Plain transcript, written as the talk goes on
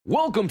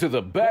Welcome to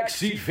the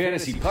Backseat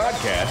Fantasy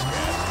Podcast,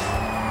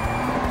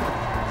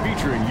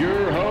 featuring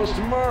your host,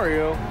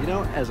 Mario. You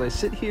know, as I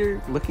sit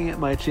here looking at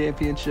my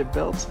championship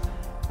belts,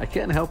 I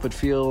can't help but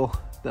feel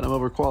that I'm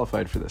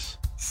overqualified for this.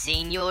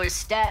 Senior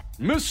Step.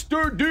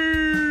 Mr.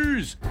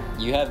 D's.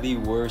 You have the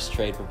worst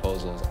trade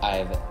proposals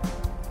I've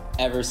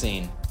ever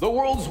seen. The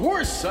world's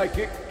worst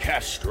psychic,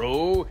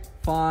 Castro.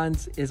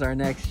 Fonz is our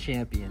next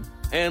champion.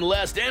 And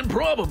last and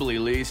probably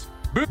least,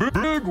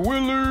 Big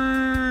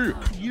Willie.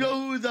 You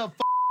know who the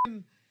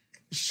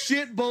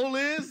shit bowl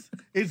is?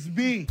 It's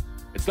me.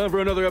 It's time for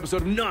another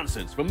episode of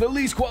nonsense from the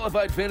least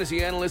qualified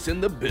fantasy analysts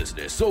in the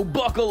business. So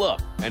buckle up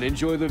and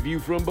enjoy the view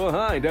from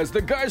behind as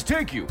the guys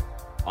take you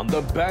on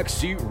the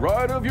backseat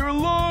ride of your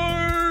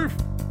life.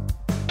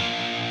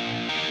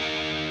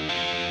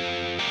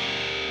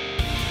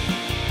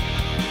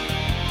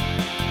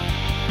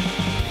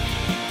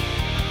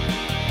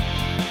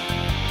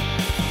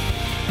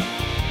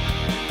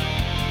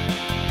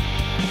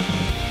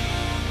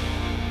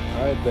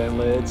 All right, then,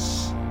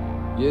 let's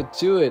get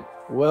to it.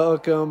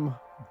 Welcome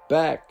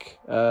back.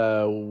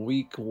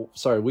 Week 2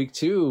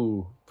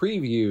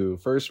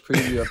 preview, first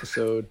preview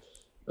episode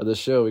of the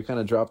show. We kind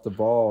of dropped the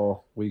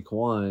ball week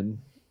 1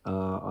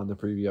 on the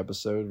preview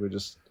episode.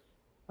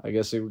 I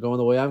guess we're going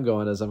the way I'm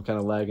going as I'm kind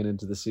of lagging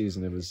into the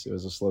season. It was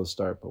a slow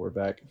start, but we're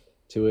back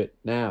to it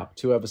now.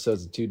 2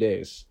 episodes in 2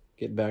 days,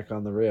 getting back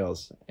on the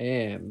rails.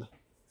 And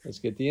let's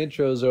get the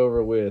intros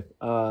over with.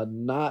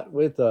 Not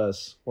with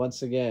us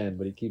once again,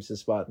 but he keeps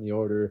his spot in the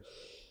order.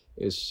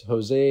 Is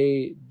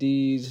Jose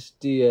Diaz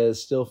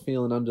still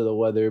feeling under the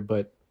weather,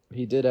 but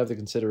he did have the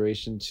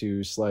consideration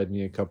to slide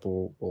me a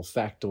couple little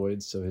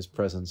factoids, so his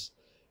presence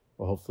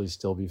will hopefully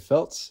still be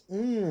felt.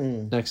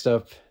 Next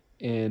up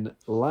in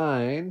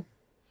line,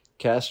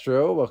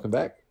 Castro, welcome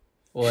back.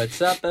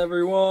 What's up,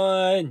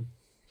 everyone?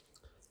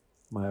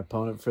 My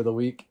opponent for the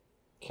week,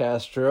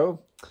 Castro.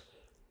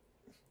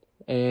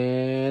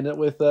 And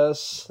with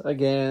us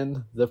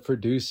again, the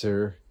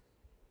producer,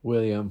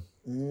 William.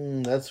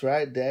 That's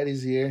right.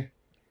 Daddy's here.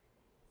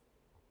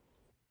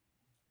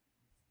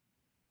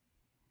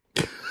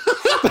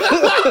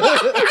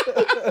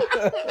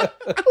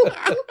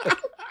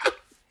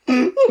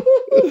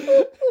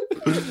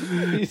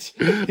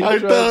 I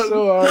tried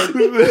so hard to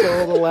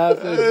hold the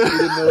laughing. He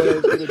didn't know what I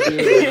was going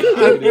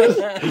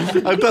to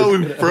do. I thought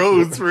we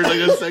froze for like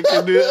a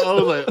second. Dude. I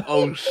was like,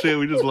 "Oh shit,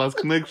 we just lost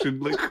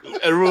connection." Like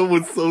everyone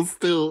was so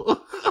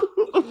still.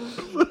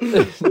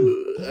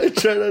 I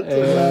tried not to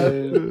laugh.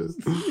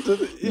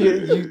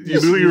 You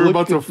knew you were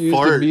about to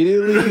fart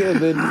immediately, and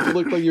then you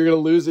looked like you were going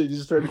to lose it. You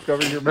just started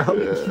covering your mouth.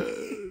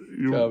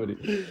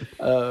 Comedy.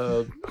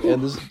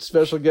 And this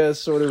special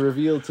guest sort of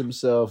revealed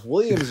himself,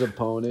 William's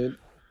opponent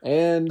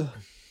and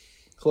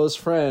close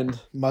friend,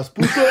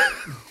 Masputo.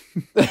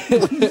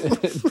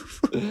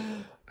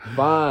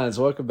 Fonz.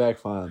 Welcome back,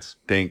 Fonz.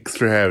 Thanks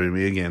for having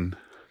me again.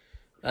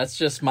 That's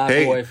just my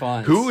Hey, boy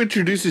Fonz. who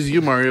introduces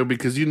you, Mario?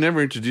 Because you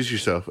never introduce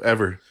yourself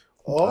ever.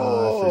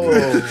 Oh.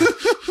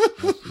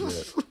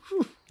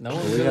 No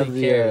one We really have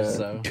the, cares,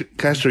 so.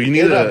 Castro, you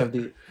need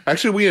to.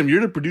 Actually, William,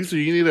 you're the producer.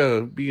 You need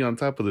to be on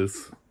top of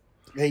this.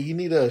 Hey, you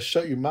need to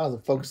shut your mouth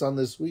and focus on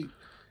this week.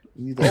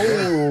 You need to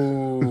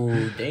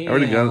Oh, damn.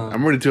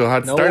 I'm ready to a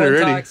hot No start one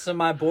already. talks to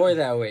my boy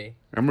that way.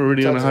 I'm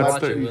already on a hot Watch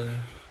start. it, William.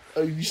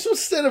 You're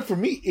supposed to stand up for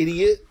me,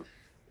 idiot.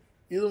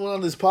 You're the one on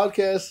this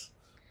podcast.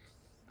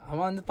 I'm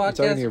on the You talking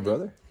to podcast. your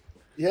brother?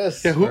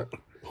 Yes. Yeah,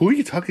 who are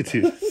you talking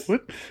to?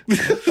 What?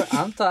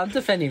 I'm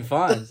defending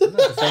Fonz. I'm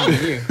not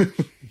defending you.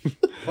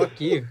 Fuck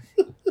you.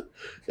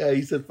 Yeah,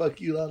 he said, fuck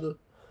you, Lando.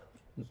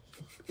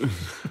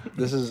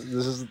 This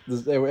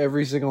is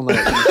every single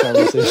night in these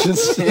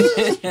conversations.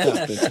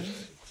 The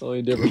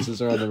only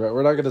differences are on the right.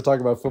 We're not going to talk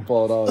about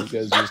football at all. You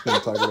guys are just going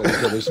to talk about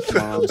each other's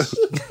moms.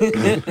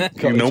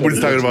 Nobody's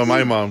talking about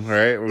my mom, all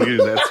right? We're getting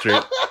that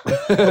straight.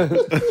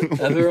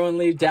 Everyone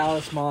leave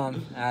Dallas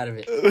mom out of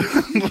it.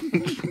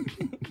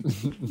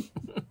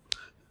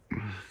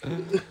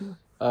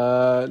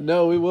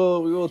 No, we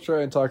will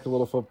try and talk a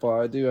little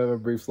football. I do have a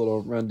brief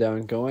little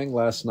rundown going.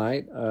 Last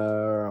night,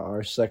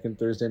 our second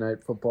Thursday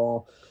night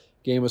football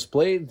game was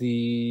played.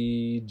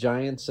 The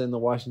Giants and the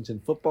Washington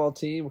football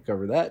team. We'll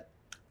cover that.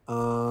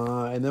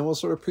 And then we'll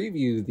sort of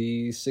preview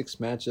the 6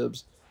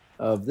 matchups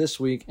of this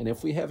week. And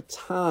if we have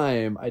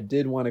time, I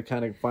did want to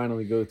kind of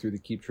finally go through the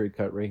Keep Trade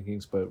Cut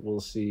rankings, but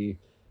we'll see.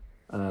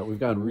 We've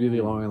gone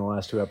really long in the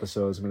last 2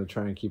 episodes. I'm going to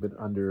try and keep it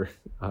under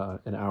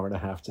an hour and a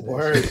half today.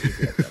 Word.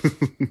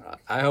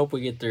 I hope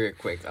we get through it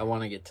quick. I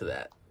want to get to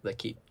that. The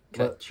keep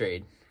cut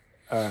trade.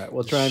 All right,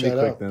 we'll try and Shut be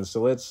quick up. then.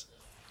 So let's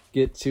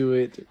get to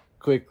it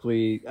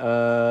quickly.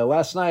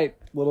 Last night,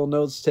 little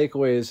notes,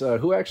 takeaways.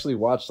 Who actually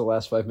watched the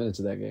last 5 minutes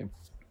of that game?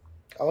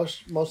 I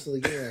watched most of the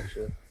game,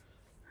 actually.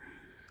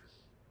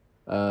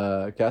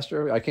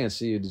 Castro, I can't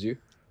see you. Did you?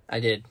 I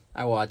did.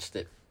 I watched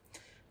it.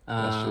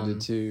 Castro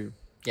did too.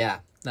 Yeah,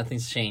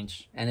 nothing's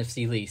changed.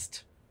 NFC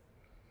least.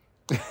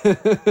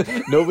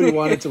 Nobody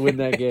wanted to win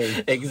that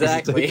game.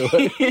 Exactly.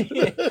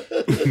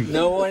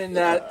 No one in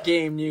that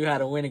game knew how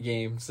to win a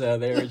game, so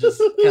they were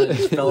just kind of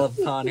fell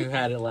upon who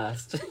had it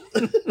last.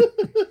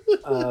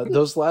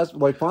 Those last,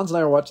 like, Fonz and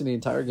I were watching the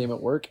entire game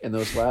at work, and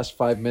those last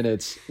 5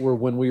 minutes were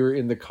when we were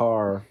in the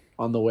car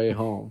on the way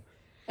home.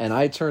 And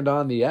I turned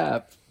on the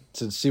app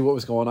to see what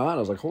was going on. I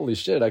was like, holy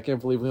shit, I can't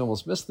believe we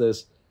almost missed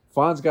this.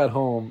 Fonz got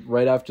home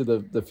right after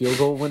the field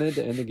goal went in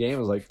to end the game. I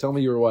was like, tell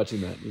me you were watching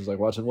that. He was like,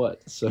 watching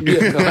what? So he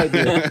had no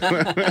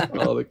idea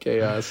all the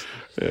chaos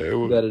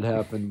that had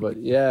happened. But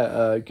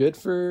yeah, good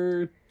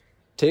for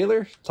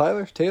Tyler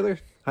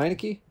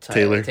Heineke?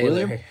 Taylor.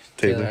 Taylor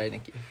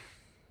Heineke.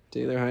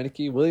 Taylor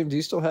Heineke. William, do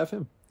you still have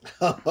him?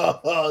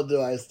 Oh,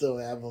 do I still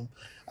have him?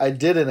 I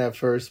didn't at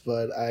first,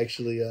 but I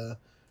actually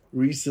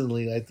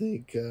recently, I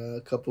think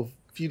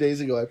few days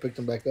ago, I picked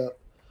him back up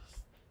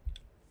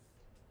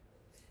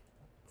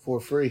for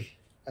free.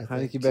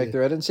 Heineke back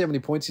there. I didn't see how many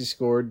points he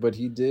scored, but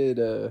he did.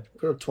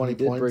 Put up 20 he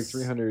did points. break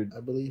 300, I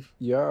believe.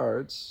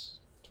 yards.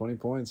 20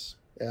 points.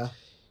 Yeah.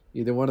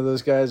 Either one of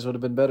those guys would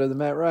have been better than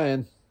Matt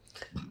Ryan.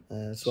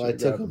 So I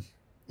took him.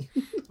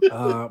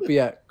 But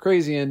yeah,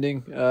 crazy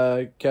ending.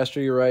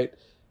 Castro, you're right.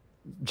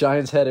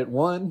 Giants had it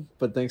won,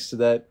 but thanks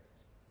to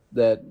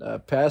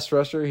that pass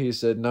rusher, he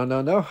said,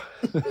 no.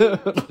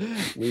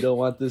 We don't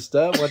want this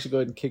stuff. Why don't you go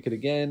ahead and kick it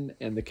again?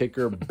 And the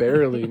kicker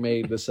barely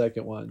made the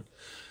second one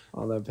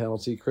on that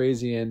penalty.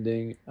 Crazy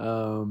ending.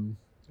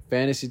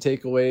 Fantasy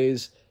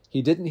takeaways.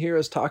 He didn't hear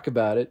us talk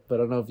about it, but I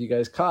don't know if you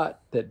guys caught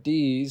that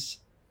D's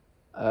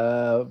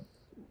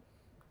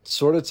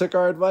sort of took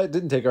our advice.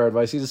 Didn't take our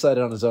advice. He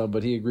decided on his own,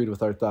 but he agreed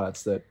with our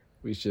thoughts that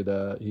he should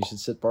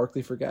sit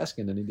Barkley for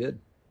Gaskin, and he did.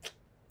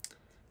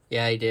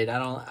 Yeah, he did.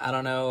 I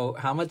don't know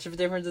how much of a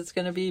difference it's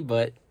gonna be,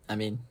 but I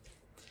mean,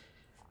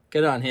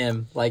 good on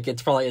him. Like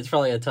it's probably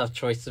a tough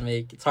choice to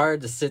make. It's hard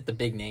to sit the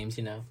big names,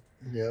 you know.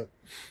 Yep.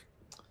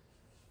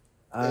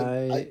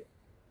 I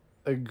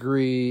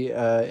agree,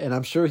 and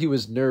I'm sure he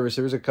was nervous.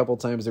 There was a couple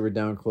times they were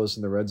down close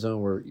in the red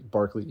zone where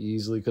Barkley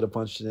easily could have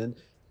punched it in,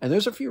 and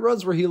there's a few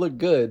runs where he looked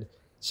good.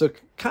 So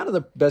kind of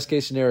the best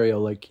case scenario,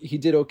 like he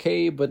did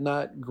okay, but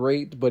not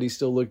great, but he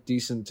still looked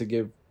decent to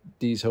give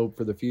D's hope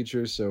for the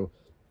future. So,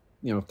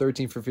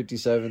 13 for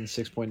 57,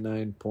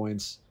 6.9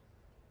 points.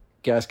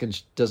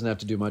 Gaskin doesn't have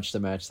to do much to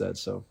match that.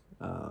 So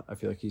I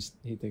feel like he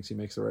thinks he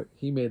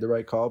made the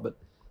right call, but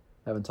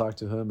haven't talked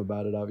to him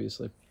about it,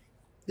 obviously.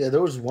 Yeah,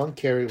 there was one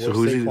carry where So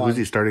who's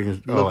he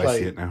starting? I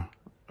see it now.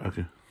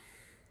 Okay.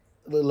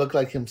 It looked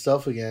like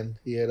himself again.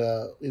 He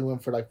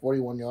went for like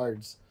 41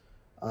 yards,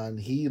 and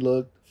he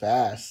looked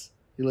fast.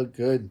 He looked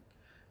good.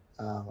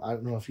 I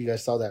don't know if you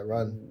guys saw that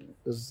run.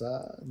 It was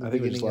I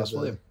think we just lost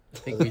William. I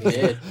think we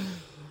did.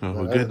 Oh,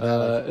 well, good.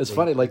 It's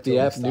funny, like the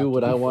app knew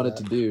what I wanted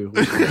to do.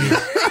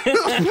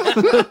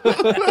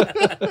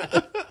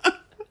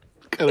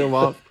 Cut him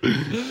off.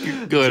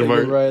 Go ahead,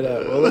 Mark. Right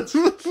out. Well,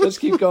 let's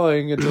keep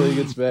going until he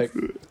gets back.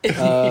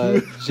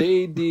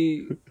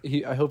 JD,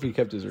 I hope he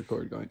kept his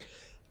record going.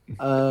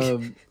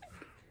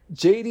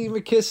 JD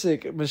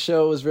McKissick,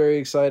 Michelle was very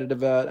excited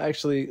about.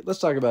 Actually, let's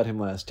talk about him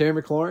last. Terry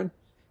McLaurin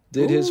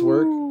did his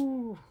work.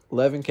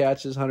 11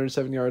 catches,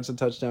 107 yards and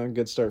touchdown.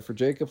 Good start for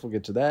Jacob. We'll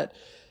get to that.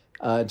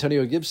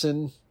 Antonio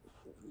Gibson,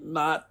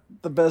 not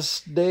the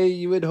best day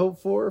you would hope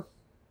for.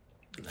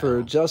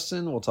 For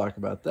Justin, we'll talk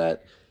about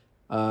that.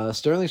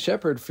 Sterling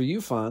Shepard for you,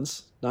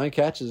 Fonz. 9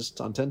 catches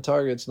on 10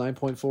 targets,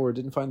 9.4.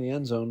 Didn't find the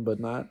end zone, but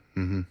not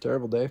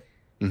terrible day.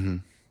 Mm-hmm.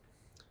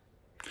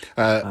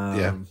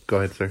 Yeah, go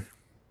ahead, sir.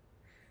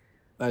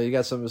 You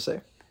got something to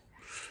say?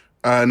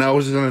 No, I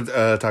was just going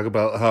to talk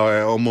about how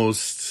I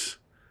almost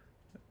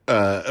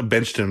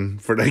benched him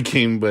for that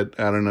game, but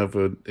I don't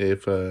know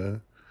if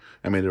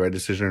I made the right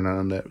decision or not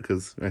on that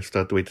because I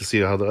still have to wait to see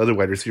how the other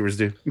wide receivers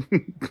do.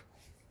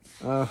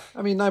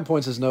 9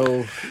 points is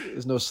no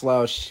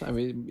slouch. I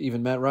mean,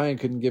 even Matt Ryan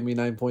couldn't give me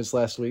 9 points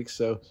last week,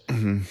 so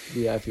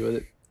be happy with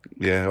it.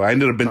 Yeah, well, I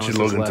ended up benching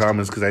Logan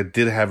Thomas because I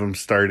did have him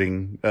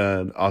starting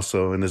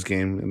also in this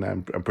game, and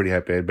I'm pretty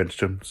happy I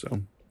benched him.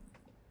 So,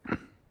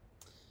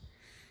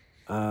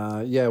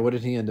 yeah, what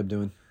did he end up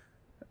doing?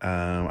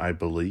 I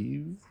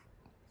believe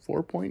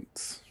 4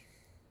 points.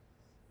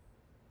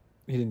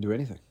 He didn't do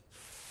anything.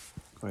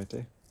 Quite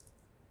day.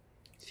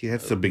 He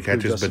had some big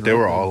catches, but they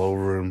were all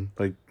over him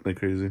like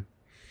crazy.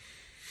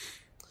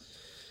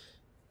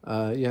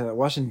 Yeah,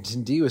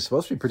 Washington D was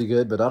supposed to be pretty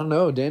good, but I don't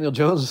know. Daniel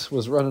Jones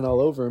was running all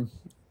over him.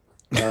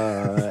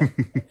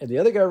 And the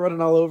other guy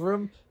running all over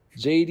him,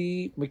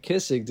 J.D.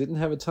 McKissick, didn't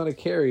have a ton of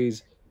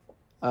carries.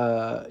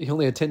 He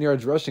only had 10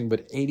 yards rushing,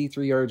 but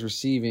 83 yards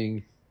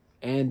receiving,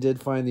 and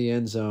did find the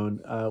end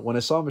zone. When I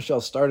saw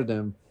Michelle started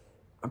him,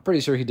 I'm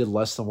pretty sure he did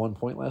less than 1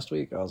 point last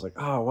week. I was like,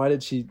 oh, why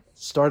did she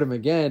start him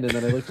again? And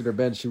then I looked at her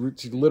bench. She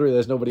literally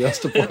has nobody else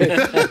to play.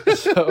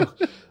 So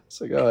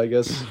it's like, oh, I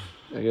guess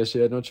she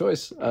had no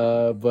choice.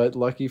 But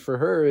lucky for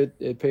her,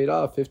 it paid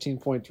off.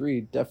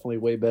 15.3, definitely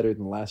way better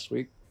than last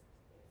week.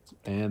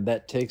 And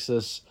that takes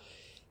us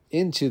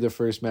into the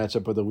first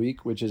matchup of the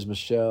week, which is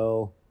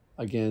Michelle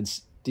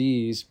against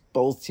D's.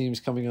 Both teams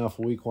coming off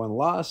a week 1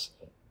 loss.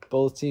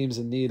 Both teams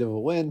in need of a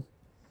win.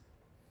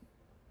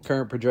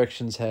 Current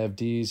projections have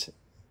D's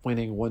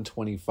winning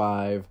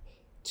 125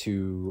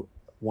 to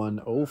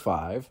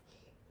 105.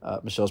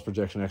 Michelle's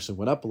projection actually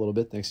went up a little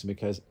bit thanks to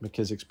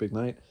McKissick's big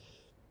night.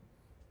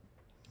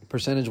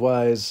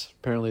 Percentage-wise,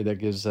 apparently that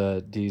gives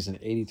D's an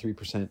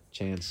 83%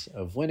 chance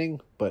of winning,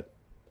 but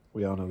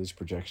we all know these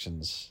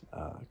projections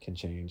can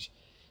change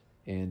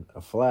in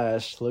a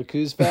flash. Look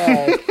who's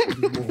back.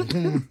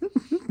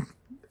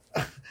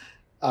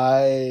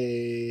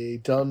 I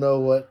don't know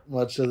what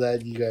much of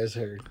that you guys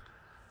heard.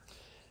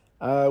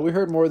 We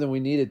heard more than we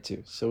needed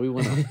to, so we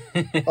went on.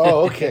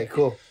 Oh, okay,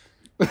 cool.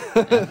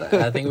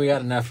 I think we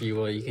got enough for you.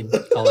 Well, you can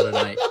call it a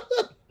night.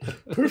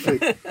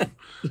 Perfect.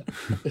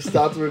 I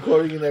stopped the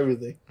recording and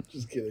everything.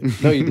 Just kidding.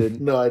 No, you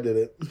didn't. No, I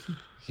didn't.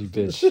 You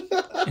bitch.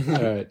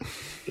 All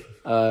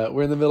right.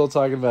 We're in the middle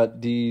talking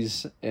about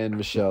D's and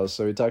Michelle.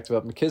 So we talked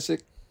about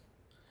McKissick.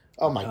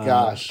 Oh my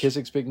gosh.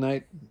 McKissick's big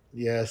night.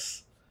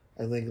 Yes.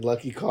 I think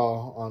lucky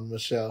call on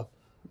Michelle.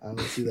 I don't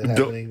see that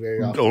happening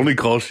very often. The only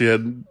call she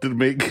had to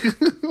make.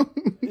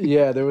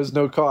 Yeah, there was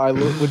no call.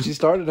 When she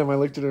started him, I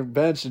looked at her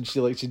bench and she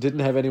didn't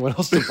have anyone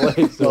else to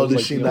play. So Oh, it was did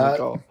like she the only not?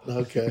 call.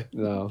 Okay.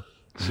 No.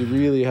 She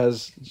really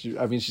has.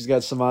 She's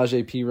got Samaj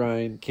P.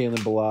 Ryan, Kalen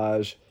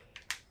Balaj,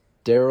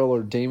 Daryl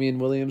or Damian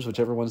Williams,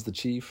 whichever one's the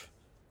chief,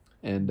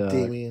 and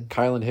Damian.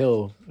 Kylan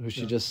Hill, who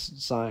she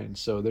just signed.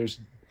 So it's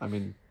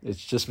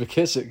just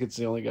McKissick. It's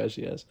the only guy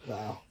she has.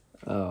 Wow.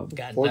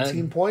 Got 14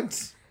 none.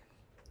 points?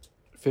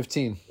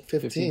 15.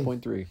 15.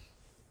 15.3.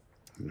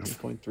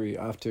 15.3.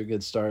 Off to a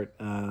good start.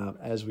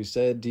 As we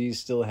said, D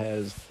still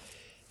has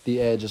the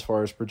edge as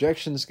far as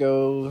projections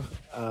go.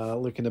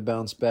 Looking to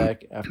bounce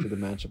back after the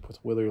matchup with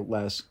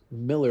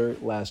Miller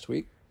last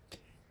week.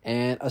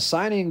 And a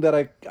signing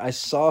that I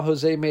saw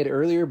Jose made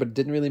earlier, but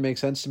didn't really make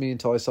sense to me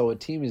until I saw what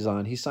team he's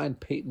on. He signed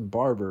Peyton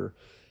Barber,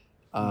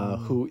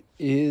 who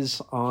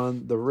is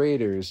on the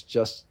Raiders.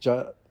 Josh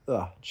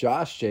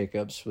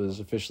Jacobs was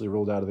officially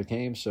ruled out of the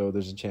game, so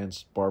there's a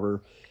chance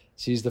Barber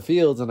sees the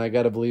field, and I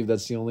got to believe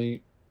that's the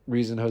only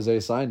reason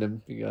Jose signed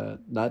him.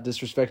 Not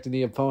disrespecting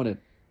the opponent.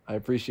 I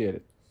appreciate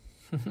it.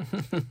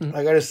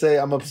 I got to say,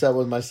 I'm upset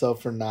with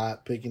myself for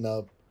not picking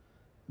up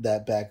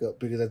that backup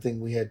because I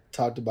think we had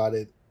talked about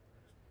it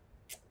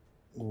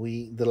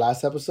the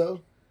last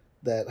episode,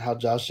 that how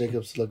Josh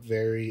Jacobs looked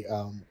very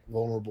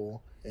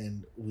vulnerable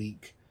and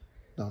weak.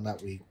 No,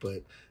 not weak,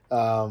 but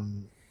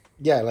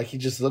yeah, like he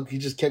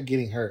just kept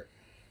getting hurt.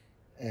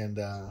 And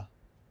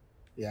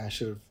yeah, I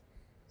should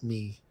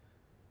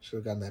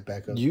have gotten that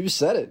backup. You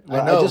said it.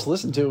 I know. I just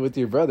listened to it with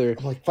your brother.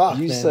 I'm like, fuck,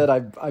 You man. said, I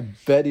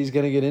bet he's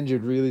going to get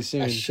injured really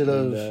soon. I should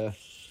have. And,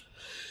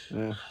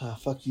 yeah.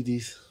 Fuck you,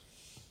 D's.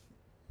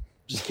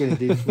 Just kidding,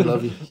 D's. We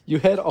love you. You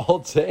had all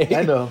day.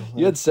 I know.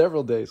 You had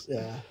several days.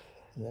 Yeah,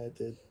 I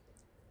did.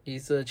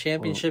 He's a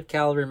championship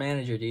caliber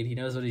manager, dude. He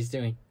knows what he's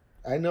doing.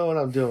 I know what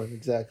I'm doing.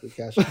 Exactly,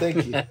 Cash. Thank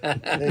you.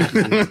 Thank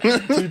you.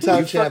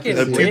 Two-time champ fucking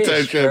is here.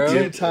 two-time champ.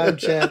 Two-time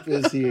champ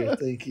is here.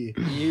 Thank you.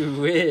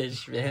 You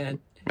wish, man.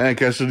 Man,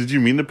 Castle, did you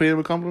mean to pay him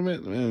a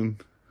compliment? Man.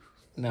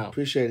 No,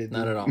 Appreciate it.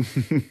 not Dude. at all.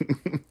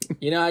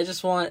 I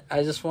just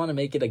want to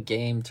make it a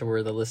game to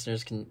where the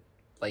listeners can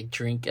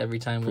drink every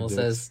time Will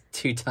Predict. says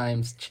 2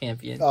 times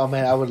champion. Oh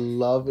man, I would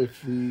love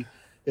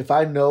if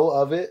I know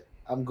of it,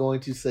 I'm going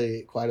to say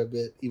it quite a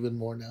bit, even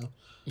more now.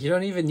 You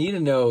don't even need to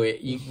know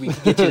it. We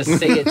can get you to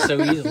say it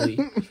so easily.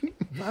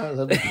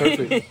 That'd be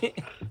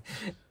perfect.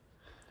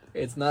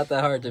 It's not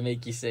that hard to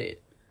make you say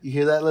it. You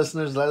hear that,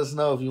 listeners? Let us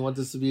know if you want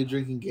this to be a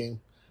drinking game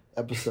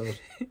episode.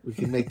 We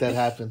can make that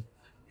happen.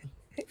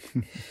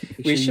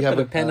 We should put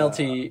a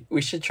penalty.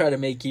 We should try to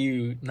make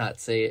you not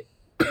say it.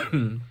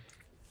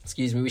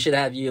 Excuse me. We should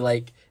have you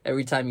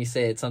every time you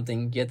say it,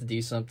 something you have to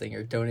do something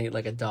or donate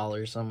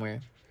 $1 somewhere.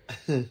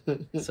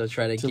 So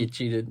try to get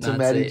you to not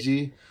Maddie say it.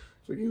 G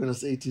for giving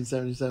us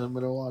 1877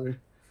 mineral water.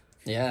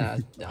 Yeah,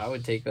 I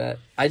would take that.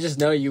 I just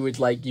know you would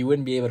you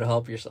wouldn't be able to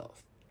help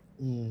yourself.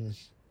 Mm.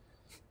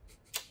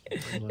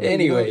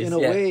 Anyways, in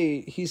a yeah.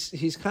 way,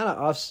 he's kind of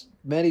off.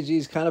 Matty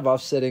G's kind of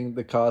offsetting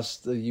the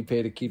cost that you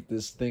pay to keep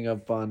this thing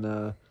up on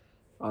the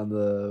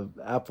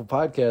Apple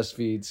Podcast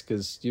feeds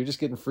because you're just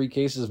getting free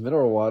cases of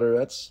mineral water.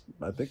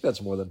 I think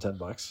that's more than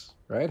 $10,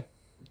 right?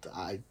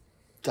 I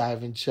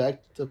haven't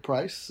checked the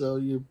price, so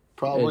you're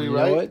And probably you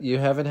right. know what? You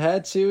haven't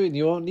had to, and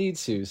you won't need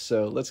to.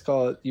 So let's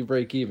call it you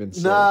break even.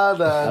 So Nah.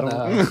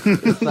 don't-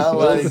 It's not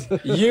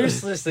like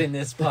Useless in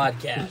this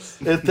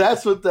podcast. if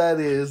that's what that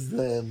is,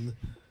 then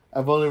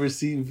I've only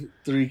received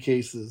 3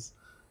 cases.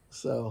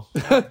 So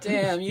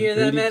Damn, you hear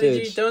that, Greedy Matty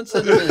G? bitch. Don't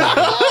send it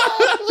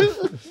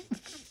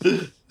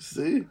in.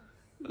 see,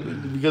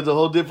 it becomes a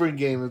whole different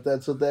game if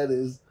that's what that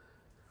is.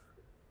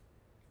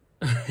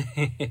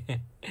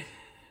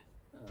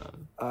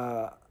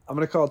 I'm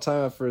gonna call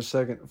timeout for a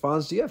second.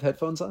 Fonz, do you have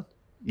headphones on?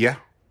 Yeah.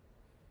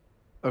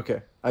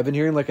 Okay. I've been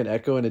hearing an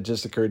echo, and it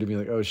just occurred to me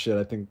oh shit,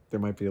 I think there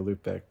might be a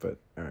loop back, but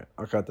all right,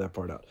 I'll cut that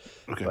part out.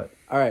 Okay. But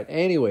all right,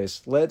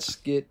 anyways, let's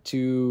get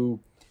to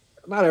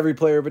not every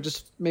player, but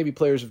just maybe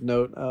players of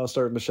note. I'll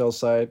start with Michelle's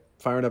side,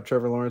 firing up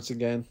Trevor Lawrence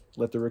again.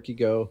 Let the rookie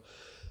go.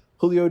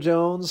 Julio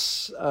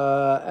Jones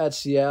at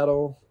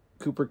Seattle.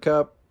 Cooper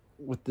Kupp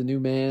with the new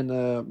man,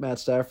 Matt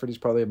Stafford. He's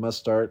probably a must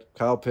start.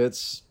 Kyle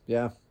Pitts,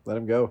 yeah, let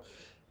him go.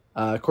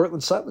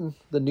 Cortland Sutton,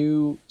 the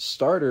new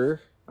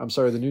starter. I'm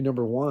sorry, the new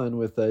number one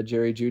with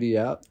Jerry Jeudy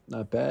out.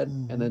 Not bad.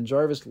 And then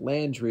Jarvis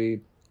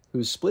Landry,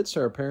 whose splits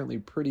are apparently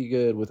pretty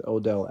good with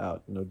Odell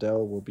out. And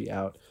Odell will be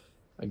out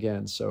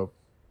again. So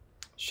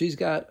she's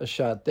got a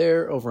shot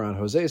there. Over on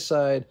Jose's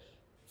side,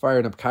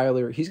 firing up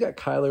Kyler. He's got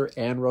Kyler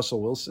and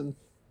Russell Wilson.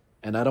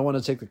 And I don't want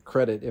to take the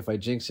credit if I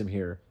jinx him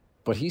here,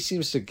 but he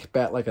seems to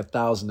bat like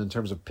 1,000 in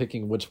terms of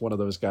picking which one of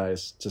those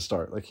guys to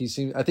start. Like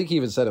I think he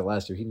even said it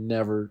last year. He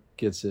never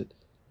gets it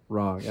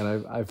wrong,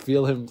 and I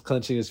feel him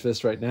clenching his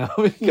fist right now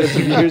because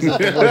he hears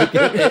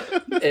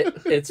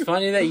it's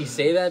funny that you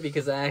say that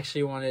because I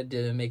actually wanted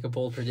to make a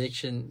bold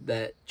prediction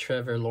that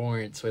Trevor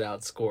Lawrence would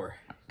outscore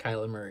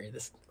Kyler Murray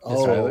this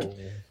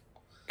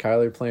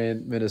Kyler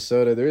playing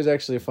Minnesota. There is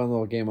actually a fun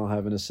little game I'll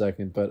have in a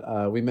second,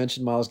 but we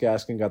mentioned Myles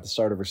Gaskin got the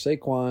start over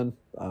Saquon.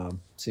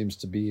 Seems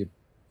to be a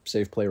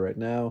safe play right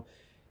now.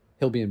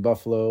 He'll be in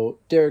Buffalo.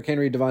 Derrick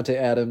Henry, Devontae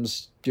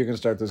Adams. You're going to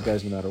start those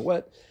guys no matter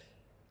what.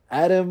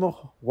 Adam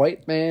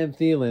White Man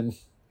Thielen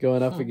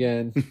going up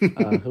again.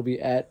 He'll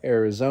be at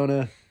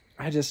Arizona.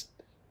 I don't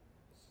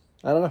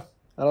know.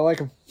 I don't like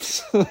him.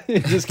 He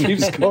just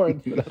keeps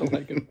scoring, but I don't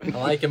like him. I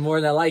like him more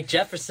than I like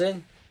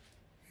Jefferson.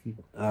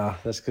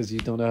 That's because you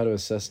don't know how to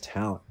assess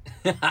talent.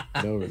 Get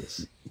over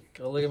this.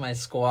 Go look at my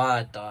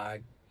squad,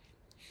 dog.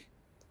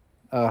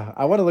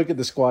 I want to look at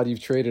the squad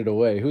you've traded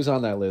away. Who's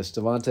on that list?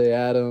 Devontae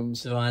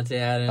Adams,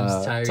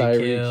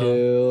 Tyreek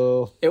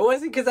Hill. It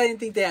wasn't because I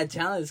didn't think they had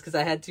talent. It's because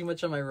I had too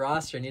much on my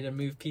roster. I needed to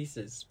move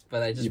pieces,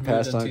 but I just you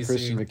passed on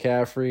Christian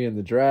McCaffrey in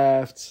the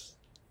draft.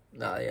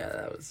 Oh yeah,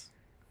 that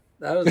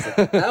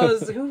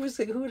was who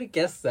would have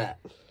guessed that?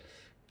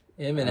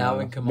 Him and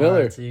Alvin Kamara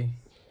Miller. too.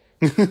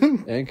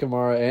 And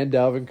Kamara and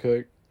Dalvin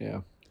Cook.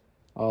 Yeah,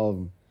 all of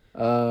them.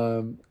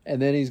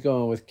 And then he's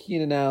going with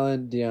Keenan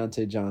Allen,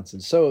 Deontay Johnson.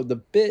 So the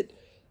bit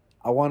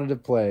I wanted to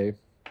play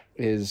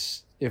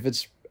is, if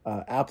it's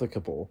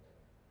applicable,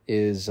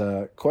 is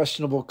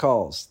questionable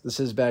calls. This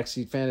is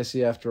Backseat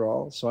Fantasy after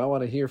all, so I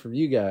want to hear from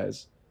you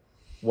guys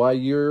why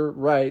you're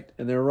right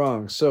and they're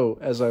wrong. So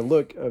as I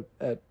look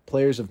at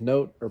players of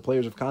note or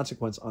players of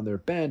consequence on their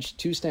bench,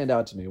 two stand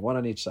out to me, one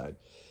on each side.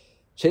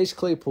 Chase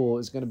Claypool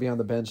is going to be on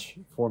the bench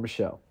for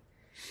Michelle.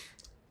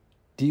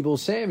 Deebo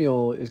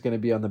Samuel is going to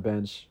be on the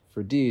bench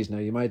for D's. Now,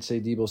 you might say,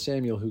 Deebo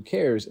Samuel, who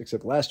cares?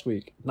 Except last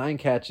week, 9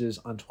 catches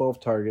on 12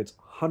 targets,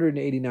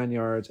 189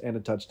 yards, and a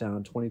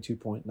touchdown,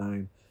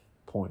 22.9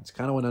 points.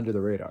 Kind of went under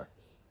the radar.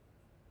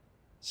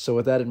 So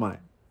with that in mind,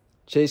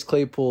 Chase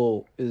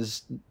Claypool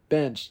is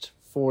benched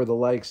for the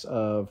likes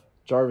of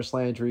Jarvis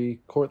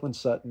Landry, Cortland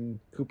Sutton,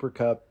 Cooper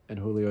Kupp, and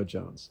Julio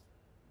Jones.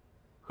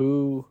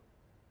 Who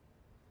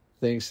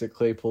thinks that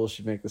Claypool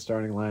should make the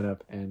starting lineup,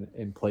 and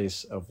in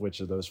place of which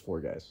of those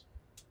 4 guys?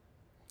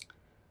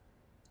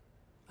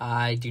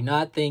 I do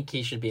not think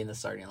he should be in the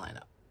starting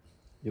lineup.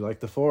 You like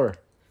the 4?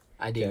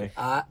 I do.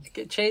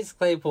 Okay. Chase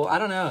Claypool, I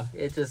don't know.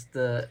 It's just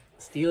the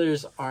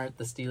Steelers aren't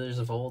the Steelers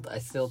of old. I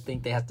still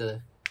think they have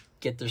to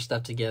get their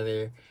stuff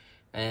together.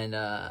 And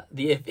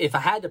if I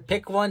had to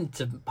pick one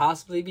to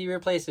possibly be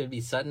replaced, it would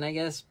be Sutton, I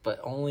guess. But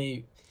I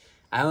only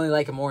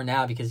like him more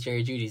now because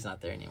Jerry Jeudy's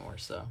not there anymore.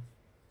 So,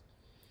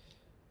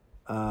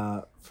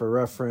 for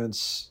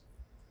reference,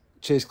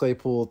 Chase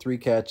Claypool, 3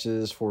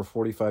 catches for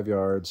 45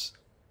 yards.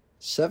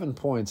 7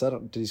 points.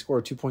 Did he score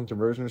a 2-point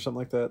conversion or something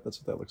like that? That's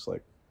what that looks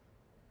like.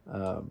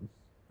 I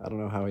don't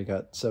know how he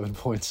got 7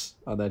 points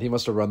on that. He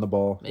must have run the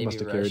ball. He must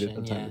have carried it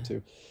a time or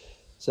two.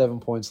 7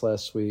 points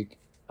last week.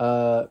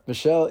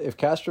 Michelle, if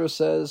Castro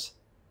says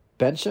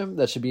bench him,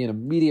 that should be an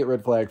immediate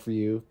red flag for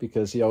you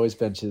because he always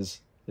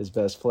benches his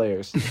best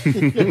players.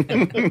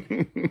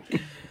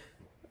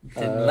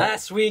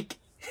 Last week.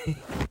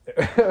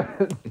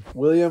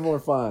 William or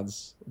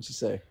Fonz? What'd you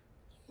say?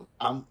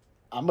 I'm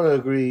going to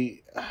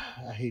agree.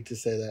 I hate to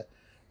say that.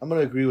 I'm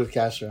going to agree with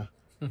Castro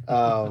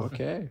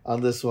okay.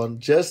 on this one.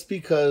 Just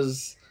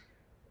because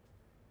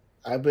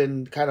I've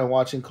been kind of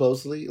watching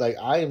closely. Like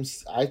I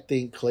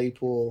think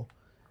Claypool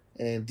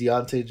and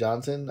Deontay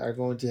Johnson are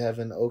going to have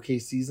an okay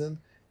season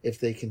if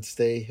they can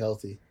stay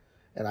healthy.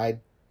 And I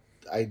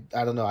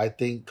don't know. I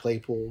think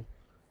Claypool,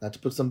 not to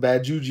put some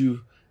bad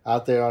juju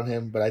out there on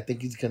him, but I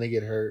think he's going to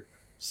get hurt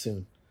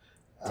soon.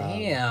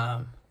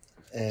 Damn.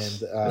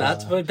 And not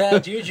to put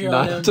bad juju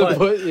on him,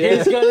 but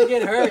he's gonna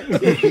get hurt.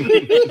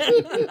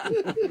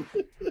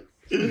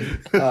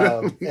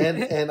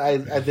 And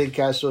I think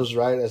Castro's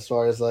right as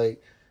far as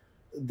like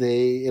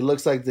it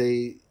looks like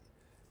they're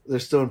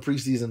still in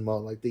preseason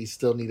mode. Like they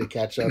still need to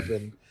catch up,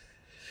 and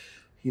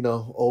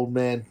old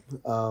man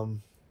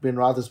Ben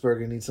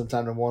Roethlisberger needs some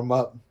time to warm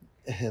up,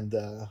 and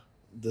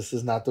this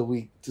is not the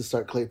week to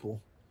start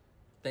Claypool.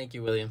 Thank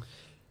you, William.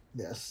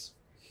 Yes.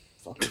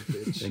 Fucking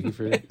bitch.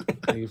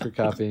 Thank you for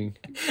copying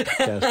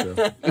Castro.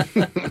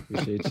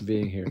 Appreciate you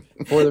being here.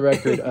 For the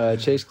record,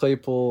 Chase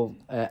Claypool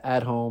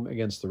at home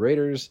against the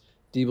Raiders.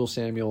 Deebo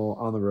Samuel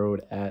on the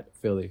road at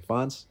Philly.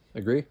 Fonz,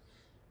 agree?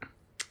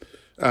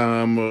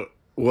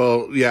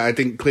 Well, yeah, I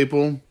think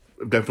Claypool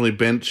definitely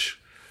bench.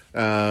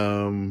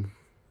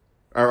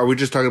 Are we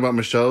just talking about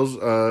Michelle's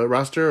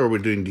roster, or are we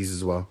doing these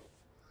as well?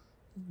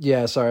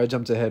 Yeah, sorry, I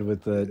jumped ahead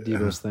with the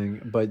Debo's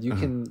thing, but you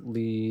can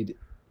lead.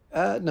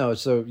 No,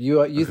 so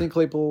you think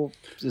Claypool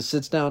just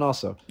sits down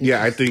also?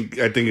 Yeah, I think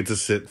it's a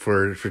sit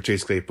for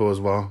Chase Claypool as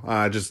well.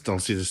 I just don't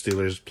see the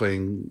Steelers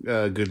playing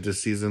good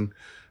this season.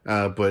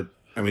 But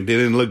I mean, they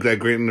didn't look that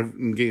great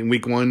in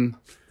week 1.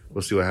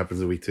 We'll see what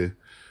happens in week 2.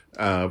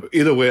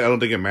 Either way, I don't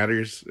think it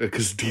matters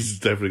because D's is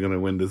definitely going to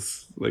win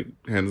this, like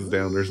hands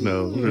down. There's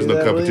no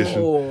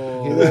competition.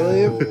 Hear that,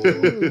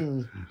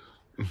 Liam?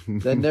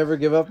 That never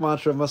give up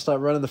mantra must not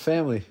run in the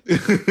family.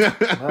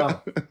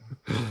 Wow.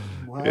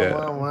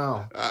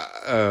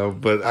 Wow.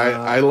 But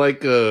I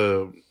like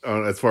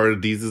as far as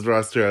Deez's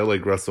roster, I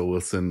like Russell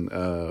Wilson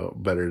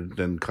better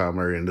than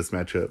Comer in this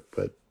matchup.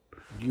 But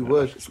you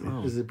would?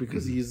 Is it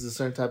because he uses a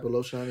certain type of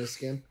lotion on his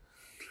skin?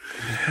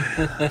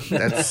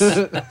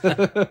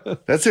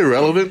 That's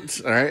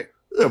irrelevant. All right.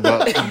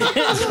 About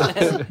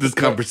this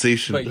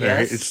conversation. But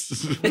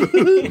yes. All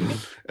right?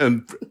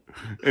 And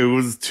it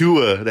was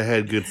Tua that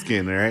had good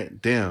skin. All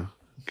right. Damn.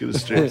 Get it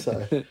straight.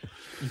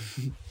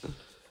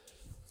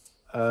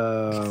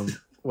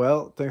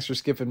 Well, thanks for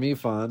skipping me,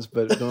 Fonz,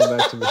 but going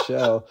back to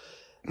Michelle,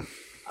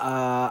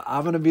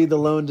 I'm going to be the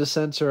lone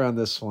dissenter on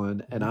this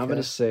one, and I'm going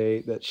to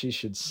say that she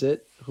should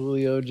sit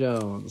Julio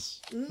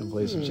Jones in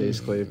place of Chase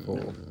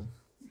Claypool.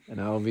 And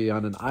I'll be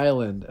on an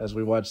island as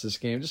we watch this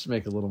game, just to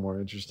make it a little more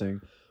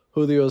interesting.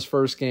 Julio's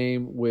first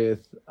game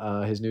with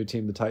his new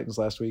team, the Titans,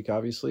 last week,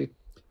 obviously.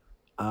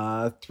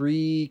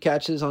 3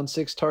 catches on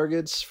 6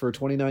 targets for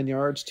 29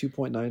 yards,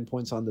 2.9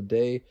 points on the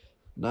day.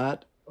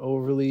 Not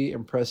overly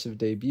impressive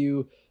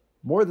debut.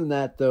 More than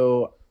that,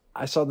 though,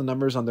 I saw the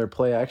numbers on their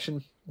play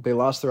action. They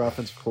lost their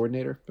offensive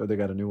coordinator, or they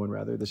got a new one,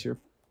 rather, this year.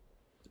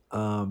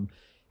 And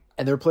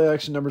their play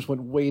action numbers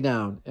went way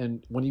down.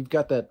 And when you've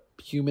got that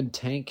human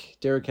tank,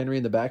 Derrick Henry,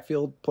 in the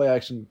backfield, play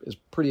action is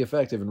pretty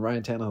effective, and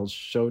Ryan Tannehill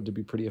showed to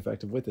be pretty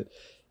effective with it.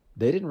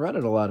 They didn't run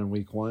it a lot in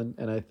week 1,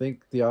 and I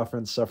think the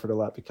offense suffered a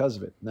lot because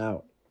of it.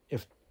 Now,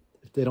 if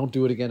they don't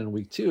do it again in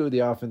week 2, the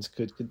offense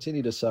could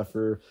continue to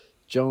suffer.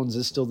 Jones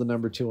is still the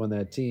number 2 on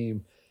that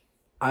team.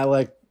 I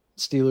like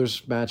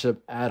Steelers matchup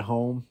at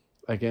home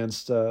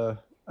against an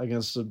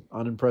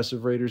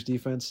unimpressive Raiders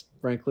defense,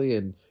 frankly,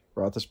 and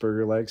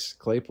Roethlisberger likes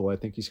Claypool. I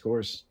think he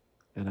scores,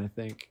 and I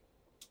think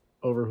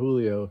over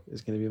Julio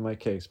is going to be my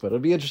case. But it'll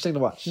be interesting to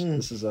watch.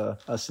 This is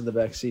us in the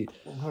back seat.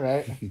 All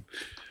right.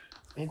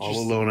 All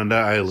alone on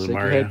that island, Shake your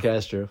Mario. head,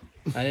 Castro.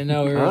 I didn't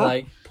know we were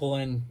like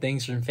pulling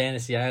things from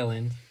Fantasy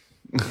Island.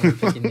 We're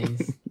picking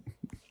these.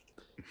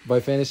 By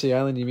Fantasy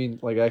Island, you mean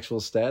like actual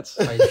stats?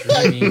 By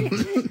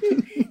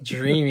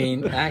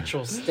dreaming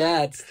actual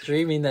stats,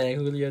 dreaming that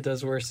Julio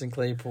does worse than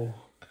Claypool.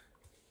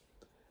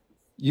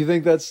 You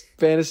think that's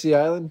Fantasy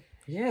Island?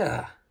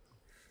 Yeah.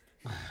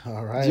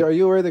 All right. Are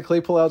you aware that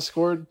Claypool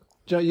outscored?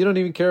 You don't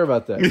even care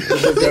about that.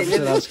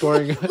 Jefferson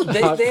outscoring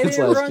They Hopkins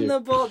didn't last run year. the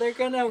ball. They're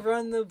gonna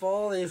run the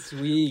ball this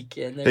week,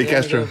 and they're Hey, gonna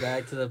Castro. go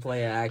back to the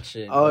play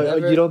action. Oh,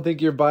 Whatever- you don't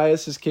think your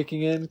bias is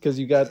kicking in because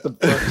you got the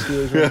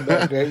Steelers running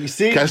back? Okay, you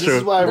see, Castro.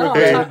 this is why No,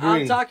 we're I'm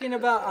agreeing. talking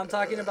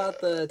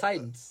about the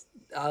Titans.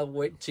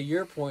 To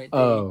your point,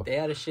 they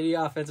had a shitty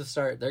offensive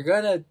start.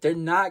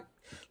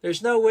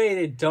 There's no way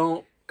they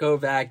don't go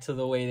back to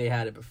the way they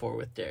had it before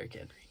with Derrick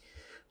Henry.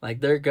 Like,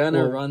 they're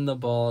gonna run the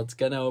ball. It's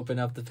gonna open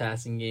up the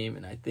passing game,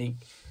 and I think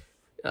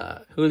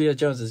Julio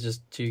Jones is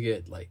just too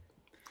good. Like,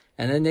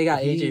 and then they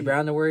got AJ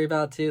Brown to worry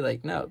about too.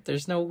 Like, no,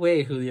 there's no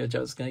way Julio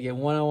Jones is gonna get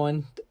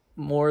 1-on-1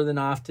 more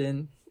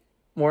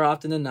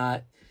often than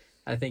not.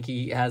 I think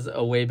he has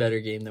a way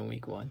better game than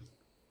week 1.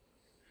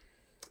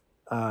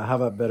 How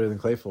about better than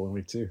Claypool in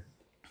week 2?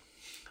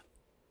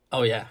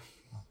 Oh yeah.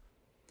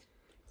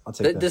 I'll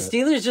take The that.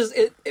 Steelers just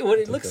what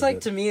it looks that like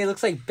bet. to me, it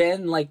looks like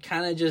Ben like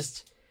kind of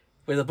just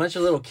with a bunch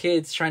of little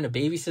kids trying to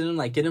babysit them,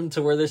 like get them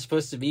to where they're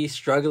supposed to be,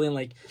 struggling.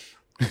 Like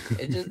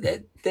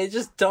they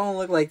just don't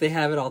look like they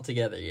have it all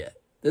together yet.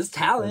 There's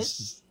talent,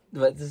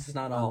 but this is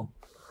not all.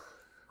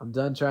 I'm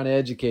done trying to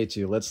educate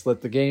you. Let's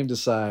let the game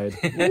decide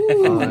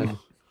on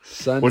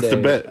Sunday. What's the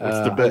bet?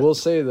 What's the bet? I will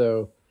say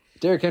though,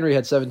 Derrick Henry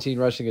had 17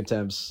 rushing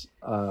attempts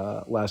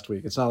last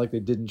week. It's not like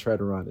they didn't try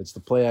to run. It's the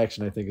play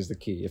action, I think, is the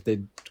key. If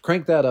they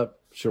crank that up,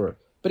 sure.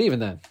 But even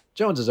then,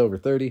 Jones is over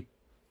 30.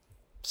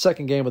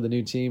 Second game with a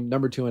new team,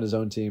 number 2 on his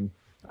own team.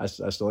 I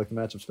still like the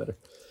matchups better.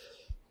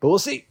 But we'll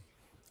see.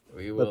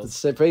 We Let will.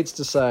 the fates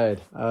decide.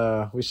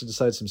 We should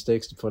decide some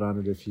stakes to put on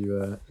it if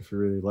you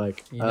really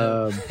like. You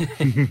know.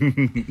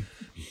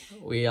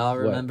 We all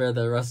remember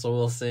the Russell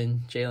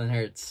Wilson, Jalen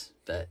Hurts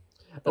bet.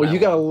 Oh, you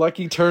got a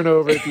lucky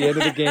turnover at the end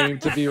of the game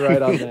to be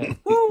right on that.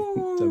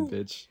 Woo! Dumb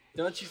bitch.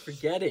 Don't you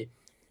forget it.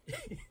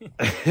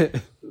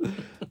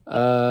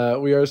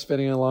 We are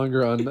spending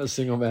longer on a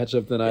single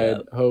matchup than I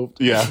had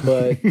hoped. Yeah.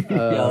 But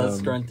Yeah,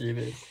 let's run through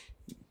this.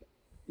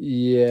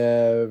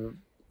 yeah.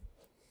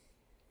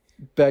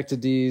 Back to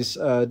D's.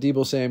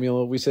 Debo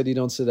Samuel. We said you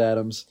don't sit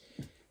Adams.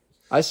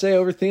 I say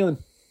over Thielen.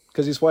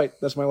 because he's white.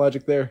 That's my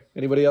logic there.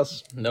 Anybody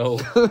else? No,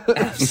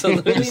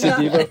 absolutely not.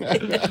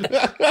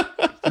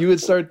 You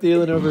would start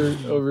Thielen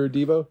over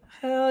Debo?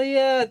 Hell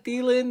yeah,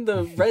 Thielen,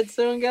 the red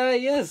zone guy.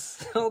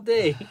 Yes, all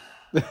day.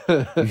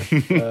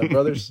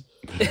 Brothers,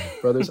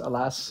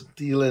 alas.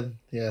 Thielen,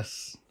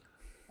 yes.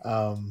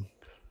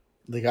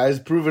 The guy's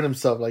proven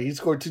himself. Like, he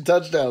scored 2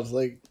 touchdowns.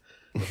 Like,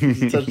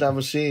 he's a touchdown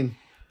machine.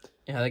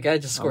 Yeah, the guy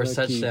just scores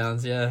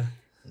touchdowns. Yeah,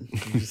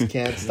 You just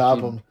can't stop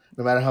him.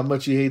 No matter how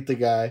much you hate the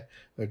guy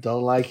or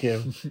don't like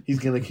him, he's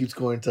gonna keep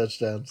scoring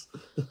touchdowns.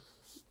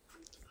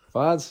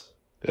 Fonz?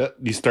 Yeah,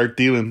 you start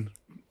Thielen.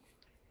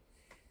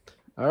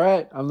 All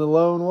right, I'm the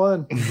lone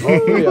one.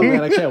 Oh,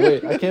 man, I can't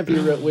wait. I can't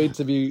wait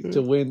to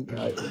win.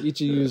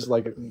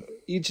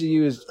 Each of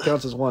you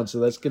counts as one, so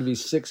that's going to be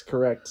 6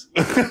 correct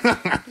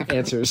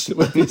answers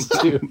with these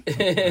 2.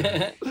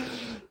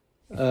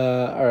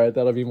 All right,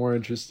 that'll be more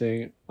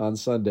interesting on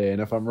Sunday.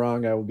 And if I'm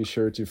wrong, I will be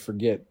sure to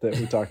forget that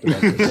we talked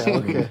about this.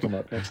 It'll come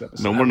up next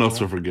episode. No one else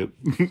will forget.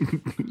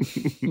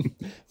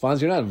 Fonz,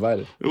 you're not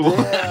invited.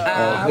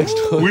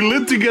 We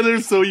live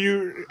together, so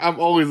I'm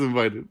always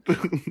invited.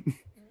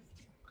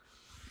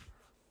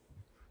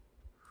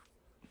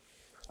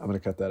 I'm going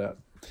to cut that out.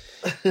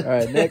 All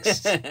right,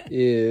 next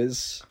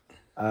is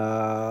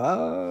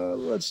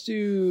let's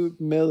do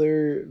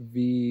Miller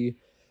v.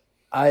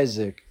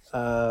 Isaac.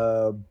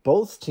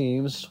 Both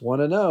teams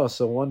want to know,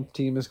 so one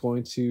team is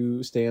going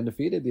to stay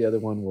undefeated, the other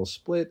one will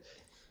split.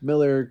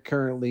 Miller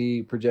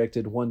currently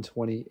projected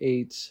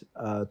 128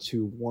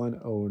 to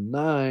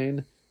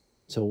 109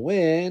 to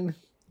win.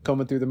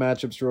 Coming through the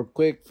matchups real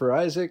quick for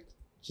Isaac.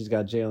 She's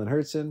got Jalen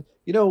Hurts in.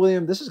 You know,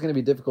 William, this is going to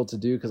be difficult to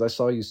do because I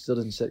saw you still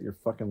didn't set your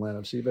fucking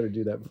lineup, so you better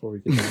do that before we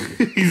get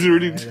done. He's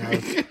already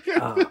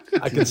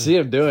I can see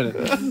him doing it.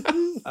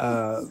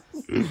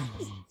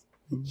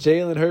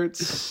 Jalen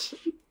Hurts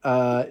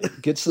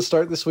gets to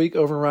start this week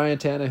over Ryan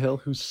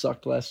Tannehill, who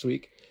sucked last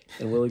week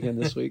and will again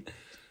this week.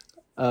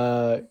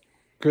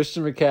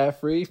 Christian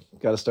McCaffrey,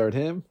 got to start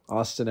him.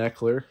 Austin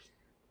Eckler.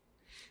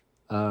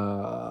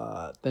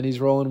 Then he's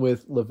rolling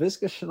with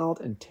Laviska Shenault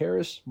and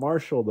Terrace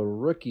Marshall, the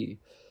rookie,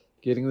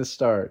 getting the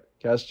start.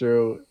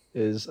 Castro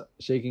is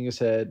shaking his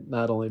head,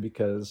 not only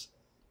because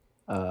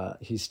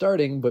he's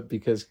starting, but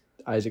because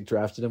Isaac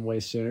drafted him way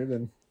sooner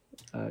than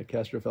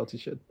Castro felt he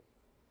should.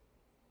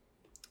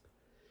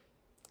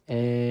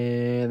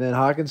 And then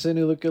Hawkinson,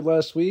 who looked good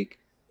last week.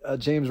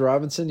 James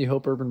Robinson, you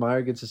hope Urban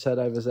Meyer gets his head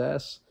out of his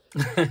ass.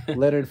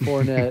 Leonard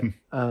Fournette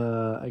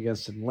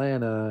against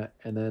Atlanta,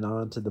 and then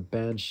on to the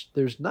bench.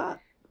 There's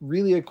not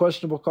really a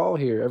questionable call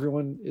here.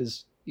 Everyone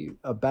is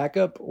a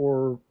backup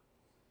or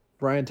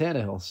Ryan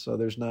Tannehill, so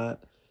there's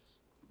not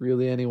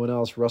really anyone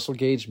else. Russell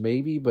Gage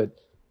maybe, but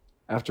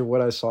after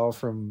what I saw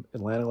from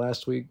Atlanta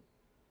last week,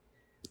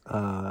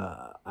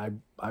 I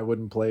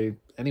wouldn't play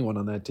anyone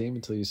on that team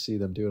until you see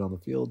them do it on the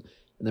field.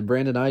 And then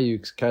Brandon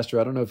Ayuk, Castro,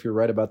 I don't know if you're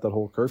right about that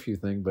whole curfew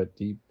thing, but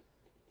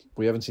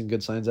we haven't seen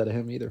good signs out of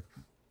him either.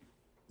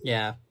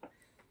 Yeah,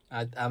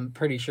 I'm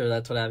pretty sure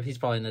that's what happened. He's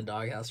probably in the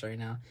doghouse right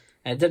now.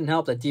 And it didn't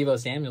help that Deebo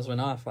Samuels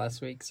went off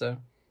last week, so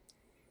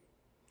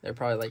they're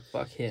probably like,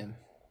 fuck him.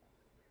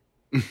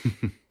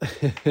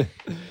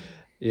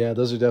 Yeah,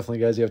 those are definitely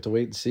guys you have to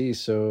wait and see.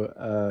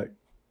 So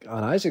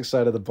on Isaac's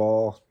side of the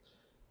ball,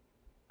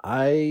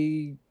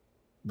 I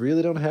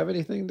really don't have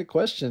anything to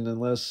question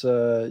unless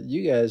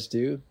you guys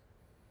do.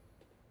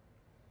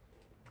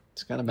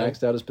 It's kind of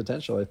maxed out his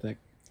potential, I think.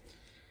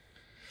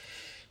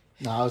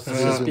 No, I was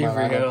Let's just be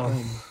real.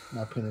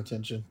 Not paying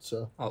attention.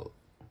 So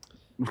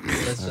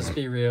Let's just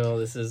be real.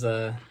 This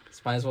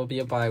might as well be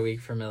a bye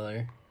week for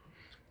Miller.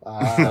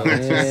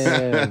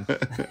 Man.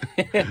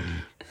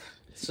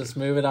 Let's just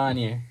move it on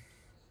here.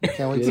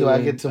 Can't wait till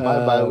I get to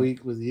my bye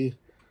week with you.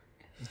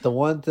 The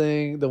one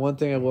thing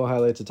I will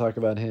highlight to talk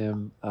about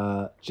him,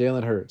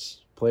 Jalen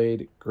Hurts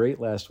played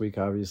great last week,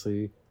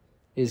 obviously.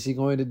 Is he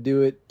going to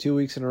do it 2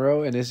 weeks in a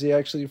row? And is he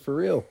actually for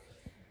real?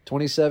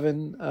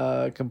 27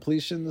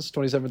 completions,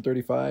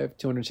 27-35,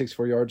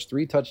 264 yards,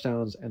 3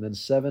 touchdowns, and then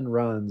 7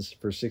 runs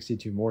for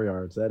 62 more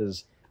yards. That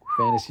is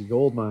fantasy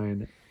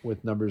goldmine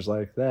with numbers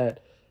like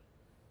that.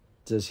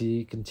 Does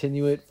he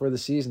continue it for the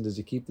season? Does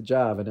he keep the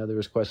job? I know there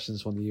was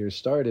questions when the year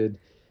started.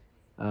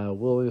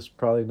 Will is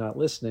probably not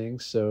listening,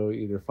 so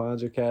either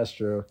Fonz or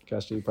Castro.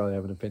 Castro, you probably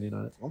have an opinion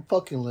on it. I'm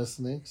fucking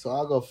listening, so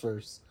I'll go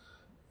first.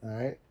 All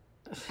right.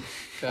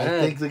 Go I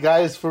ahead. think the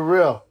guy is for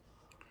real.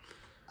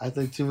 I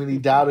think too many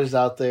doubters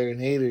out there and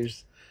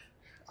haters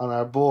on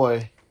our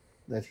boy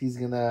that he's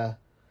gonna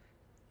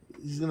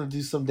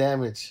do some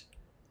damage.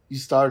 You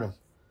start him.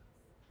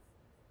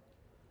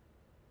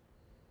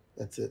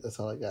 That's it. That's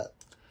all I got.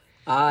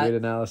 Great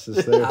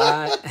analysis there.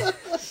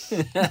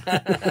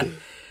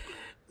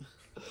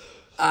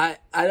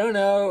 I don't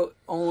know,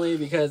 only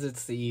because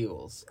it's the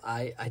Eagles.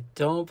 I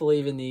don't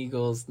believe in the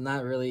Eagles.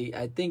 Not really.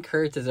 I think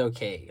Hurts is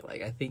okay.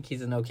 Like, I think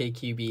he's an okay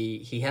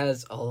QB. He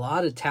has a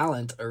lot of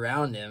talent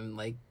around him.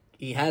 Like,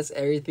 he has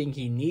everything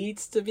he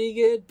needs to be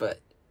good,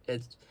 but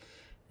it's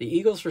the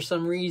Eagles, for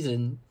some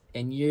reason,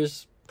 in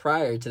years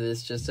prior to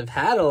this just have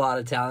had a lot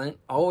of talent,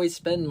 always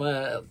spend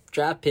my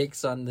draft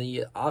picks on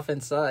the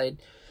offensive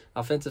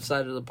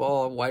side of the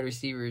ball, wide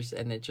receivers,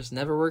 and it just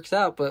never works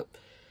out. But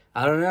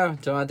I don't know.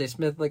 Devontae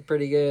Smith looked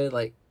pretty good.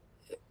 Like,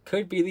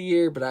 could be the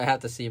year, but I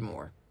have to see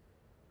more.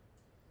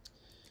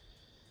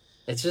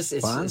 It's the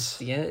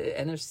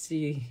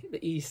NFC, the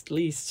East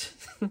least.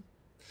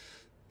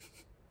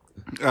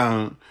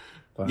 Yeah,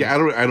 I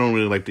don't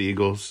really like the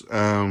Eagles.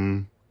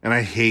 And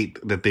I hate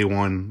that they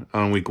won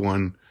on week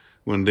 1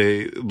 when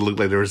they looked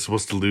like they were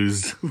supposed to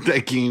lose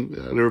that game.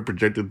 They were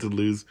projected to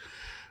lose.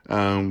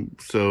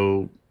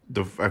 So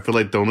I feel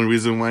like the only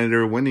reason why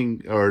they're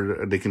winning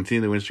or they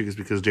continue the win streak is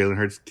because Jalen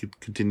Hurts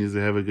continues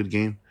to have a good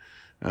game.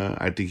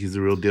 I think he's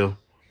the real deal.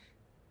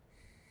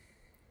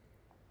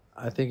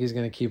 I think he's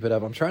going to keep it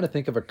up. I'm trying to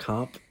think of a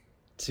comp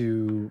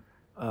to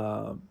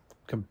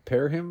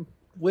compare him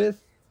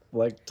with,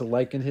 like to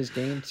liken his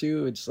game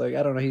to. It's like,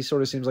 I don't know. He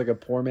sort of seems like a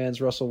poor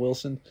man's Russell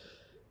Wilson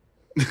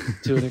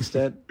to an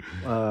extent.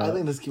 I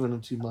think that's giving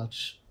him too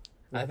much.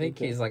 I think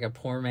he's like a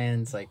poor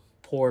man's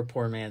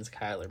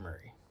Kyler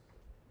Murray.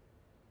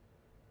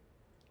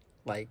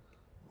 Like,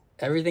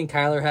 everything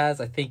Kyler has,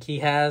 I think he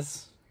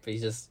has, but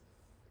he's just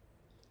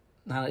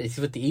not. He's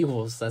with the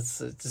Eagles. That's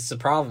just a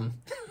problem.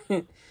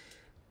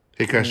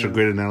 Hey, Castro,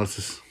 great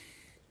analysis.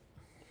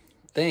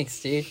 Thanks,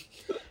 Steve.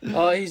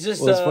 Oh, he's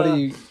just it's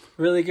funny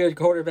really good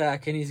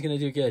quarterback, and he's gonna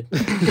do good.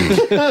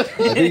 I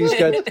think he's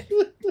got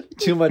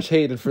too much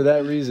hate, and for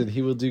that reason,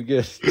 he will do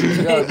good. So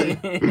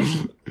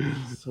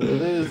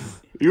it is.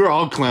 You're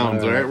all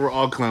clowns, all right? We're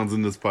all clowns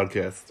in this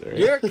podcast. All right?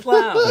 You're a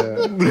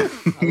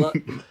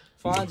clown.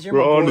 Fonz, you're We're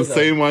my all on boy, the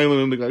same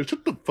island, and the guy,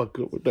 shut the fuck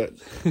up with that.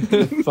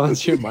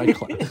 Fonz, you're my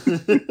clown.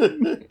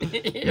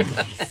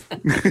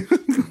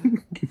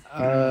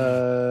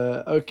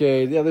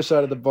 Okay, the other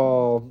side of the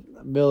ball,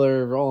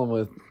 Miller rolling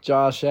with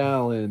Josh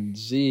Allen,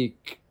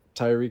 Zeke,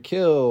 Tyreek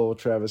Hill,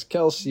 Travis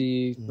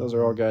Kelce. Those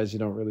are all guys you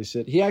don't really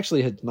sit. He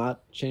actually had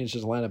not changed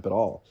his lineup at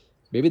all.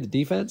 Maybe the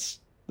defense,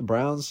 the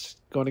Browns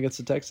going against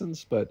the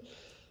Texans, but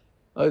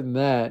other than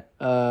that,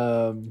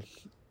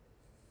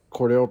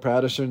 Cordell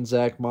Patterson,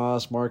 Zach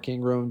Moss, Mark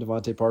Ingram,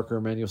 Devontae Parker,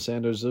 Emmanuel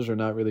Sanders, those are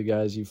not really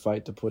guys you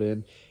fight to put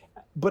in.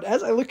 But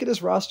as I look at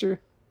his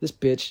roster, this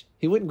bitch,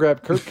 he went and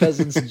grabbed Kirk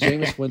Cousins and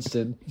Jameis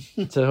Winston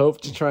to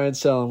hope to try and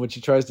sell him, which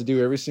he tries to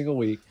do every single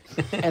week.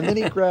 And then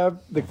he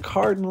grabbed the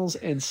Cardinals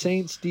and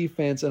Saints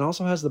defense and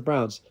also has the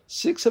Browns.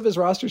 6 of his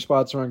roster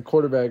spots are on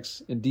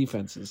quarterbacks and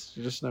defenses.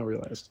 You just now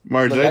realized.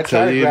 Mark, did I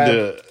tell you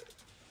the...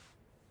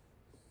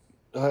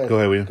 Go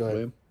ahead,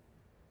 William.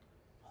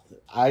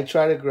 I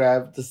try to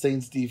grab the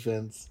Saints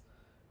defense,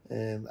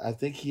 and I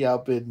think he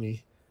outbid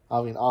me.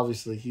 I mean,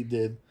 obviously he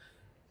did.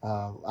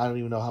 I don't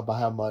even know by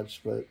how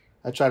much, but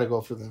I try to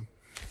go for them.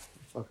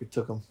 Fucker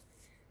took them.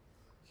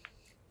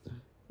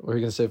 What were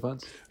you gonna say,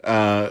 Fonz?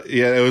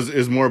 Yeah, it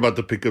was more about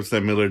the pickups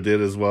that Miller did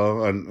as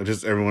well on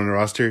just everyone in the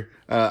roster.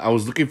 I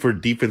was looking for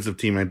a defensive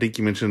team. I think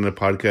you mentioned in the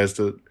podcast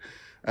that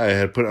I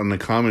had put on the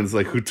comments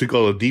like who took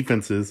all the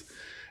defenses.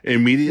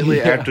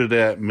 Immediately after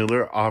that,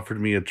 Miller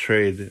offered me a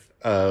trade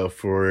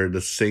for the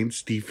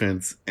Saints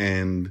defense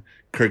and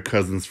Kirk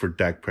Cousins for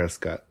Dak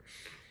Prescott.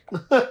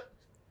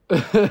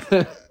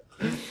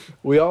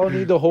 We all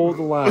need to hold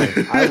the line.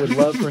 I would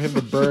love for him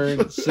to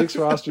burn 6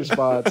 roster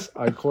spots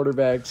on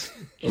quarterbacks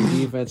and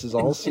defenses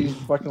all season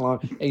fucking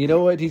long. And you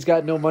know what? He's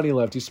got no money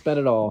left. He spent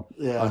it all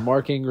on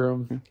Mark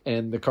Ingram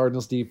and the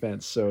Cardinals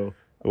defense. So,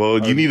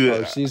 well,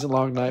 our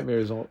season-long nightmare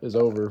is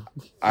over.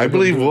 I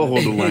believe we'll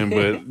hold the line,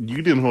 but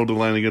you didn't hold the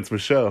line against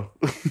Michelle.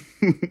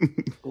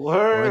 Well,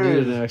 I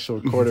needed an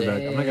actual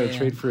quarterback. I'm not going to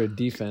trade for a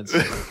defense.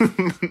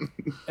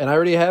 And I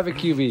already have a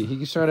QB. He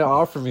keeps trying to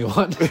offer me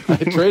one. I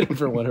traded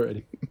for one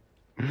already.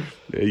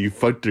 Yeah, you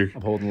fucked her.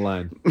 I'm holding the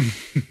line.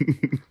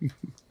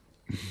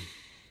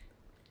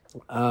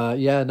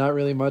 Yeah, not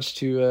really much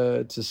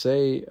to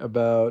say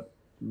about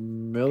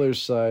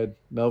Miller's side.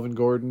 Melvin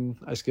Gordon,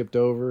 I skipped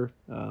over.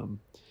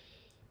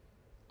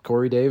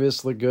 Corey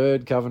Davis looked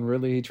good. Calvin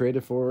Ridley, he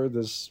traded for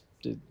this.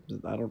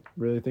 I don't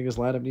really think his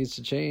lineup needs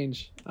to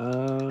change.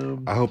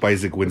 I hope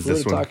Isaac wins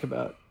this one. Talk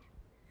about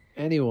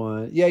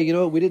anyone. Yeah, you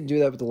know what? We didn't do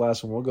that with the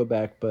last one. We'll go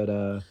back, but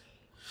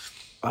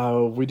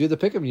we do the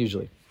pick 'em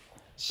usually.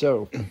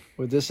 So,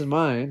 with this in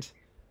mind,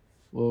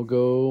 we'll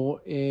go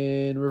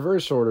in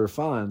reverse order.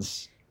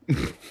 Fonz,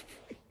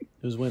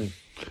 who's winning?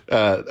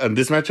 On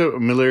this matchup,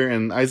 Miller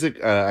and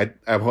Isaac,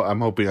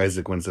 I'm hoping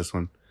Isaac wins this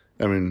one.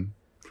 I mean,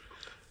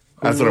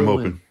 that's what I'm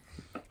hoping.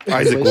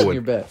 Isaac will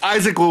win.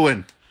 Isaac will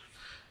win.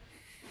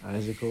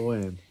 Isaac will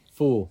win.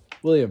 Fool.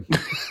 William.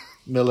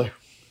 Miller.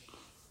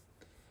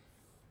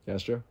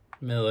 Castro.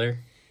 Miller.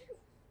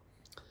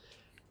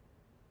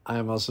 I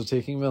am also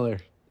taking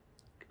Miller.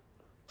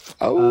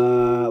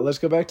 Oh. Let's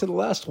go back to the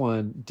last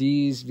one.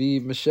 D's v.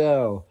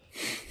 Michelle.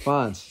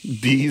 Fonz.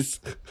 D's.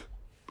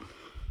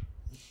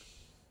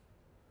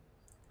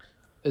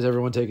 Is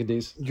everyone taking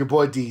D's? Your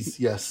boy D's,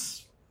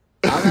 yes.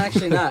 I'm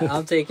actually not.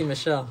 I'm taking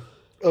Michelle.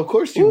 Of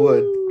course you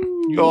would.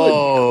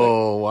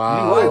 Oh,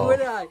 wow. Why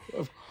would I?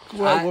 Of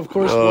Well, of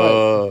course,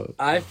 what?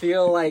 I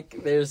feel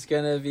like there's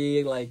gonna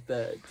be like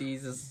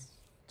Deez is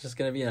just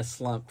gonna be in a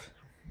slump.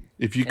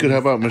 If you could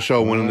help out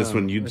Michelle winning this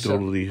one, you'd Michelle.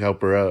 totally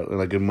help her out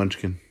like a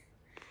munchkin.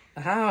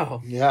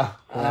 How? Yeah.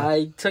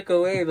 I took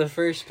away the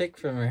first pick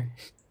from her.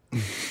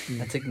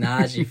 I took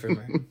Najee from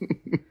her.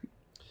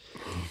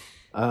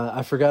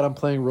 I forgot I'm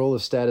playing role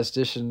of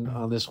statistician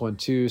on this one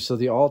too. So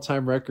the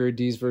all-time record,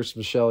 Deez versus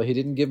Michelle, he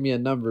didn't give me a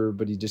number,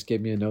 but he just gave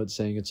me a note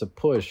saying it's a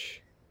push,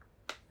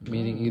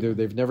 meaning either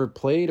they've never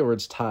played or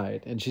it's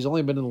tied. And she's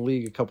only been in the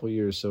league a couple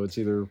years, so it's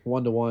either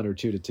 1-1 or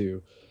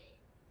 2-2.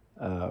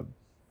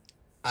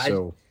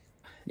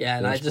 Yeah,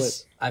 and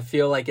I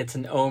feel like it's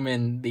an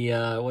omen.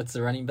 What's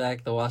the running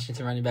back, the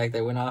Washington running back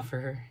that went off for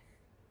her?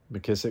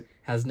 McKissick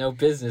Has no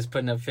business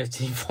putting up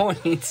 15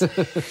 points. So,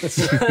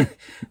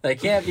 that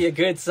can't be a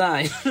good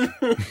sign.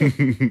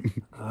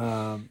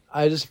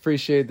 I just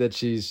appreciate that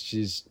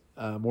she's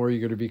more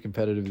eager to be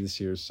competitive this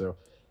year. So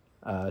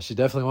she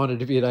definitely wanted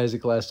to beat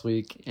Isaac last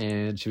week,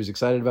 and she was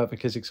excited about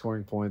McKissick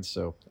scoring points.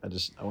 So I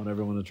want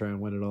everyone to try and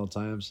win at all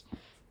times.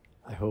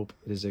 I hope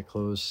it is a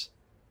close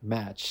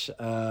match.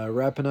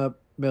 Wrapping up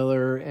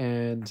Miller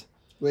and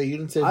Wait, you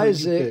didn't say who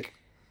Isaac. you picked.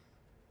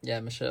 Yeah,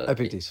 Michelle. I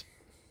picked these.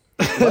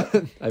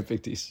 I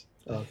picked these.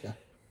 Oh, okay.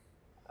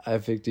 I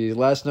picked these.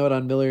 Last note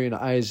on Miller and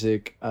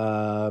Isaac.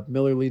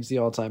 Miller leads the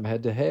all-time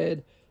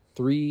head-to-head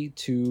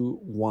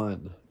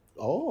 3-1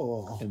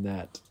 Oh. in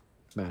that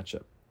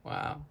matchup.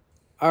 Wow.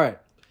 All right.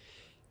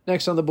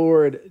 Next on the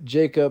board,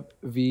 Jacob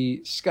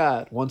v.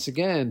 Scott. Once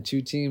again,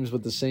 two teams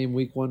with the same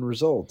week one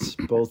results.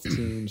 Both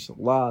teams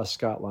lost.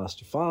 Scott lost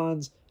to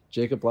Fonz.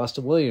 Jacob lost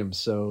to Williams.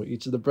 So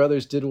each of the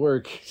brothers did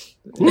work.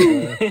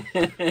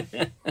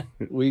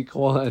 Week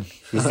one.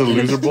 Is the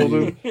loser bowl,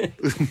 dude?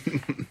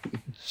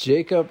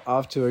 Jacob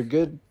off to a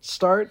good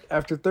start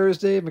after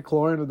Thursday.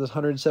 McLaurin with his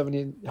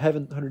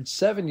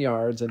 107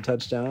 yards and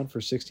touchdown for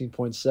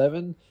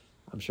 16.7.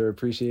 I'm sure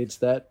appreciates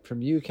that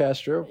from you,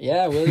 Castro.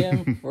 Yeah,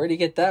 William. Where'd he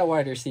get that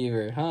wide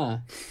receiver, huh?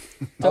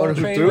 I wonder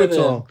who trade threw it with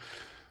to him. him.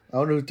 I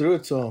wonder who threw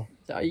it to him.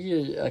 Oh,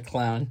 you're a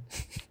clown.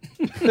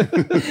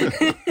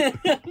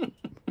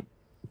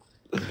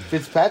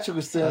 Fitzpatrick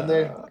was still in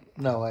there.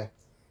 No way.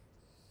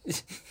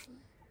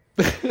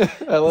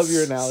 I love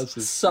your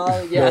analysis.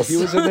 Solid, No, yes. if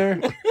he was in there,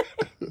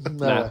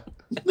 No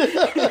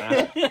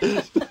way.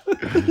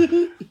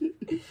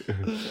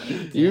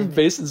 you're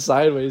facing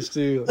sideways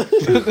too.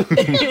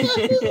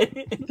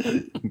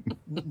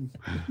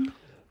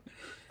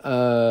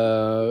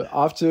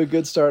 Off to a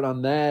good start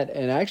on that,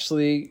 and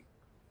actually,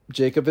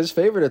 Jacob is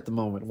favored at the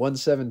moment,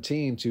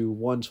 117 to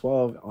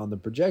 112 on the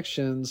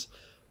projections.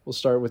 We'll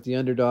start with the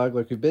underdog,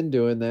 like we've been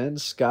doing. Then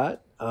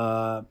Scott,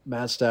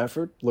 Matt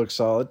Stafford looked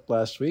solid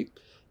last week.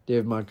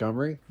 David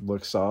Montgomery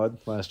looked solid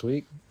last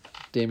week.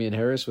 Damian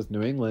Harris with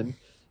New England,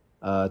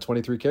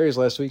 23 carries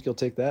last week. You'll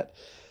take that.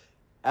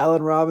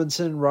 Allen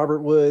Robinson, Robert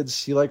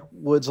Woods. You like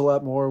Woods a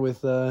lot more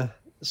with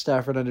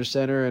Stafford under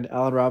center, and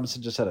Allen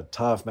Robinson just had a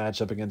tough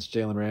matchup against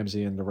Jalen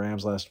Ramsey and the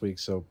Rams last week,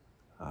 so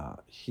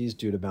he's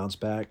due to bounce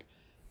back.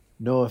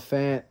 Noah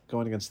Fant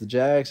going against the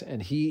Jags,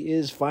 and he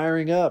is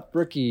firing up.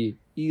 Rookie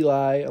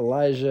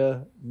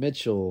Elijah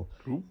Mitchell.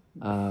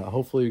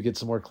 Hopefully we get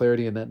some more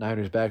clarity in that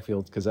Niners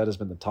backfield, because that has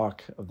been the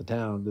talk of the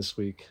town this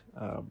week.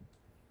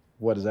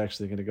 What is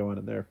actually going to go on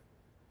in there?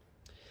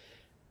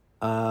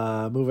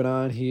 Moving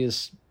on, he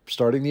is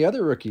starting the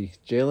other rookie,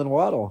 Jalen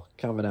Waddle,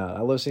 coming out.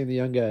 I love seeing the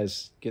young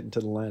guys get into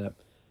the lineup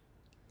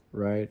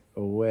right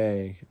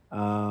away.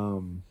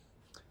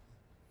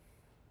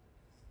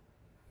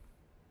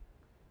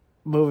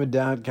 Moving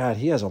down, God,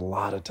 he has a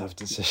lot of tough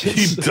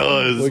decisions. He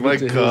does. We'll My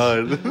get to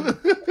God.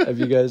 If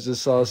you guys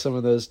just saw some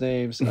of those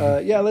names.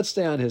 Yeah, let's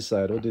stay on his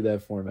side. We'll do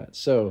that format.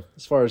 So,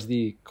 as far as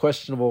the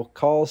questionable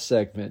call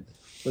segment,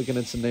 looking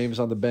at some names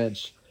on the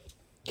bench,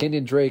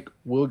 Kenyon Drake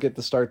will get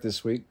the start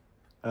this week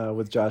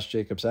with Josh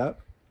Jacobs out.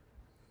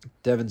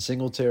 Devin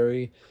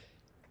Singletary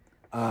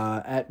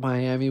at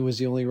Miami was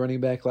the only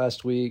running back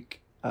last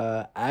week.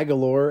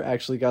 Aguilar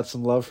actually got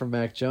some love from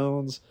Mac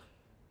Jones.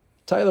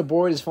 Tyler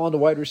Boyd has fallen to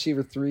wide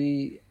receiver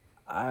 3.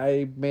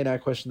 I may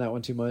not question that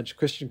one too much.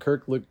 Christian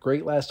Kirk looked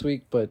great last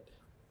week, but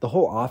the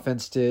whole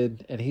offense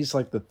did, and he's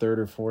like the third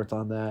or fourth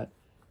on that.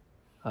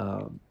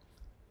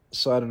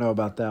 So I don't know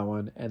about that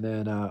one. And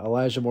then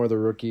Elijah Moore, the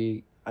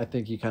rookie, I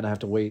think you kind of have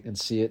to wait and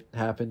see it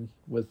happen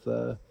with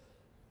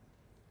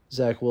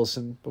Zach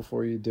Wilson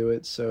before you do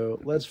it. So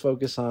let's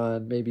focus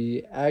on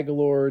maybe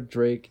Aguilar,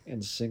 Drake,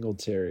 and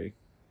Singletary.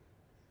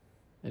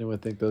 Anyone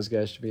think those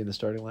guys should be in the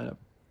starting lineup?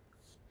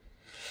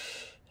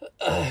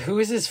 Who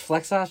is his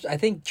flex option? I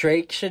think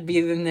Drake should be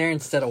in there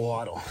instead of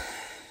Waddle.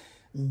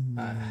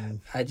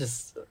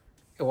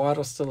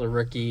 Waddle's still a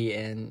rookie,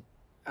 and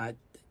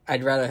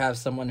I'd rather have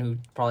someone who's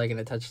probably going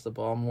to touch the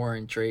ball more,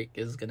 and Drake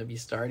is going to be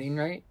starting,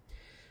 right?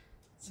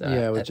 So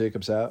Yeah, with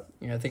Jacobs out.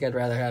 I think I'd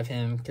rather have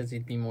him because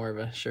he'd be more of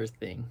a sure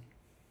thing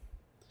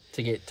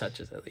to get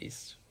touches at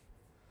least.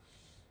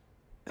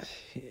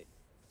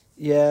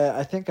 Yeah,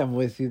 I think I'm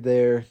with you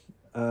there.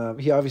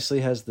 He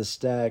obviously has the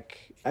stack.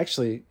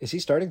 Actually, is he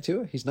starting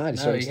too? He's not. He's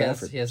No, starting he has-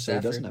 Stafford. he has so he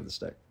doesn't Stafford. have the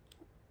stack.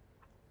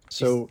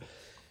 So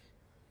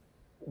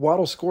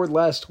Waddle scored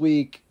last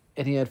week,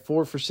 and he had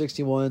 4 for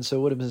 61, so it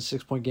would have been a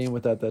 6-point game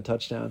without that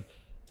touchdown.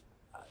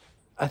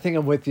 I think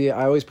I'm with you.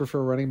 I always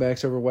prefer running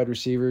backs over wide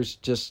receivers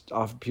just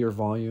off of pure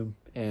volume,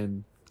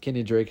 and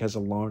Kenyon Drake has a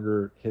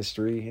longer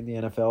history in the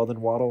NFL than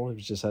Waddle.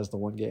 He just has the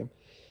one game.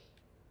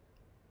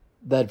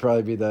 That'd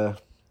be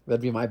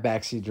my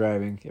backseat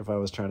driving if I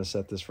was trying to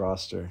set this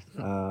roster.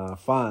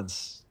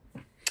 Fonz.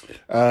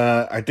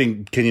 I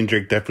think Kenyon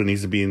Drake definitely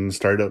needs to be in the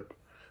starting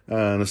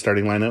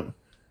lineup.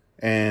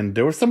 And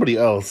there was somebody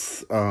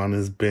else on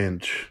his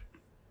bench.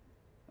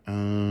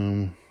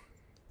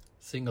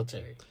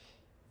 Singletary.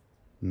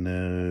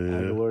 No.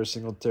 Aguilar,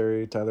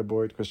 Singletary, Tyler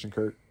Boyd, Christian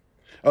Kirk.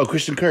 Oh,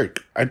 Christian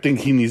Kirk. I think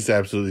he needs to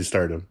absolutely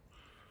start him.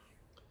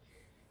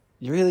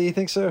 You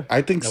think so?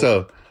 I think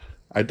so.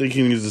 I think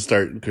he needs to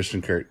start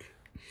Christian Kirk.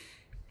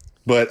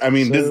 But, I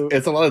mean,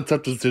 it's a lot of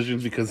tough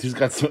decisions because he's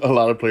got a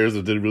lot of players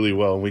that did really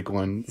well in week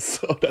 1.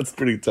 So that's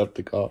pretty tough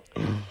to call.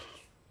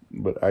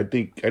 But I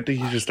think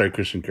he should start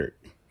Christian Kirk.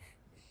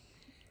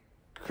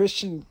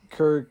 Christian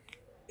Kirk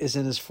is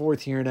in his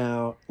 4th year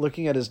now.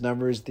 Looking at his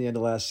numbers at the end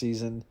of last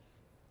season,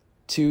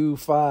 2,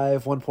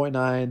 5, 1.9,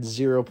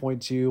 0.2,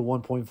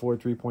 1.4,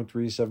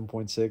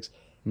 3.3,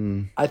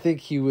 7.6. I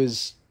think he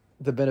was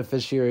the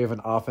beneficiary of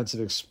an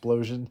offensive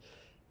explosion.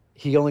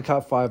 He only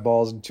caught 5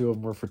 balls and 2 of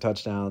them were for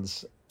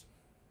touchdowns.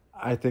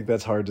 I think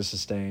that's hard to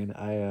sustain.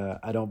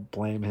 I don't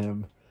blame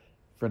him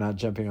for not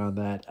jumping on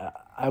that.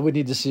 I would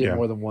need to see it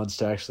more than once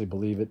to actually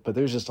believe it, but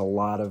there's just a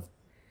lot of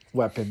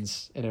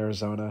weapons in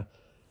Arizona.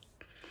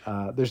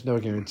 There's no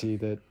guarantee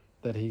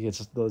that he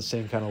gets those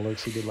same kind of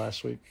looks he did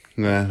last week.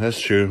 Yeah, that's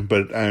true.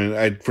 But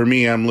for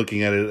me, I'm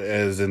looking at it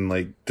as in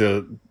like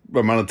the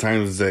amount of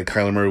times that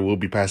Kyler Murray will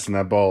be passing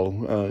that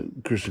ball.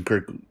 Christian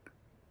Kirk,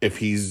 if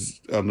he's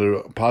on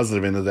the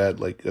positive end of that,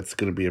 like that's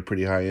going to be a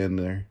pretty high end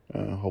there,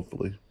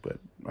 hopefully. But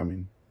I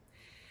mean,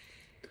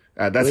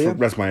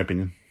 that's my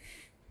opinion.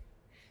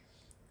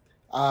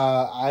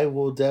 I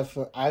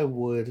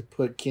would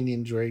put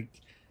Kenyon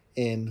Drake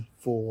in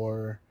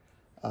for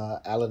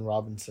Allen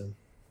Robinson.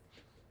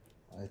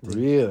 I think,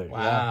 really?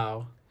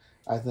 Wow.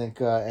 I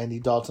think Andy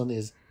Dalton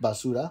is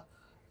basura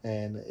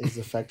and is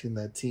affecting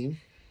that team.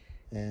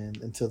 And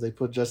until they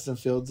put Justin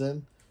Fields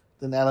in,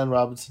 then Allen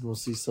Robinson will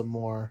see some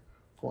more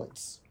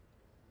points.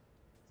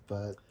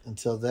 But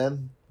until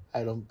then,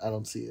 I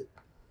don't see it.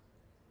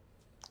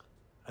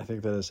 I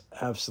think that is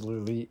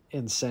absolutely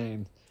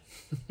insane.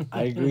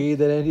 I agree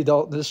that Andy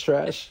Dalton is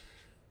trash,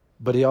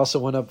 but he also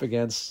went up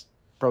against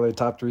probably a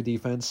top 3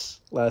 defense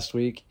last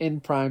week in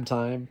prime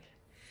time,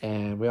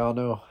 and we all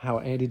know how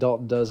Andy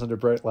Dalton does under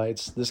bright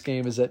lights. This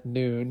game is at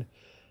noon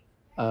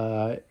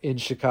in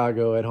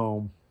Chicago at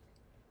home,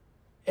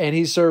 and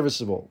he's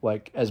serviceable.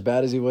 Like, as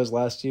bad as he was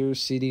last year,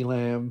 CeeDee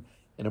Lamb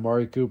and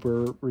Amari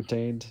Cooper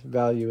retained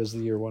value as the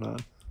year went on.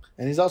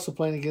 And he's also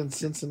playing against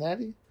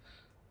Cincinnati.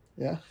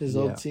 Yeah, his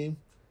old team.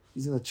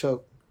 He's going to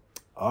choke.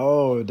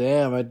 Oh,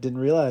 damn. I didn't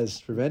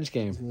realize. Revenge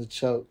game. He's going to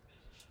choke.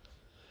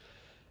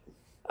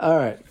 All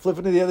right.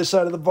 Flipping to the other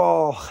side of the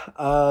ball.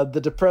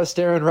 The depressed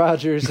Aaron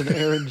Rodgers and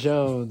Aaron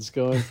Jones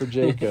going for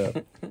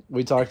Jacob.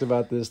 We talked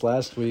about this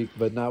last week,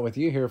 but not with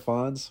you here,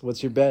 Fonz.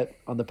 What's your bet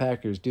on the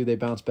Packers? Do they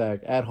bounce back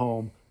at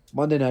home,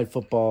 Monday Night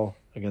Football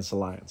against the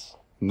Lions?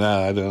 No,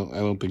 I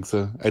don't think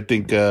so. I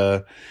think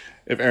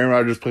if Aaron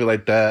Rodgers played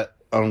like that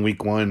on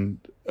week 1,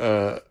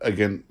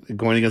 again,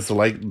 going against the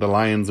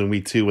Lions in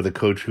week 2 with a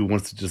coach who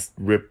wants to just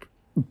rip,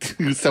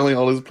 selling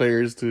all his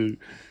players to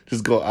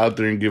just go out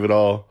there and give it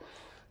all.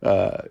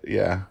 I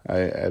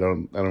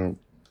don't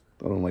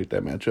like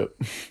that matchup.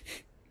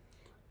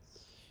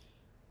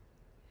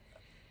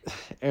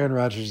 Aaron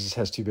Rodgers just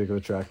has too big of a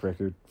track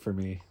record for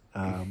me.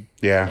 And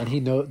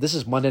this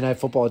is Monday Night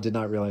Football. I did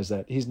not realize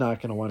that. He's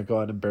not going to want to go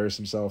out and embarrass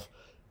himself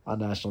on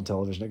national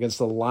television against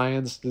the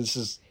Lions. This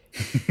is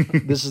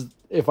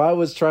if I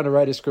was trying to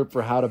write a script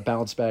for how to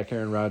bounce back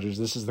Aaron Rodgers,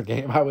 this is the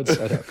game I would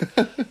set up.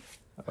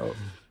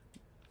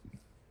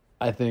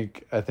 I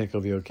think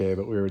he'll be okay,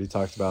 but we already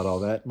talked about all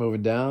that.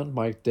 Moving down,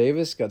 Mike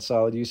Davis got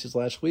solid usage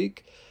last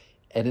week.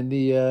 And in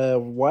the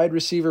wide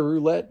receiver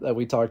roulette that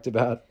we talked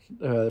about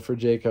for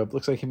Jacob,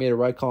 looks like he made a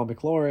right call on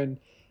McLaurin.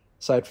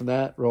 Aside from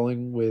that,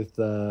 rolling with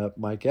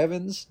Mike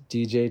Evans,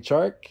 DJ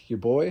Chark, your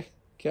boy,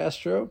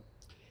 Castro,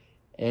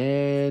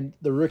 and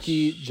the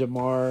rookie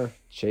Jamar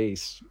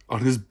Chase. On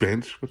his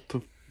bench? What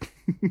the?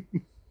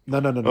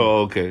 No.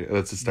 Oh, okay.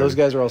 That's a start. Those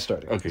guys are all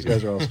starting. Okay. Those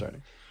guys are all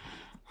starting.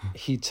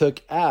 He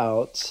took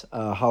out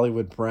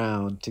Hollywood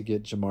Brown to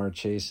get Jamar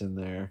Chase in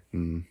there.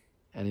 Mm.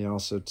 And he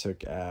also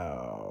took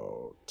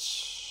out...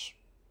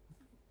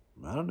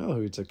 I don't know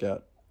who he took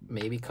out.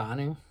 Maybe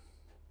Connor?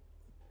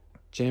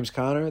 James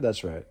Conner?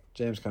 That's right.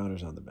 James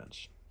Conner's on the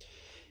bench.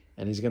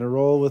 And he's going to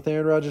roll with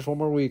Aaron Rodgers one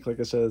more week. Like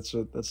I said,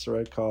 that's the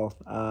right call.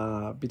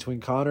 Between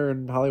Conner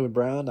and Hollywood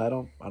Brown, I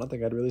don't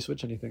think I'd really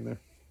switch anything there.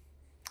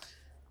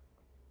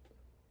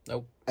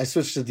 Nope. I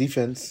switched to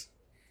defense.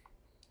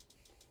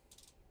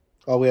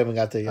 Oh, we haven't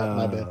got there yet.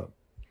 My bad.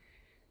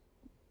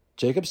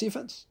 Jacobs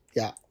defense?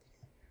 Yeah.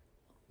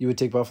 You would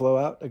take Buffalo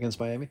out against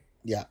Miami?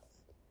 Yeah.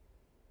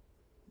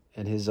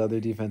 and his other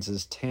defense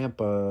is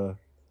Tampa.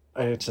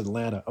 It's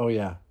Atlanta. Oh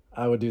yeah,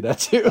 I would do that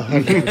too.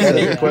 100%. That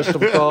is the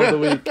questionable call of the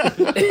week.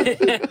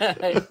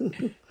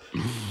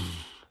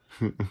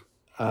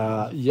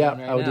 Yeah,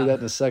 I would do that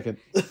in a second.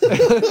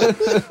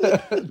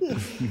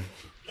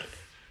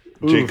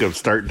 Jacob,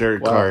 start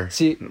Derek Carr.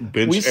 See,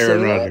 bench we say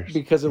Aaron that Rodgers.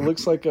 because it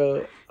looks like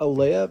a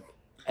layup,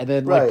 and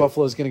then like Right.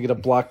 Buffalo's going to get a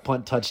block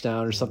punt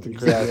touchdown or something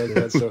crazy like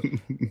that. So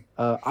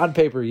on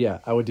paper, yeah,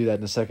 I would do that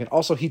in a second.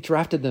 Also, he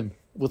drafted them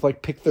with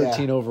like pick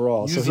 13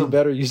 overall, so Use he them.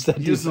 better use that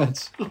Use them.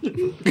 defense.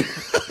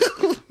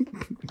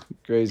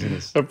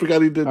 Craziness. I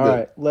forgot he did All that.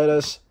 right,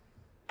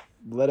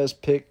 let us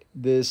pick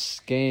this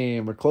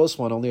game. A close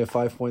one, only a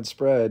 5-point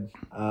spread.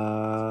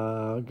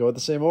 Go with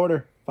the same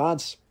order.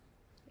 Fonz.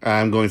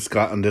 I'm going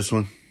Scott on this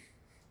one.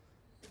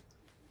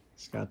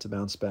 Scott to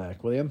bounce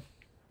back. William.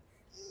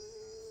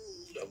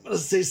 I'm gonna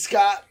say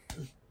Scott.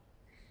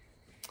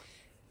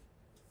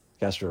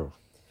 Castro.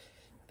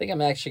 I think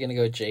I'm actually gonna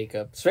go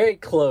Jacob. It's very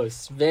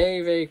close,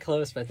 very very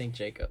close, but I think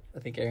Jacob. I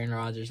think Aaron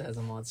Rodgers has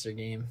a monster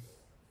game.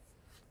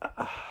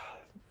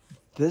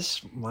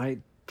 This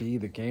might be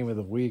the game of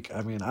the week.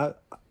 I mean, I'm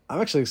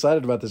actually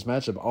excited about this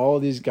matchup. All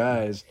these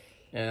guys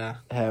Yeah,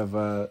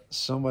 have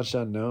so much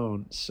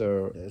unknown.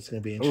 So Yeah, it's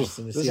gonna be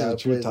interesting to this see is how a it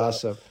true plays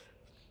toss out. up.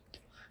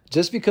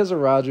 Just because of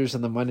Rodgers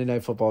and the Monday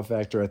Night Football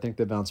factor, I think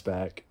they bounce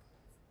back.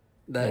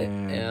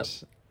 And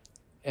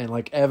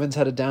like Evans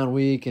had a down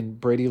week,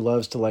 and Brady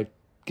loves to like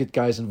get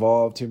guys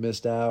involved who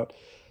missed out.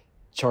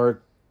 Chark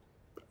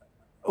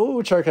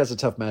has a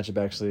tough matchup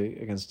actually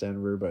against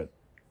Denver, but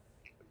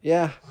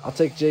yeah, I'll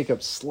take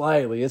Jacob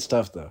slightly. It's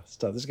tough though. It's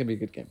tough. This is gonna be a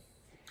good game.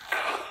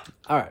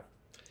 All right,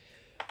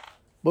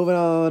 moving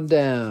on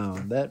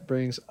down. That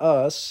brings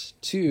us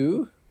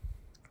to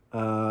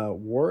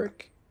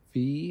Warwick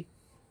v.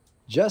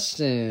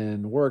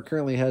 Justin. Warwick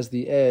currently has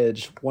the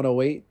edge,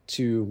 108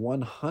 to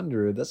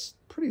 100. That's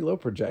pretty low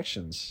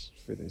projections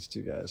for these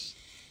two guys.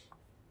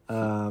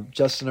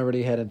 Justin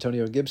already had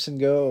Antonio Gibson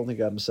go, only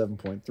got him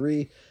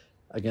 7.3.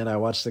 Again, I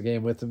watched the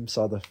game with him,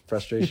 saw the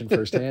frustration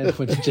firsthand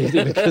when J.D.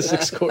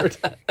 McKissick scored.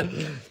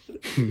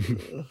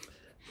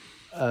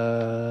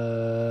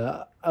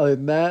 Other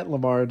than that,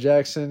 Lamar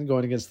Jackson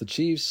going against the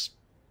Chiefs.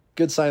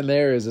 Good sign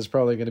there is it's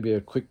probably going to be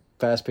a quick,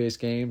 fast-paced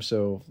game,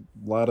 so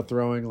a lot of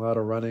throwing, a lot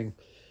of running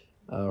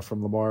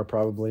from Lamar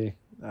probably.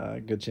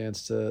 Good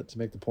chance to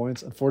make the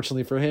points.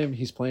 Unfortunately for him,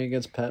 he's playing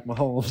against Pat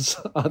Mahomes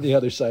on the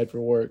other side for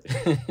work.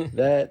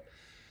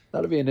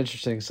 That'll be an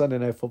interesting Sunday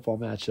Night Football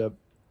matchup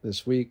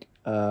this week.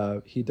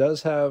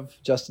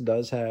 Justin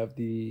does have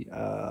the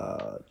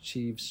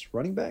Chiefs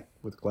running back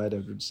with Clyde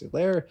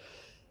Edwards-Helaire.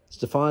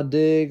 Stephon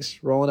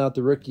Diggs rolling out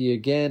the rookie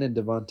again, and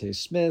Devontae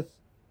Smith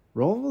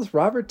rolling with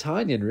Robert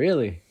Tonyan.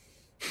 Really,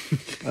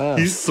 wow.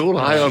 He's so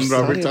high on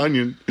Robert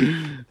Tonyan.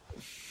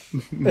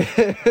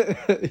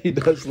 He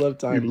does love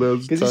Tonyan. He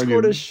loves because he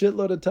scored a Tonyan.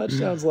 shitload of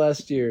touchdowns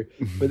last year,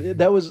 but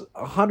that was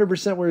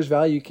 100% where his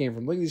value came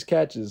from. Look at these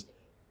catches: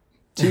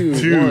 2,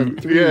 1,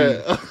 3.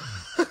 Yeah.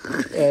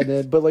 And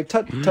then, but like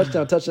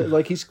touchdown,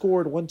 like he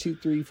scored 1, 2,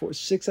 3, 4,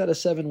 6 out of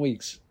 7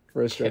 weeks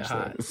for a stretch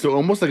there. So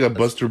almost like a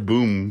Buster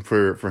Boom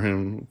for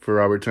him, for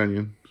Robert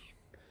Tonyan.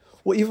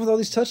 Well, even with all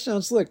these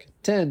touchdowns, look,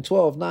 10,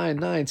 12, 9,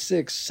 9,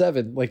 6,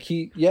 7. Like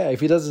if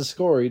he doesn't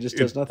score, he just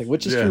does nothing,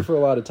 which is true for a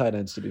lot of tight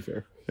ends, to be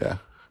fair. Yeah.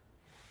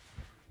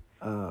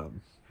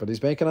 But he's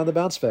banking on the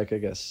bounce back, I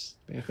guess.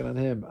 Banking on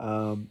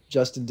him.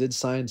 Justin did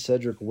sign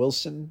Cedric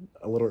Wilson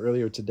a little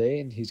earlier today,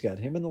 and he's got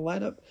him in the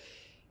lineup.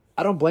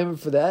 I don't blame him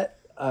for that.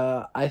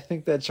 I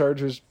think that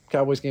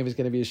Chargers-Cowboys game is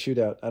going to be a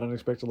shootout. I don't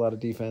expect a lot of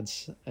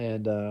defense.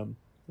 And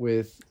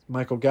with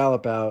Michael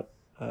Gallup out,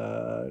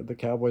 the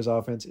Cowboys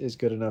offense is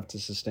good enough to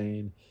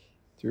sustain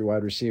through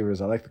wide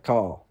receivers. I like the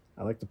call.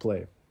 I like the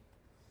play.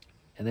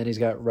 And then he's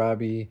got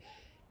Robbie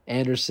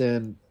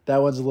Anderson.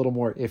 That one's a little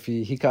more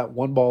iffy. He caught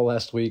one ball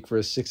last week for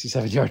a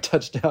 67-yard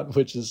touchdown,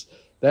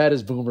 that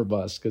is boom or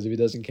bust, because if he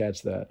doesn't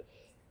catch that,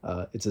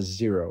 it's a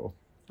 0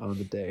 on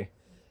the day.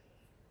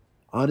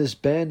 On his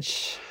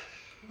bench,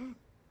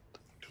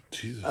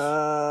 Jesus.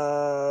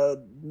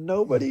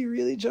 nobody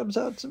really jumps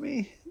out to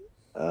me.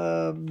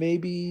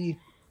 Maybe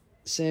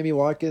Sammy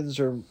Watkins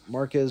or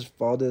Marquez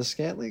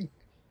Valdez-Scantling.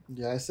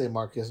 Yeah, I say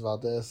Marcus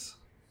Valdez.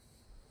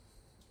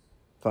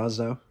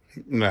 Fonzo.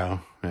 No,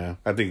 yeah.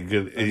 I think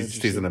he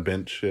stays on the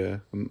bench, yeah.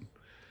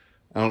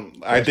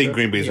 I think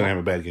Green Bay's going to have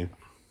a bad game.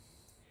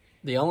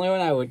 the only one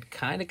I would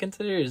kind of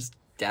consider is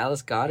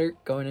Dallas Goedert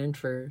going in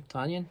for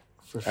Tonyan.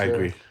 For sure. I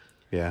agree.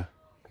 Yeah.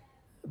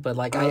 But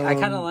like I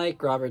kind of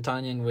like Robert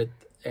Tonyan with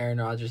Aaron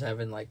Rodgers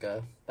having like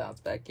a bounce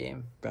back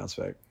game. Bounce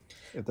back.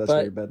 If that's But-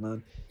 what you're betting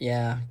on.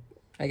 Yeah,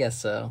 I guess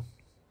so.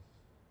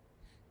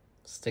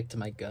 Stick to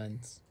my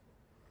guns.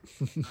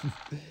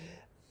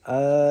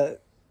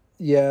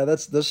 Yeah,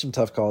 there's some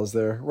tough calls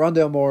there.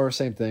 Rondale Moore,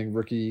 same thing.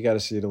 Rookie, you got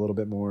to see it a little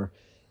bit more.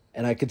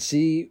 And I could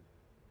see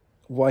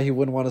why he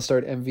wouldn't want to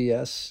start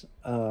MVS.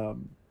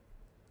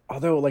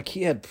 Although, like,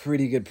 he had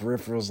pretty good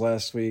peripherals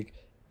last week.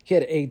 He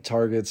had 8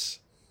 targets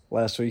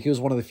last week. He was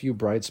one of the few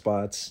bright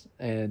spots.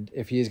 And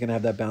if he is going to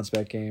have that bounce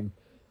back game,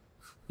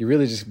 you're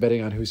really just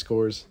betting on who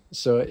scores.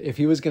 So if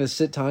he was going to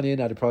sit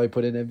Tanyan, I'd probably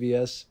put in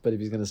MVS. But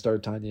if he's going to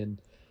start Tanyan,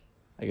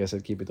 I guess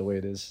I'd keep it the way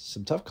it is.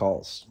 Some tough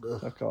calls.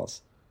 Tough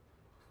calls.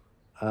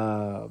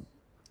 All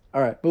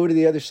right, moving to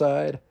the other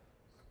side.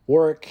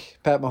 Warwick,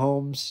 Pat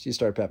Mahomes. You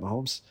start Pat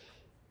Mahomes.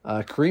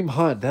 Kareem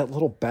Hunt, that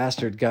little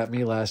bastard got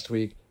me last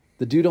week.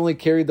 The dude only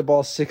carried the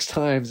ball 6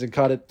 times and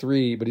caught it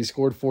 3, but he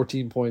scored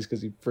 14 points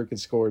because he freaking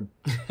scored.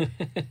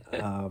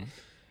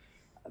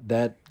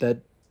 That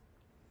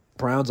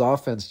Browns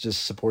offense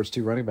just supports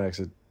 2 running backs.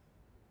 It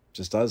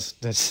just does.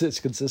 It's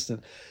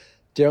consistent.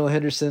 Darrell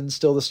Henderson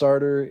still the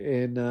starter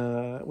in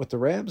with the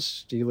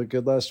Rams. He looked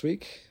good last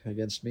week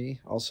against me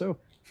also.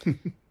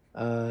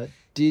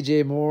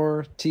 DJ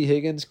Moore, T.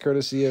 Higgins,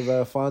 courtesy of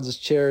Fonz's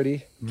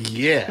charity.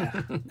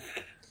 Yeah.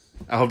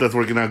 I hope that's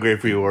working out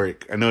great for your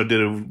work. I know it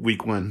did a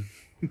week 1.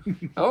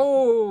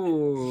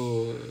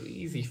 Oh,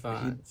 easy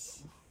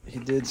Fonz. He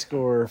did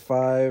score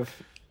 4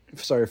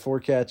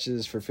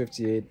 catches for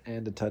 58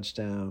 and a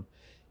touchdown.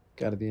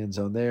 Got to the end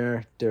zone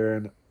there.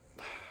 Darren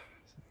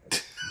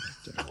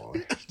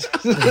Waller.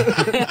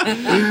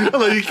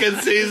 Although you can't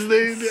say his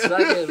name.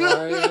 Suck it,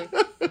 Mario.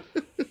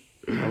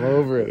 I'm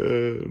over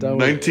it.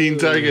 19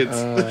 targets.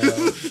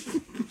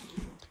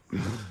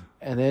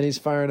 And then he's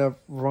firing up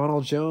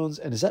Ronald Jones.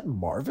 And is that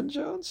Marvin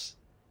Jones?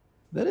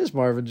 That is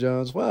Marvin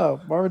Jones. Wow.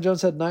 Marvin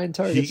Jones had 9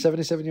 targets,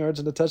 77 yards,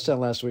 and a touchdown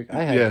last week.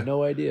 I had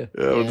no idea.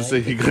 Yeah, I was just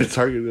saying he got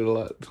targeted a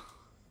lot.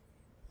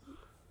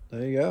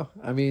 There you go.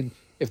 I mean,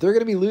 if they're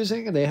going to be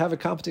losing and they have a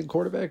competent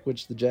quarterback,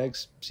 which the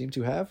Jags seem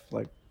to have,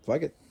 like,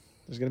 fuck it.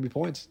 There's going to be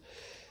points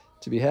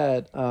to be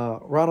had.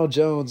 Ronald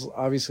Jones,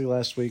 obviously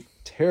last week,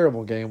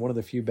 terrible game. One of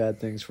the few bad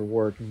things for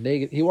work.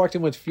 He walked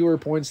in with fewer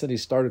points than he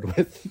started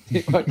with.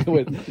 He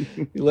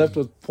left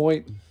with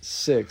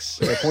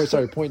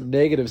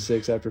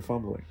 .6 after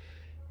fumbling.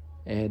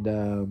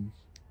 And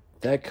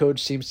that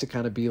coach seems to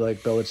kind of be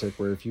like Belichick,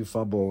 where if you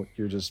fumble,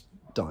 you're just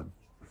done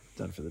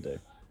for the day.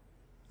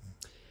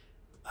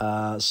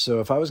 So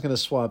if I was going to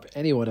swap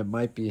anyone, it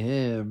might be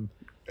him.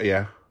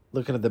 Yeah.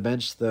 Looking at the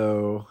bench,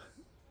 though,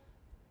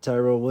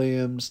 Tyrell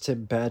Williams,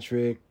 Tim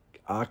Patrick,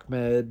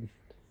 Ahmed,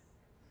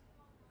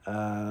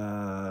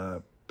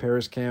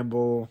 Paris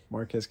Campbell,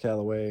 Marquez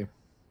Callaway,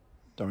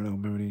 Darnell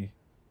Mooney.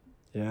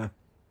 Yeah.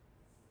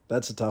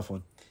 That's a tough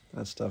one.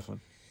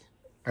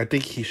 I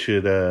think he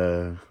should.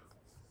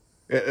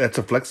 That's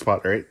a flex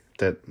spot, right?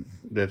 That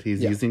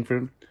he's using for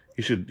him.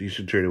 You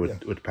should trade it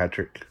with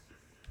Patrick.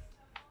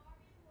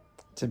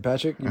 Tim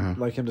Patrick, you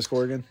like him to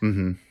score again?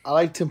 Mm-hmm. I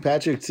like Tim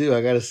Patrick too,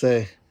 I gotta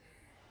say.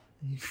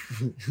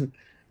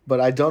 But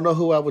I don't know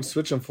who I would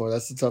switch him for.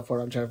 That's the tough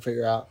part I'm trying to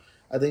figure out.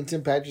 I think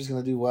Tim Patrick's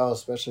gonna do well,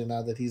 especially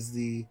now that he's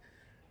the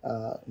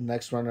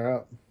next runner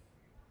up.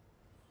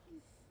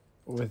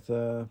 With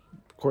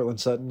Cortland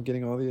Sutton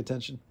getting all the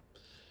attention.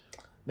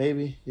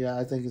 Maybe. Yeah,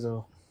 I think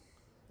I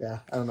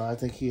don't know. I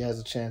think he has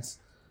a chance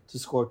to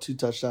score 2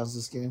 touchdowns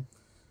this game.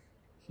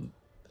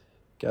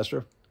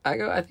 Castro?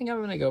 I think I'm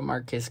going to go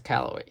Marquez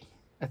Callaway.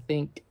 I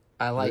think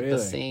I like the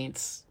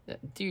Saints.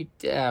 Dude,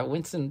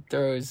 Winston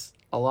throws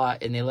a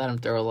lot, and they let him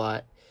throw a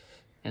lot.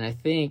 And I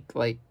think,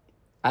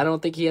 I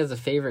don't think he has a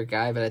favorite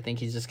guy, but I think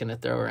he's just going to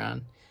throw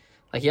around.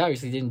 He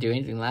obviously didn't do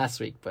anything last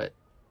week, but,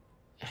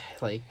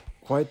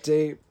 Quite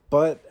day.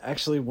 But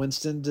actually,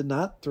 Winston did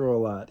not throw a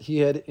lot. He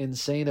had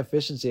insane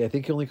efficiency. I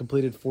think he only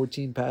completed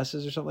 14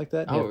 passes or something like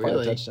that. He had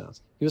 5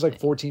 touchdowns. He was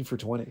 14 for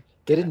 20.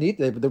 They didn't need.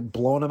 They're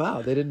blowing him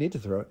out. They didn't need to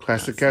throw it.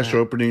 Classic Castro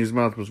opening his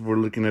mouth before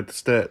looking at the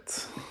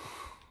stats.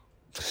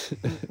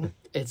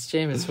 It's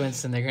Jameis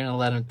Winston. They're gonna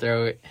let him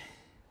throw it.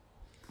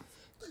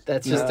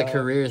 That's just a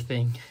career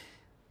thing.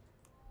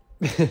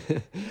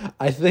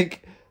 I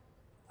think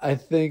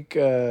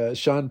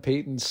Sean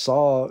Payton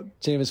saw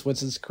Jameis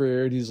Winston's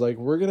career and he's like,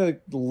 we're gonna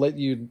let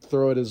you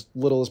throw it as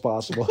little as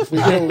possible. If we're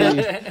gonna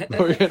lead,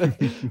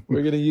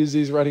 we're gonna use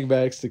these running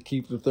backs to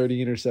keep the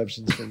 30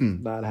 interceptions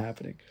from not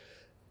happening.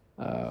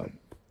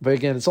 But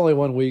again, it's only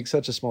 1 week,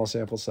 such a small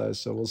sample size,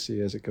 so we'll see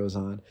as it goes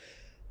on.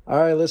 All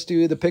right, let's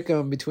do the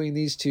pick'em between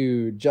these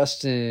two.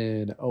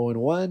 Justin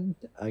 0-1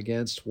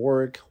 against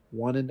Warwick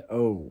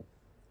 1-0.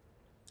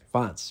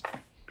 Fonz.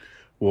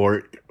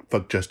 Warwick,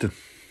 fuck Justin.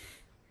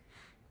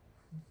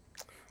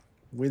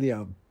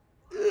 William.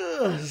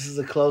 This is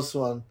a close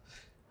one.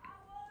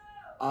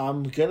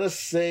 I'm gonna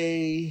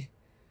say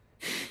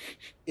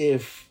I'm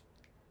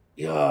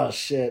gonna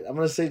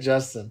say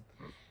Justin.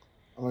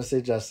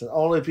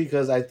 Only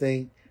because I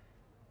think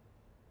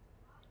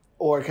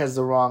Orc has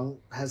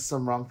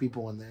some wrong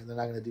people in there. They're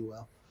not gonna do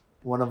well.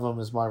 One of them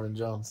is Marvin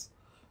Jones.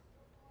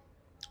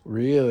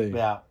 Really?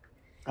 Yeah.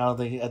 I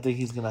think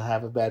he's gonna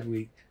have a bad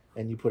week,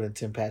 and you put in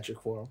Tim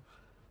Patrick for him.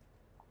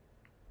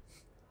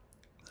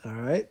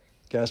 All right.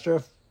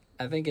 Castro?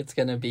 I think it's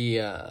going to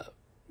be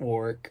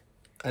Warwick.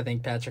 I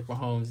think Patrick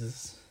Mahomes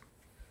is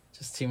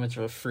just too much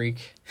of a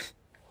freak.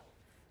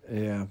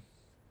 Yeah.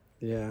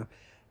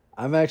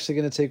 I'm actually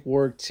going to take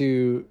Warwick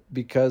too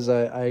because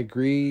I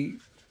agree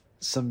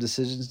some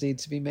decisions need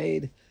to be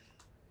made,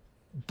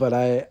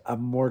 but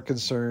I'm more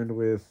concerned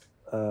with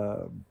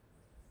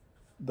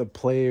the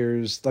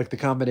players, like the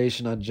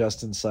combination on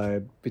Justin's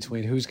side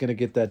between who's going to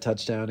get that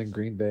touchdown in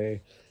Green Bay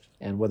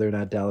and whether or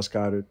not Dallas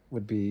Goedert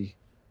would be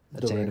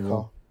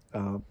attainable.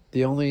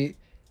 The only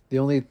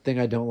thing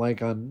I don't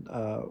like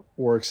on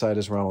Warwick's side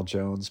is Ronald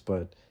Jones,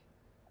 but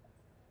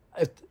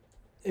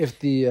if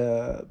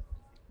the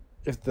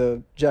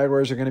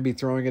Jaguars are going to be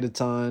throwing it a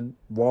ton,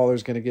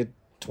 Waller's going to get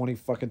 20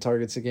 fucking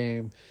targets a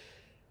game.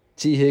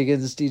 T.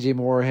 Higgins, DJ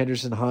Moore,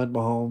 Henderson, Hunt,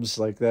 Mahomes,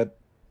 like that.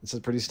 It's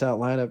a pretty stout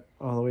lineup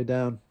all the way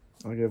down.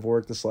 I'll give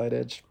Warwick the slight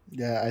edge.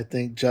 Yeah, I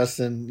think,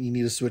 Justin, you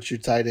need to switch your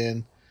tight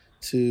end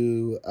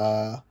to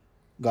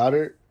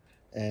Goddard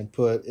and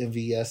put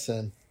MVS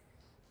in.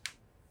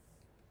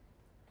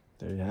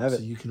 There you have it.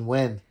 So you can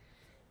win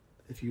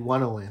if you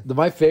want to win.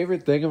 My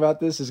favorite thing about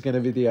this is going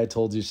to be the I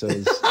told you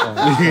so's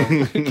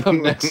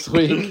come next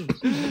week.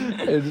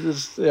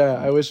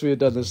 I wish we had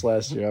done this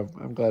last year.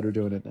 I'm glad we're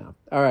doing it now.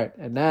 All right,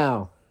 and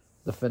now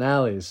the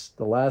finales.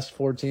 The last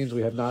 4 teams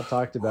we have not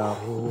talked about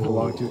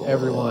belong to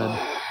everyone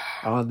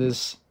on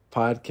this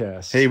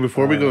podcast. Hey,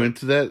 before we go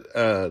into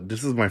that,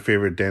 this is my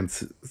favorite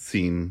dance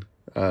scene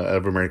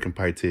of American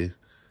Pie 2.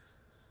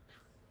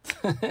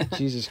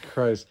 Jesus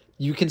Christ.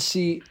 You can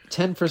see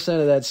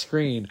 10% of that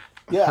screen.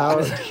 Yeah.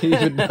 How do you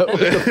even know what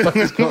the fuck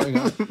is going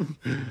on?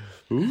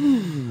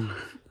 Ooh.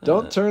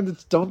 Don't turn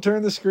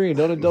the screen.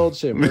 Don't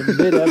indulge him. We're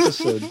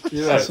mid-episode.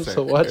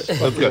 So watch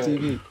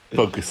TV.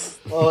 Focus.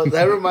 Oh,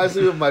 that reminds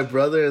me of my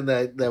brother and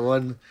that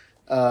one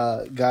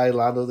guy,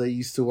 Lando, that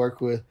used to work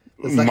with.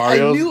 It's like,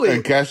 Mario I knew it.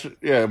 and Cash.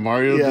 Yeah,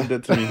 Mario did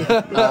that to me.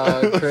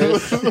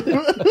 Chris.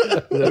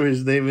 Whatever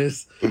his name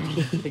is. I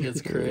think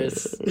it's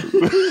Chris.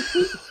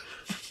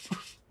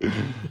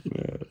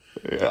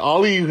 Yeah,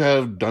 all of you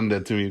have done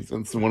that to me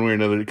since one way or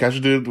another. Cash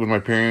did it with my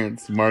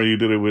parents. Mario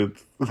did it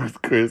with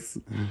Chris.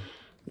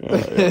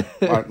 I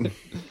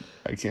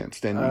can't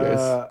stand you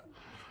guys.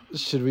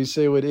 Should we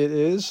say what it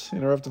is?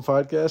 Interrupt the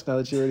podcast now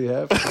that you already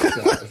have?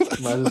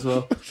 Might as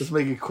well. Let's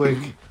make it quick.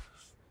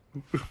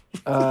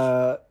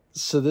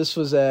 So this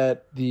was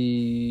at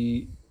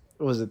the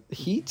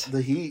Heat?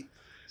 The Heat.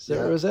 Is that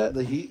where it was at?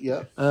 The Heat,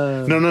 yeah.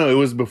 No, it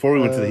was before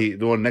we went to the Heat.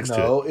 The one next to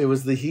No, it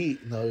was the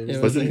Heat. No,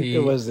 it was the the Heat. Heat. It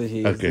was the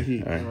Heat.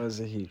 Okay, all right. It was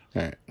the Heat.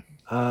 All right.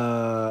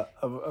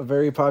 A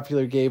very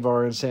popular gay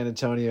bar in San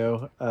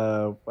Antonio.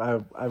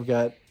 I've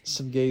got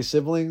some gay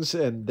siblings,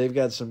 and they've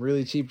got some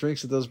really cheap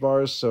drinks at those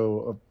bars. So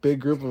a big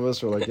group of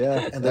us were like,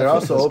 "Yeah." And they're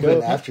also let's open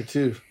go. after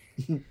 2.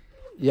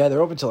 Yeah,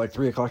 they're open till like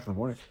 3:00 in the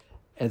morning.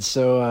 And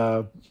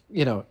so,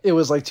 it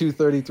was like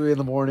 2:33 in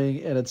the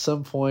morning, and at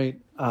some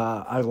point,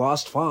 I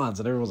lost Fonz,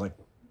 and everyone was like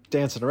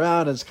dancing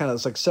around. And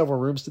it's like several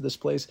rooms to this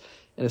place,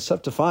 and it's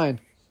tough to find.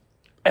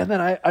 And then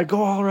I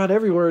go all around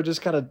everywhere,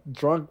 just kind of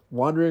drunk,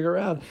 wandering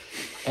around.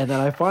 And then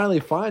I finally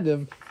find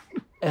him,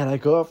 and I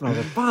go up, and I was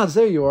like, Fonz,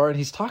 there you are. And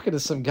he's talking to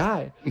some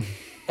guy.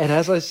 And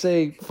as I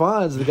say,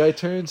 Fonz, the guy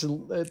turns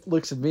and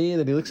looks at me, and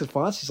then he looks at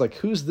Fonz. He's like,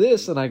 who's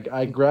this? And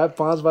I grab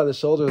Fonz by the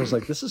shoulder, and I was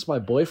like, this is my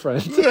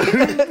boyfriend.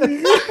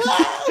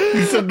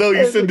 You said no.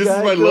 You said this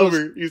is my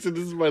lover. You said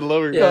this is my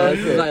lover. Yeah,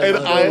 Okay. And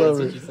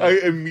lover. I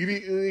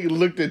immediately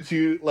looked at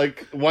you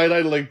like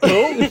wide-eyed, like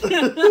no,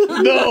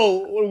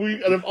 no.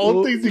 Out of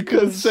all things you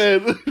could have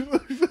said,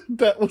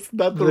 that was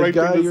not the right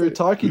guy thing to you were say.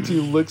 talking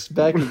to looks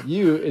back at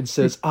you and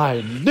says,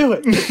 I knew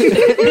it.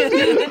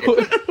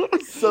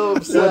 So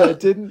What I upset.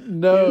 didn't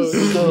know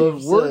So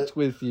he worked upset.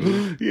 with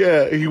you.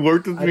 Yeah, he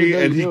worked with I me,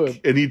 didn't and know you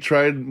knew he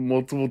tried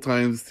multiple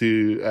times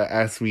to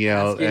ask me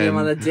out. Asking him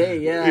on a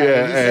date, yeah.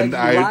 Yeah, He said and you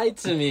I- lied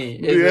to me.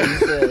 Is what he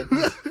said.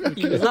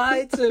 You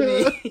lied to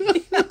me.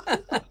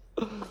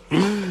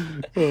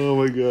 Oh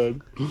my god,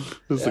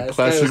 that's Yeah, a this guy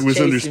classic was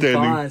chasing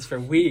misunderstanding. Fonz for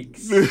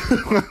weeks.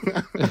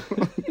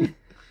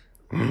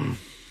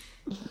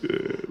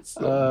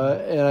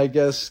 And I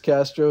guess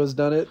Castro has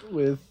done it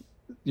with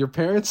your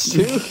parents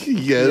too.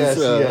 Yes,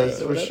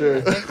 Yes, for sure.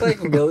 I think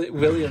like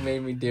William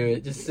made me do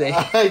it. Just say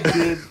I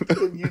did,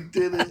 and you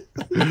did it.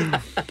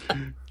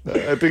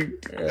 I think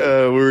we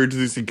were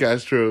introducing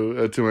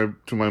Castro to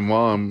my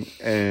mom,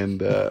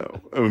 and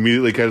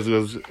immediately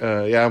Castro goes,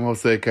 "Yeah, I'm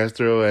Jose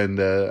Castro, and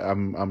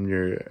I'm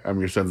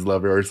your son's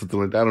lover," or something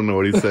like that. I don't know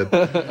what he said.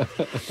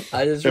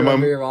 I just And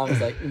remember your mom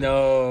was like,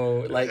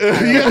 no, like,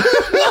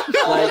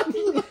 like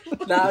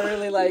not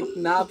really like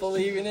not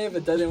believing it,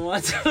 but doesn't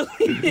want to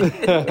believe it.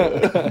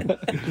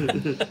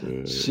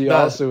 She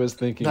Not- also was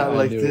thinking, Not I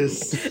like knew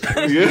this.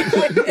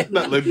 Yeah,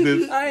 not like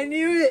this. I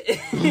knew it.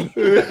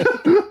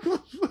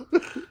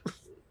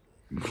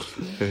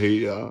 I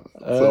hate y'all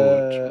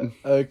so much.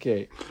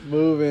 Okay,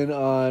 moving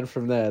on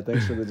from that.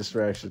 Thanks for the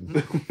distraction,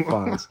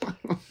 Fonz.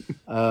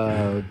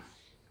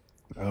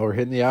 We're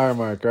hitting the hour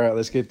mark. All right,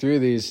 let's get through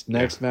these.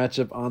 Next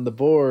matchup on the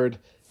board,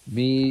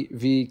 me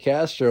v.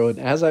 Castro. And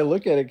as I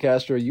look at it,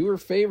 Castro, you were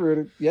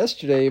favored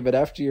yesterday, but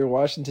after your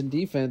Washington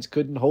defense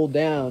couldn't hold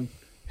down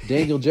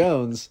Daniel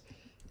Jones,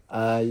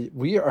 I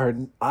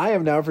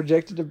am now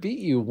projected to beat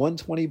you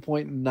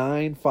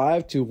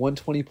 120.95 to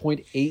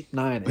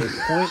 120.89, a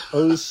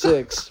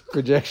 0.06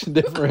 projection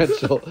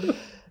differential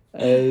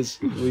as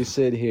we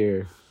sit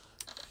here.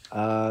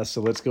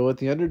 So let's go with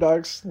the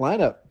underdogs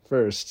lineup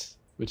first.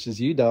 which is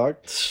you, dog.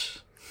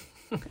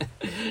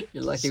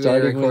 You're lucky we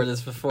Starting didn't record with-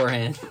 this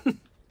beforehand.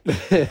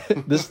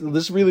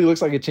 This really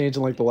looks like it changed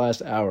in like the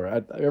last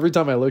hour. Every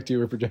time I looked, you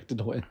were projected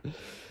to win.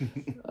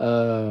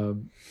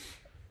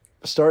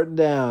 Starting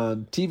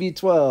down,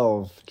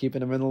 TB12,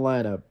 keeping him in the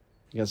lineup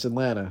against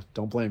Atlanta.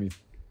 Don't blame you.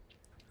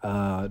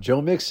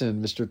 Joe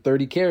Mixon, Mr.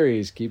 30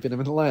 carries, keeping him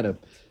in the lineup.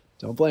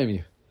 Don't blame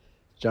you.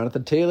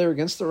 Jonathan Taylor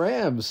against the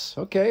Rams.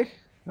 Okay.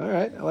 All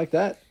right. I like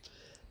that.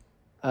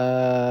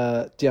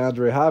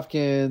 DeAndre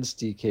Hopkins,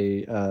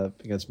 DK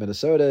against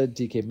Minnesota.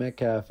 DK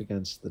Metcalf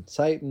against the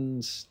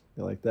Titans.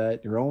 You like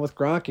that? You're rolling with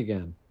Gronk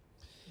again.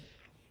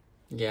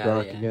 Yeah,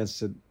 Gronk yeah.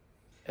 against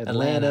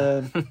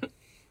Atlanta.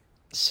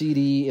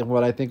 CD and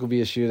what I think will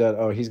be a shootout.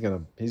 Oh, he's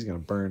gonna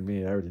burn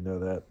me. I already know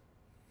that.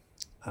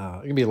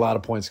 Gonna be a lot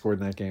of points scored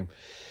in that game.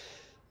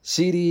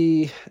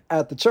 CD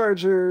at the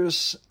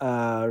Chargers.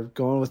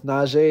 Going with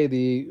Najee,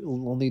 the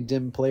only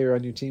dim player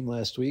on your team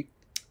last week.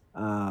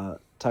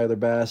 Tyler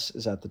Bass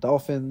is at the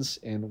Dolphins,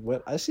 and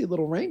what I see a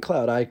little rain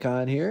cloud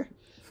icon here.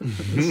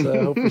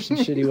 So hope for some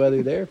shitty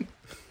weather there.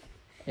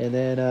 And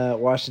then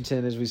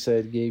Washington, as we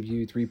said, gave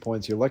you 3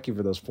 points. You're lucky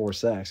for those 4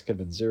 sacks. Could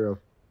have been 0.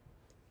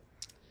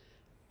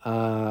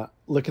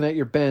 Looking at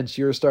your bench,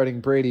 you're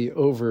starting Brady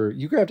over.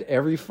 You grabbed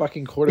every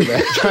fucking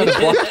quarterback trying to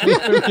block me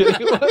from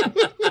getting one.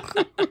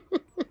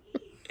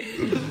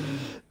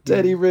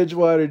 Teddy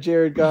Bridgewater,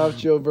 Jared Goff,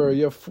 Joe Burrow.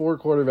 You have 4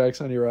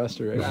 quarterbacks on your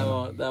roster right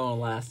now. That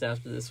won't last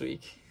after this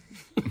week.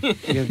 You're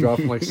gonna drop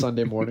them like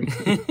Sunday morning.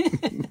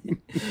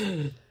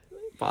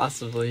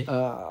 Possibly.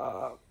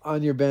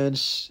 On your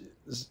bench,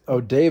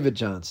 David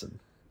Johnson,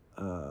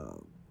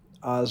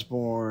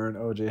 Osborne,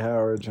 OJ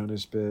Howard, Jonnu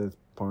Smith,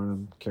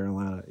 Parham,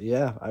 Carolina.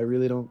 Yeah, I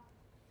really don't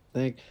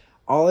think.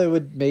 All I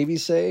would maybe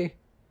say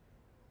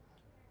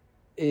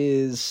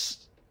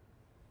is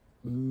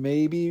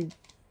maybe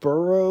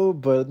Burrow,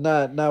 but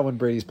not when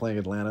Brady's playing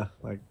Atlanta.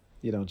 Like,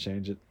 you don't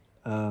change it.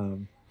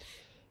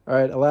 All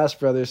right, Alas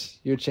Brothers,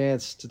 your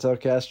chance to tell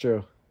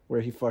Castro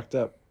where he fucked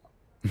up.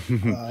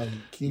 Can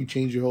you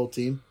change your whole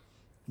team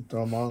and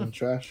throw them all in the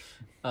trash?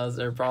 Is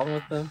there a problem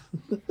with them?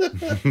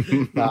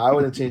 No, I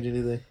wouldn't change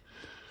anything.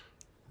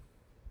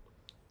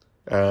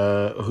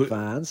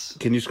 Fines.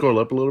 Can you scroll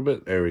up a little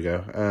bit? There we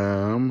go.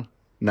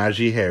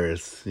 Najee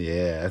Harris.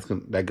 Yeah,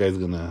 that guy's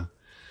gonna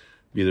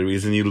be the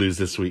reason you lose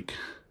this week.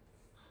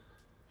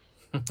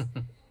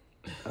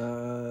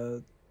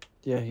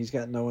 Yeah, he's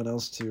got no one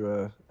else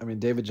to.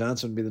 David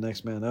Johnson would be the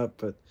next man up,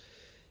 but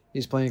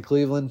he's playing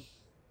Cleveland.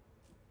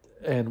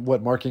 And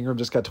Mark Ingram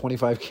just got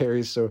 25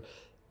 carries, so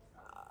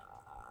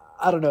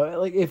I don't know.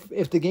 Like,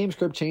 if the game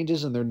script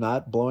changes and they're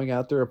not blowing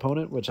out their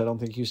opponent, which I don't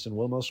think Houston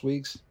will most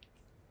weeks,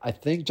 I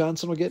think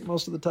Johnson will get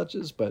most of the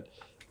touches, but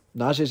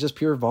Najee is just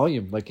pure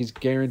volume. Like, he's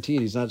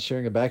guaranteed. He's not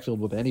sharing a backfield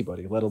with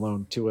anybody, let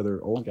alone 2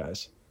 other old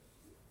guys.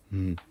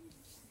 No,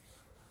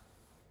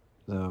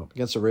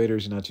 against the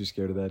Raiders, you're not too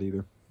scared of that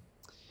either.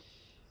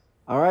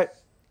 All right.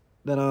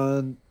 Then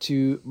on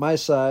to my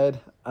side,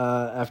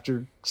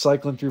 after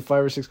cycling through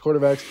 5 or 6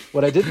 quarterbacks,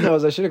 what I didn't know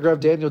is I should have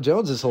grabbed Daniel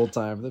Jones this whole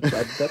time.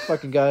 That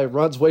fucking guy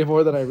runs way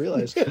more than I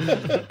realized.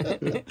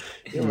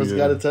 He almost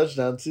got a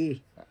touchdown, too.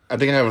 I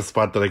think I have a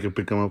spot that I could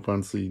pick him up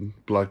on so you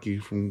block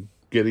you from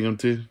getting him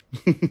to.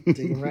 Take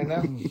him right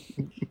now?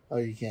 Oh,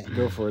 you can't.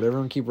 Go for it.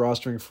 Everyone keep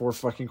rostering 4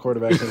 fucking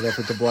quarterbacks in an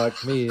effort to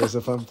block me as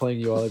if I'm playing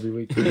you all every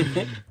week.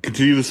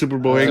 Continue the Super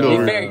Bowl To be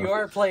hangover. fair, you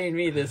are playing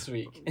me this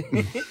week.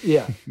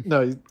 Yeah.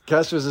 No,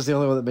 Castro's is the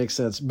only one that makes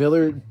sense.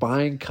 Miller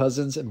buying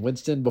Cousins and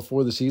Winston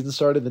before the season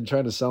started, then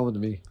trying to sell them to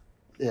me.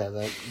 Yeah,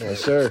 that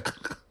Yes, sir.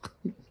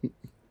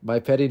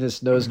 My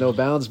pettiness knows no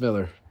bounds,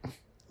 Miller.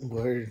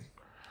 word.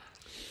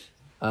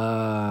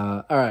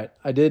 All right.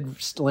 I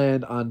did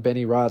land on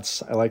Benny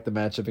Rotz. I like the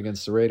matchup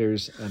against the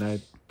Raiders, and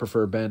I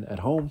prefer Ben at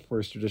home,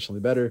 where he's traditionally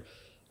better.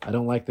 I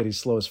don't like that he's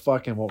slow as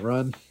fuck and won't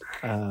run.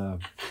 But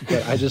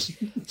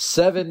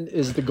 7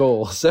 is the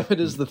goal. 7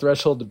 is the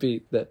threshold to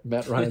beat that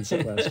Matt Ryan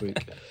set last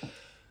week.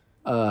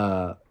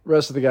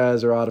 Rest of the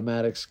guys are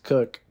automatics.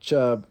 Cook,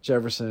 Chubb,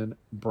 Jefferson,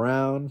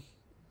 Brown,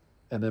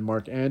 and then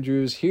Mark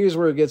Andrews. Here's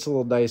where it gets a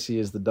little dicey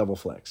is the double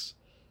flex.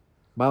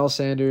 Miles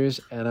Sanders,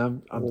 and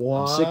I'm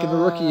sick of the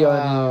rookie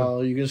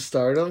on you. You gonna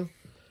start him?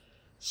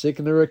 Sick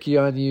of the rookie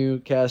on you,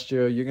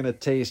 Castro. You're going to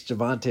taste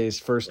Javante's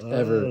first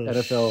ever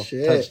NFL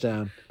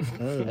touchdown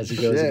as he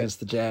goes against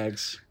the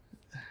Jags.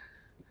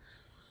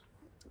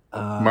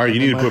 Mario,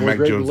 you need to put Mac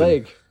Jones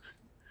in.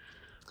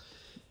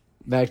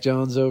 Mac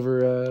Jones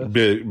over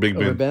Big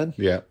over Ben?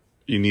 Yeah,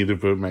 you need to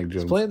put Mac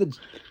Jones. He's playing the...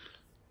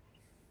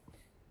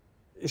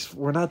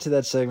 We're not to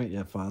that segment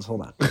yet, Fonz.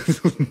 Hold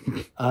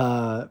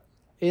on.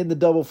 In the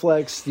double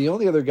flex, the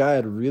only other guy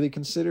I'd really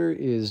consider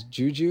is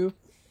Juju,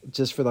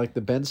 just for like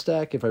the Ben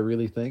stack if I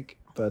really think.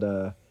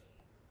 But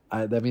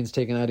that means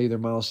taking out either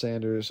Miles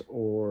Sanders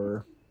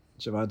or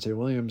Javonte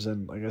Williams.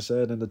 And like I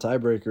said, in the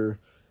tiebreaker,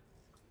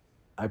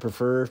 I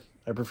prefer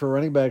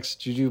running backs.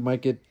 Juju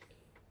might get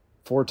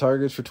 4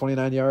 targets for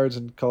 29 yards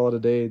and call it a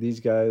day.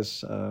 These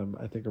guys,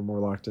 I think, are more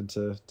locked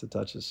into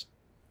touches.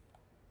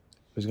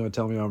 Who's going to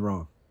tell me I'm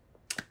wrong?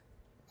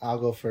 I'll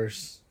go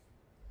first.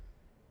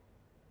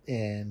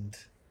 and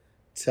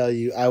tell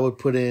you I would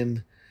put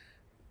in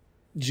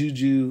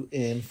Juju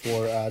in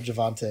for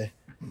Javonte.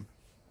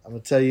 I'm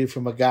going to tell you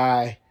from a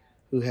guy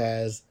who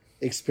has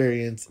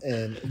experience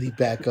in the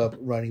backup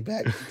running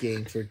back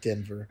game for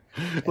Denver.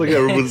 Like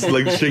everyone's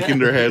like shaking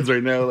their heads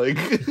right now. Like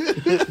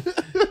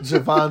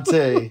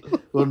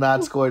Javonte will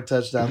not score a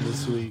touchdown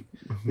this week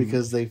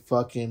because they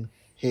fucking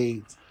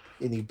hate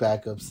any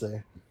backups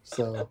there.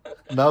 So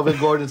Melvin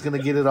Gordon's going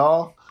to get it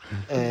all,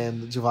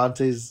 and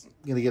Javonte's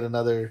going to get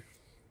another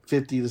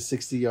 50 to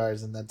 60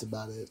 yards, and that's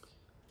about it.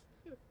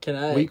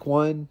 Week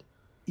 1,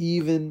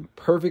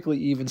 perfectly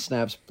even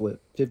snap split,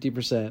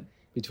 50%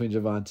 between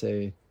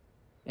Javonte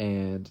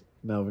and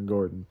Melvin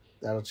Gordon.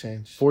 That'll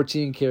change.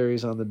 14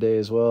 carries on the day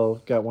as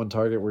well. Got one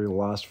target where he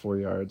lost 4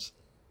 yards.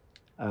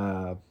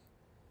 Javonte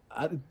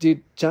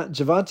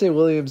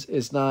Williams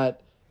is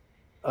not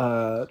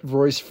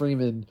Royce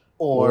Freeman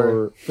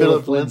or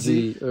Philip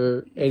Lindsay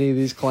or any of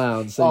these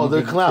clowns.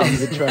 They're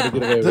clowns. Try to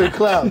get away with. They're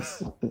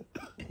clowns.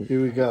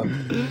 Here we go.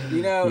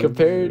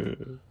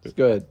 Compared.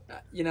 Go ahead.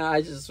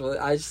 I just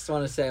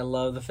want to say I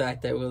love the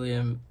fact that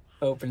William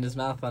opened his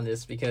mouth on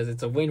this because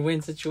it's a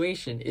win-win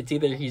situation. It's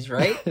either he's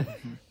right,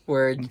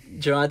 where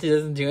Javonte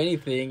doesn't do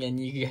anything, and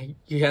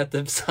you have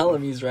to tell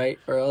him he's right,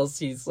 or else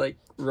he's like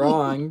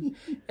wrong.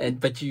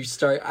 But you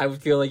start. I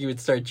would feel like you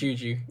would start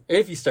Juju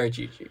if you start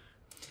Juju.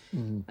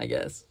 I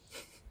guess.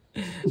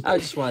 I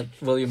just want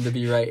William to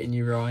be right and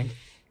you wrong.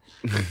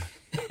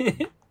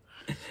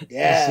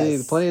 Yes.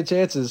 See, plenty of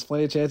chances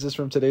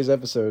from today's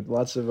episode.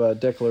 Lots of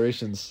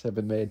declarations have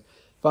been made.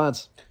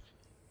 Fonz.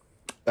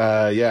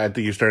 Yeah, I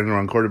think you're starting the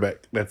wrong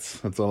quarterback.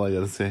 That's all I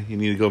gotta say. You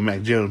need to go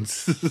Mac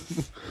Jones.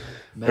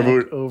 Mac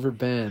over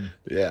Ben.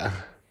 Yeah.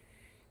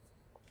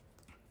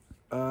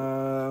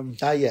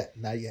 Not yet.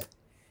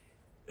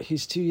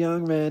 He's too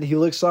young, man. He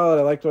looks solid.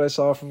 I liked what I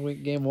saw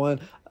from game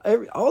 1.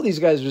 All these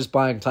guys are just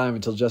buying time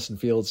until Justin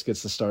Fields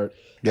gets the start.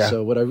 Yeah.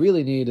 So what I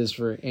really need is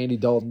for Andy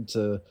Dalton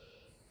to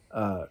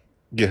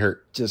get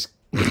hurt. Just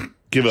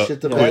give up. I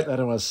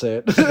don't want to say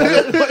it.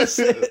 I don't want to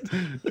say it.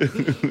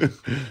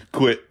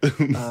 Quit.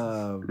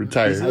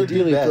 Retire.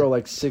 Ideally, throw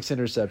like 6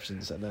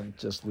 interceptions and then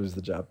just lose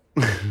the job.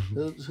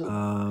 He'll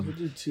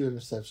do 2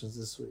 interceptions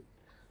this week.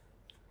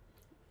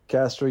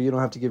 Castro, you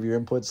don't have to give your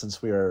input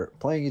since we are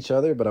playing each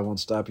other, but I won't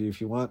stop you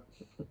if you want.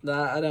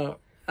 Nah, I don't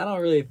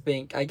really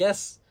think. I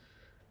guess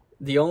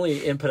the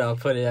only input I'll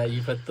put is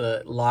you put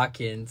the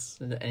lock-ins,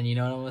 and you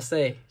know what I'm gonna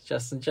say.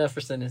 Justin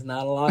Jefferson is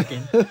not a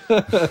lock-in.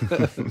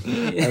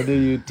 I knew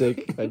you'd have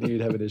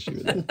an issue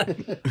with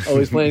that. Oh,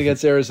 he's playing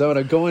against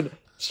Arizona, going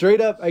straight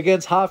up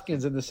against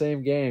Hopkins in the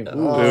same game.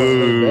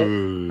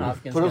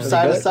 Hopkins put them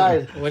side to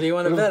side. What do you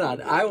want to bet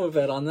on? I will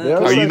bet on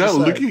that. Are you not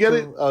looking at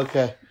it?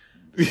 Okay.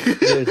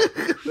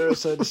 They're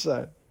side to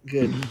side.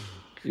 Good.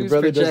 Your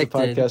brother does the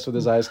podcast with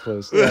his eyes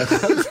closed. Yes.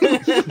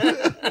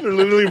 They're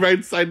literally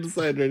right side to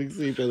side, ready to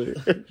see each other.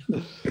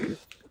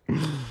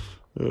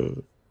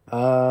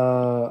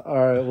 All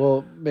right.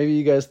 Well, maybe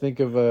you guys think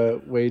of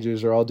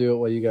wagers, or I'll do it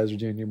while you guys are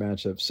doing your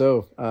matchup.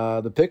 So,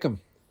 the pick'em.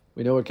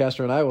 We know what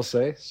Castro and I will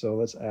say, so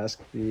let's ask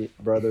the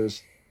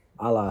brothers.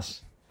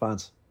 Alas,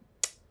 Fonz.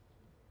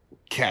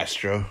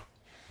 Castro.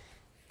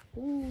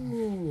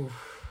 Ooh.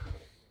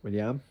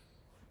 William.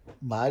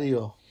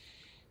 Mario.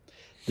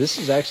 This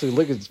is actually,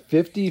 look, it's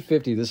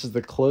 50-50. This is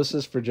the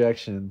closest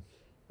projection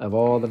of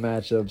all the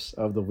matchups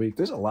of the week.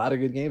 There's a lot of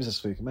good games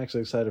this week. I'm actually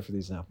excited for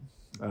these now.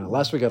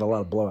 Last week had a lot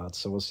of blowouts,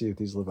 so we'll see if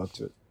these live up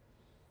to it.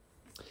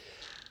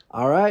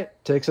 All right,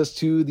 takes us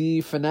to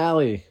the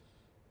finale.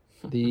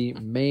 The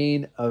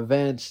main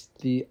event,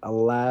 the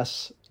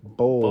Alas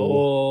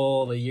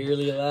Bowl. The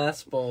yearly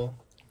Alas Bowl.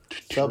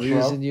 What's up,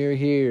 Reason you're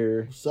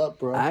here. What's up,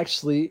 bro?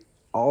 Actually,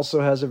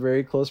 also has a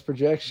very close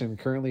projection.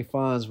 Currently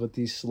Fonz with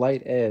the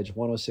slight edge,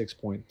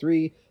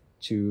 106.3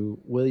 to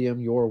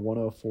William, your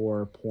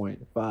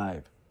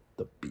 104.5.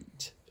 The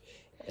beat.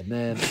 And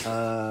then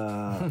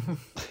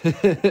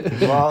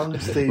wrong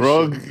station.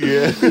 Wrong,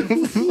 yeah.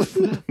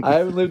 I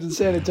haven't lived in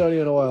San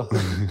Antonio in a while.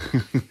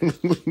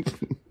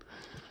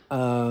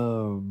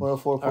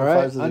 104.5 all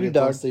right, is the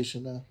underdog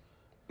station now.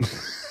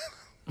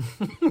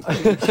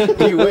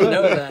 You would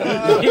know that.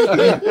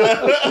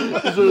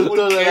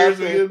 Who cares,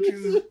 man?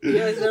 You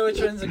guys know which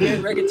one's a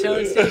good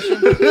reggaeton station?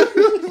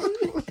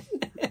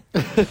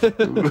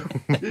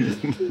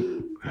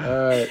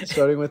 All right,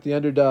 starting with the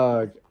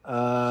underdog.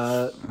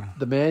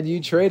 The man you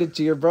traded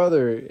to your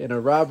brother in a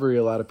robbery,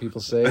 a lot of people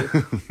say.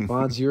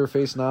 Fonz, you were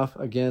facing off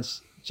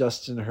against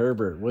Justin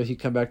Herbert. Will he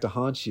come back to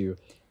haunt you?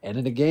 And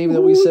in a game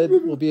that we said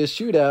will be a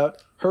shootout,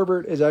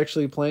 Herbert is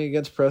actually playing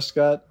against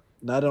Prescott,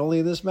 not only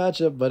in this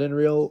matchup, but in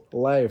real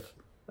life.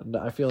 And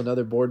I feel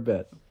another board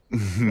bet.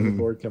 Another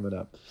board coming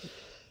up.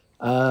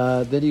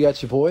 Then you got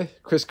your boy,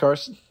 Chris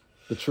Carson,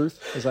 the truth,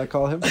 as I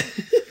call him.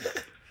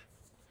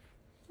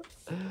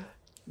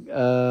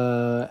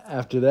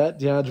 After that,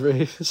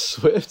 DeAndre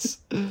Swift.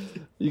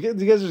 You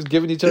guys are just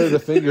giving each other the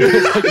finger.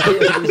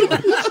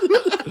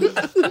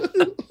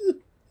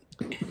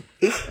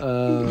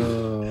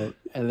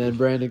 And then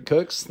Brandon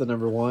Cooks, the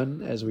number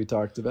one, as we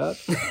talked about.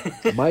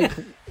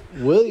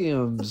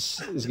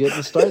 Williams is getting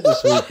the start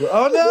this week.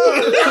 Oh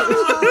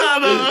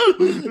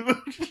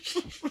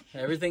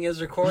no! Everything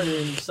is recorded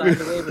and you signed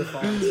the waiver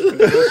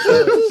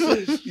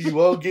forms. You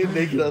won't get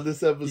naked on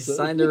this You episode.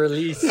 signed a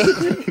release.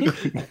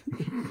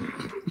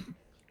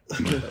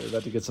 We're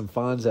about to get some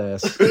Fonz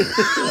ass.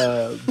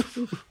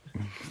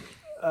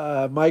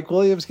 Mike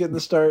Williams getting the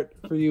start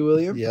for you,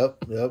 William.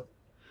 Yep.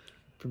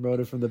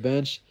 Promoted from the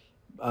bench.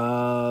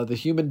 The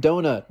human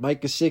donut,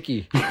 Mike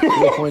Gesicki,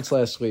 3 points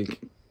last week.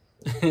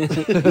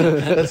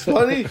 That's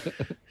funny.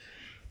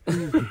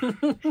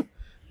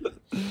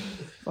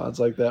 Fonz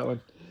like that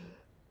one.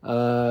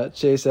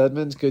 Chase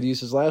Edmonds, good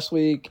uses last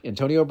week.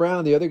 Antonio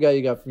Brown, the other guy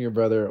you got from your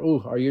brother.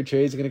 Ooh, are your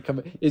trades going to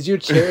come? Is your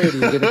charity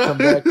going to come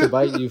back to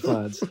bite you,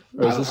 Fonz?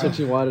 Or is this what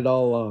you wanted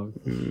all along?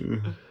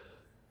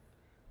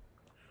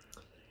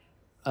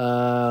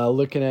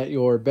 Looking at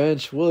your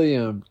bench,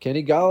 William,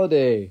 Kenny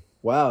Galladay.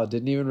 Wow,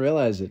 didn't even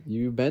realize it.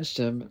 You benched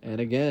him, and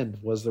again,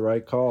 was the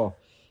right call.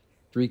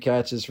 3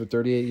 catches for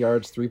 38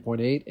 yards,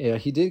 3.8. Yeah,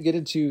 he did get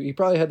into. He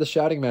probably had the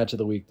shouting match of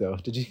the week, though.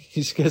 Did you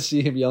guys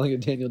see him yelling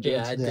at Daniel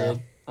Jones? Yeah, I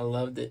did. I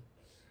loved it.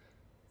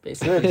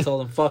 Basically, he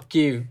told him, "Fuck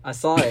you." I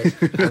saw it.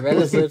 I read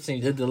his lips, and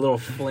he did the little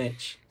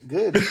flinch.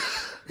 Good.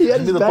 He had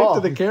his Give me the back ball.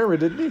 to the camera,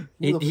 didn't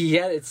he? He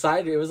had it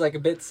sideways. It was like a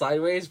bit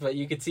sideways, but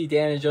you could see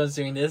Daniel Jones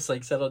doing this,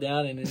 like settle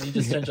down, and then he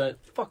just turns around,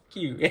 "Fuck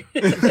you."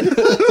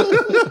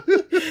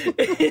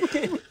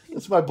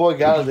 That's my boy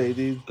Galladay,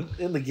 dude.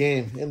 In the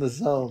game, in the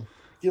zone.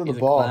 Give him He's the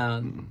a ball.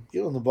 clown.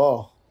 Give him the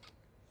ball.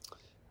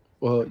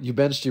 Well, you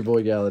benched your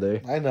boy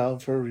Galladay. I know,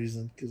 for a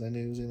reason, because I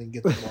knew he was going to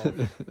get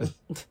the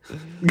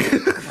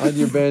ball. On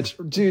your bench.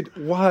 Dude,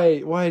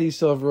 why did he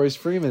still have Royce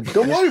Freeman?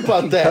 Don't worry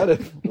about Cut that.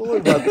 him. Don't worry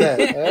about that.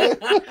 All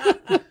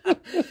right?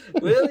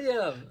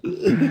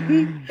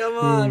 William, come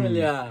on,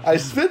 William. I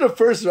spent a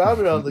first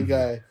rounder on the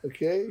guy,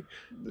 okay?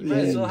 You might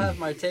as well have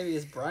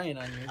Martavius Bryant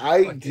on your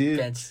I fucking did.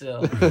 bench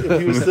still. If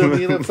he was still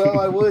in the NFL,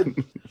 I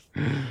would.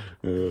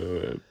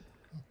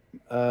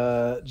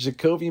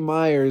 Jacoby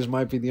Myers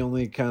might be the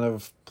only kind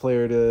of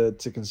player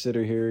to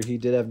consider here. He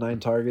did have 9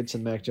 targets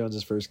in Mac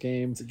Jones' first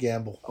game. It's a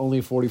gamble.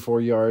 Only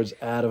 44 yards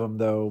out of him,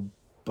 though.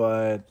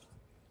 But,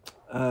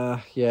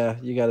 yeah,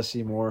 you got to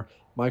see more.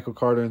 Michael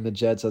Carter and the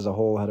Jets as a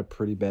whole had a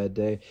pretty bad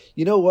day.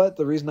 You know what?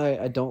 The reason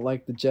I don't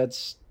like the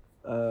Jets,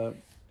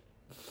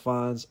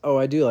 Fonz. Oh,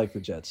 I do like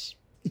the Jets.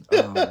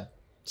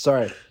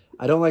 Sorry.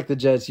 I don't like the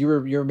Jets. You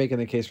were making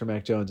the case for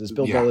Mac Jones. Is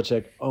Bill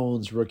Belichick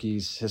owns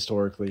rookies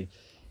historically.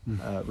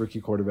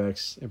 Rookie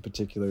quarterbacks in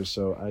particular,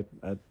 so I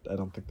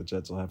don't think the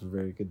Jets will have a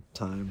very good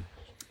time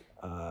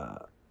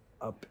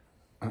up.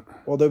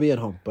 Well, they'll be at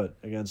home, but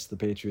against the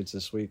Patriots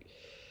this week.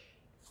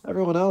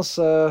 Everyone else,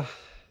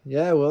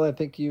 yeah, well, I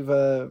think you've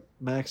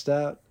maxed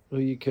out who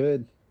you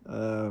could.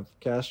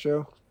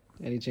 Castro,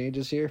 any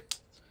changes here?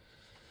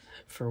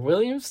 For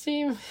Williams'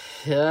 team?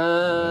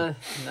 No,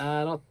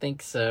 I don't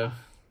think so.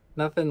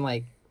 Nothing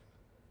like,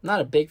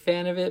 not a big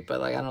fan of it, but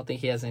like I don't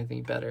think he has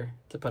anything better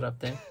to put up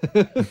there.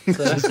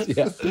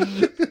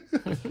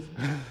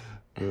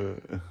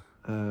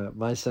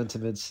 My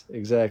sentiments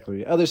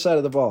exactly. Other side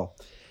of the ball.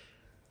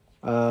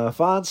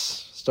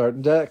 Fonts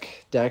starting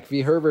Dak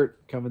v. Herbert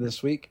coming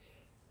this week.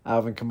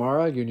 Alvin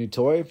Kamara, your new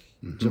toy.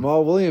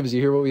 Jamal Williams.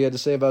 You hear what we had to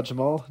say about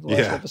Jamal in the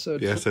last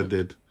episode? Yes, I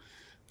did.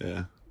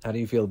 Yeah. How do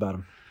you feel about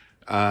him?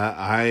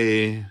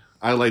 I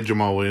like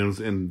Jamal Williams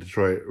in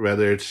Detroit.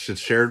 Whether it's a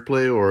shared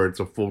play or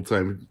it's a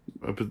full-time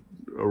a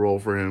role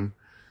for him.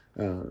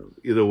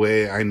 Either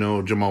way, I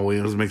know Jamal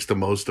Williams makes the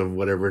most of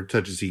whatever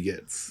touches he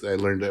gets. I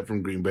learned that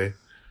from Green Bay.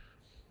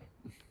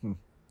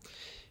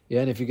 Yeah,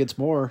 and if he gets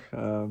more,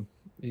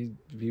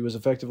 he was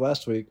effective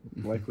last week.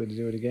 Likely to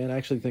do it again. I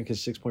actually think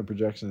his 6-point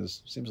projection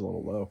seems a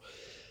little low.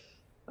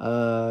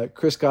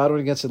 Chris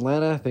Godwin against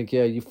Atlanta. I think,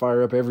 yeah, you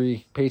fire up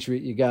every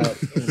Patriot you got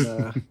in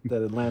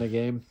that Atlanta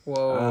game.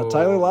 Whoa.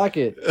 Tyler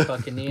Lockett.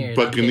 Buccaneer.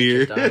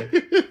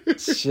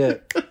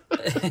 Shit.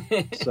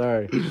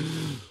 Sorry.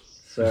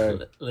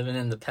 Living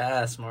in the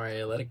past,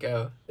 Mario. Let it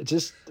go.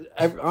 Just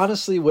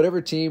honestly,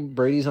 whatever team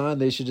Brady's on,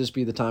 they should just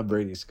be the Tom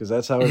Brady's because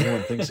that's how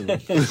everyone thinks of them.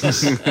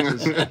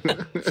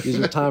 These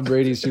are Tom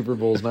Brady's Super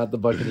Bowls, not the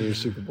Buccaneers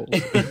Super Bowls.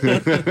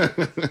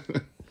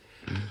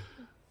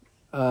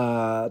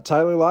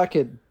 Tyler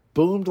Lockett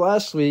boomed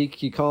last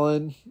week. You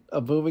calling a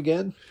boom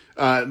again?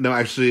 No,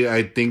 actually,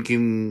 that's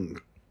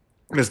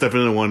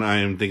definitely the one I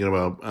am thinking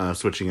about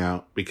switching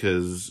out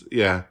because,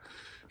 yeah,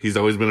 he's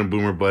always been a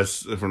boomer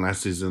bust from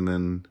last season,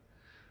 and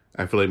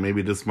I feel like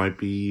maybe this might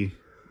be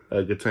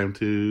a good time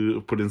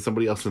to put in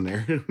somebody else in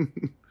there.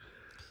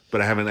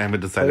 But I haven't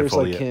decided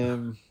fully yet.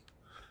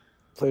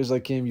 Players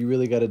like him, you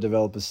really got to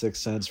develop a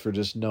sixth sense for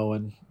just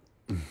knowing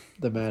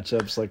the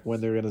matchups, like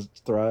when they're going to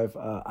thrive.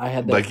 I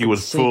had that like he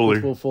was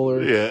Fuller,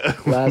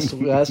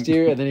 last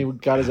year, and then he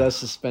got his ass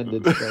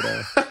suspended. But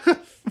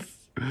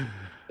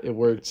it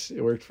worked.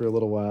 It worked for a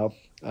little while.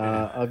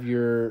 Of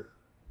your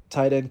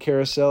tight end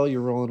carousel, you're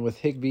rolling with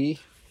Higbee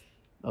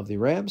of the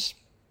Rams.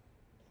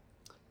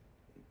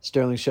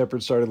 Sterling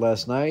Shepard started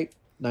last night.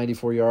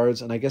 94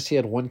 yards, and I guess he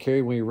had one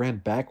carry when he ran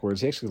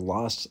backwards. He actually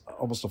lost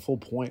almost a full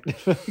point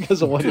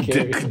because of one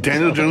carry.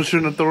 Daniel Jones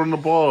shouldn't have thrown the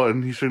ball,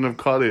 and he shouldn't have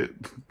caught it.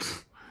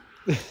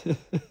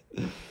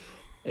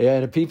 Yeah,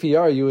 in a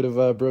PPR, you would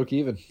have broke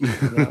even.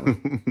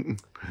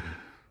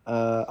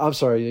 I'm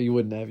sorry, you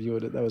wouldn't have. You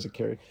would. That was a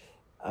carry.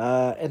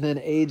 And then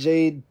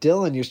A.J.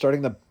 Dillon, you're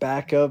starting the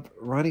backup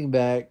running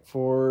back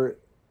for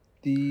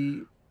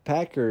the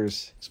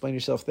Packers. Explain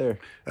yourself there.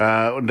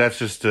 That's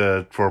just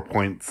a 4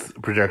 points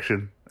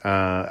projection.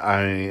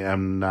 I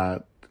am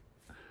not.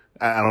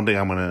 I don't think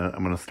I'm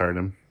gonna start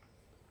him.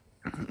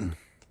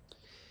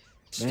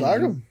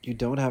 Start him. You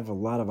don't have a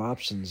lot of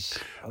options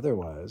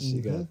otherwise. Mm-hmm.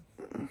 You got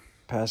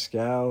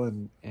Pascal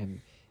and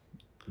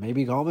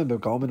maybe Gallman,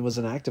 but Gallman was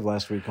inactive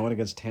last week going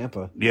against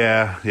Tampa.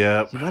 Yeah.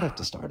 You might have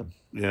to start him.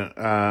 Yeah,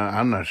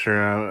 I'm not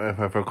sure if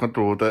I feel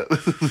comfortable with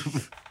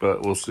that,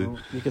 but we'll see. Well,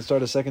 you can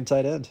start a second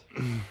tight end.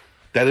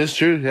 That is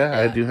true. Yeah,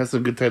 I do have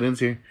some good tight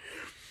ends here.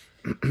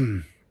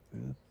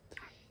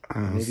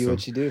 Maybe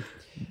what you do.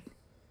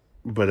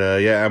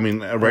 But yeah, I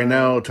mean, right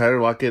now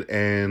Tyler Lockett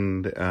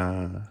and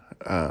the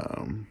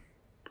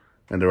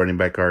running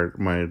back are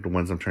the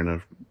ones I'm trying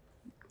to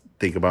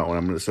think about when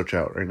I'm going to switch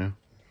out right now.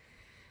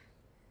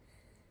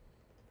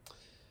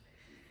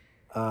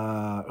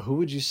 Who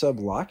would you sub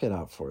Lockett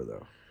out for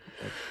though?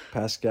 Like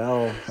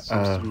Pascal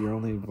seems to be your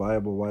only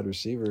viable wide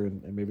receiver,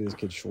 and maybe this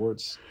kid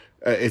Schwartz.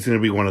 It's going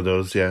to be one of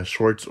those, yeah,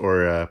 Schwartz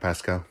or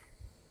Pascal.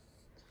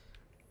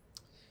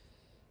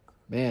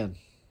 Man,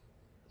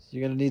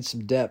 you're going to need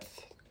some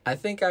depth. I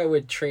think I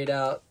would trade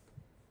out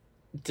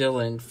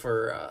Dillon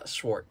for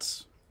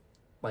Schwartz.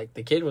 Like,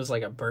 the kid was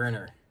like a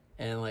burner,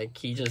 and like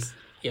he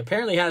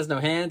apparently has no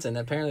hands, and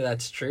apparently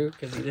that's true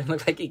because he didn't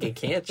look like he could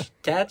catch.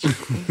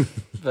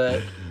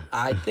 But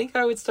I think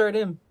I would start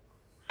him.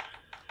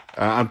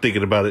 I'm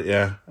thinking about it,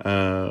 yeah.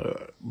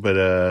 But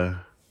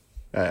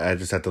I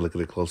just have to look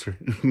at it closer.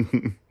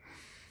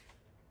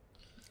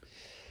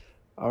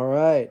 All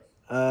right.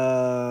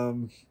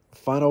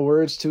 Final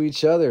words to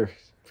each other.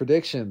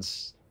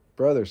 Predictions.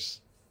 Brothers.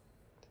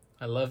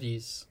 I love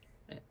yous.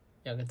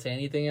 Y'all can say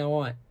anything I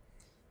want.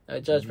 No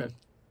judgment.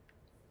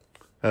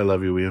 I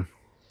love you, William.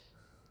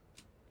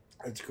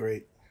 That's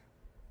great.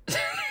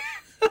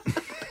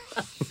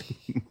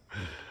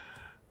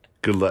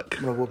 Good luck.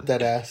 I'm going to whoop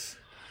that ass.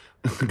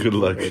 Good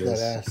luck.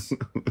 That ass.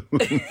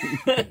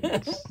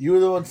 You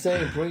were the one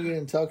saying, bring it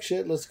and talk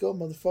shit. Let's go,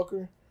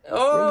 motherfucker.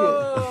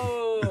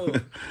 Oh!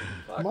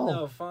 Fuck on.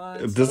 no,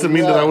 fine. It doesn't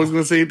mean that I was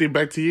going to say anything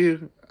back to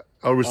you.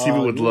 I'll receive it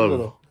with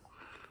love.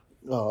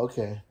 Oh,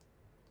 okay.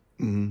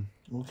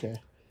 Mm-hmm. Okay.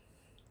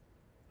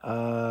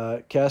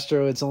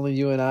 Castro, it's only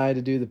you and I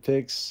to do the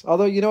picks.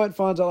 Although, you know what,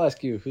 Fonz, I'll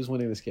ask you. Who's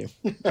winning this game?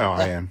 Oh,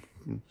 I am.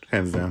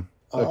 Hands down.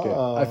 Okay.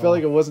 I felt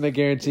like it wasn't a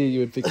guarantee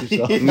you would pick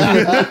yourself.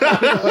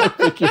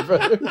 Pick your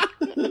brother.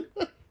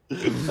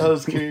 I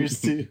was curious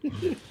too.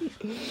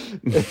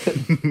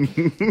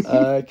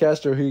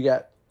 Castro, who you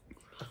got?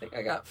 I think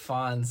I got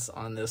Fonz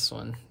on this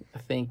one. I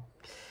think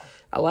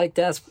I like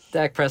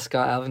Dak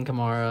Prescott, Alvin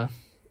Kamara.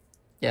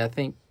 Yeah, I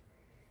think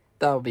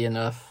that'll be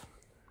enough.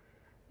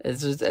 I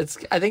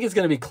think it's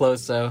gonna be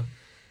close though.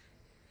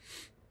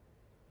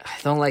 I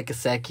don't like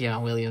Gesicki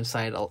on Williams'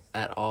 side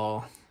at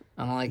all.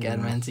 I don't like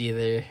Edmonds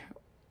either.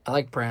 I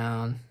like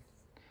Brown.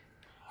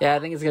 Yeah, I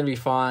think it's gonna be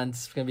Fonz.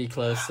 It's gonna be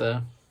close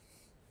though.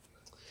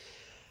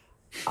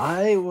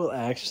 I will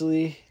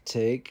actually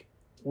take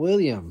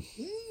William.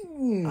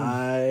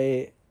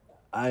 I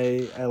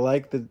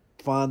like the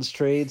Fonz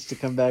trades to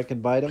come back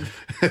and bite him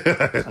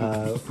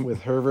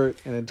with Herbert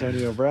and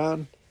Antonio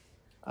Brown.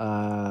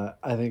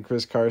 I think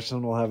Chris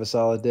Carson will have a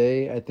solid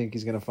day. I think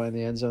he's going to find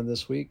the end zone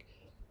this week.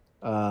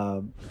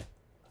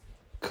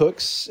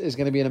 Cooks is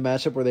going to be in a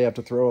matchup where they have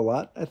to throw a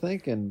lot, I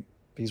think, and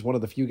he's one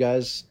of the few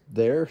guys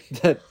there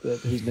that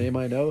whose name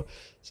I know,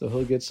 so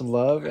he'll get some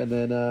love. And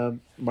then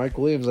Mike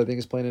Williams, I think,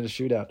 is playing in a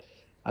shootout.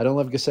 I don't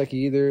love Gesicki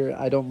either.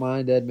 I don't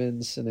mind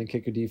Edmonds and then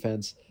kicker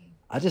defense.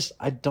 I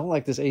don't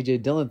like this A.J.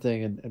 Dillon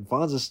thing, and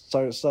Fonz is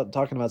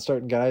talking about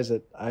starting guys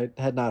that I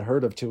had not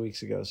heard of 2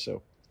 weeks ago.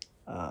 So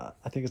I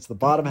think it's the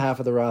bottom half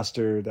of the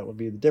roster that would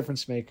be the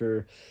difference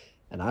maker,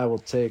 and I will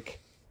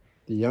take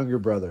the younger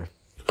brother.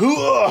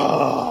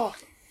 Well,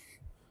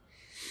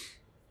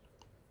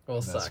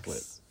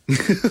 sucks.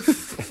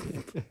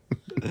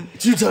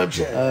 Two-time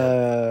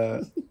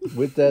champ.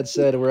 With that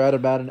said, we're at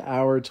about an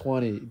hour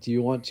 20. Do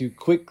you want to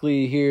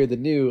quickly hear the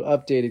new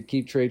updated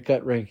Keep Trade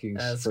Cut rankings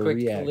As for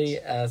quickly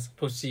React? as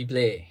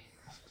possible.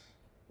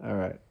 All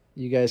right.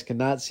 You guys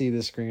cannot see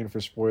the screen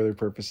for spoiler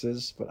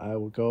purposes, but I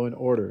will go in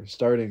order,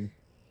 starting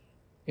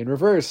in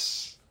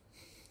reverse.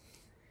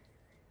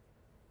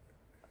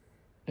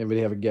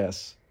 Anybody have a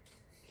guess?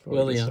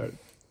 William.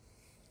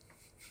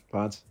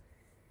 Ponce?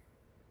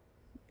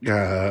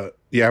 Yeah,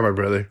 my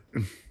brother.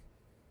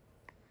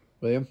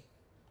 William?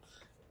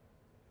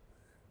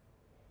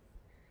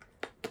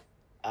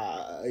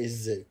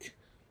 Isaac.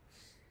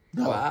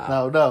 No,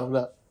 Wow.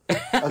 no.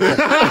 Okay.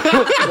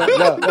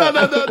 No.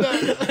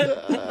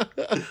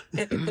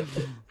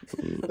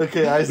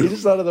 Okay, He Isaac.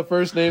 just thought of the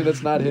first name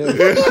that's not him.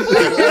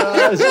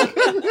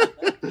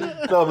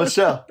 No,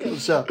 Michelle.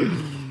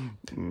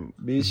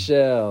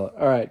 Michelle.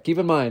 All right, keep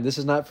in mind, this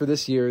is not for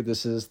this year.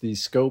 This is the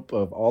scope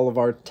of all of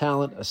our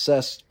talent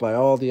assessed by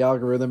all the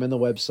algorithm in the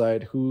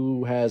website.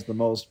 Who has the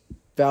most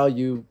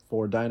value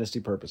for dynasty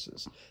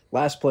purposes?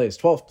 Last place,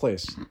 12th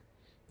place,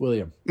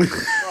 William.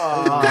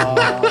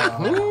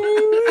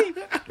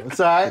 That's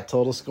all right.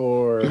 Total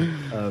score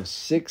of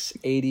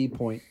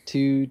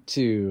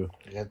 680.22.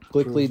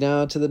 Quickly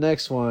down to the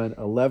next one.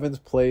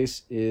 11th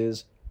place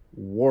is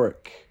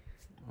Warwick.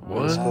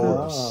 With a score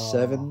of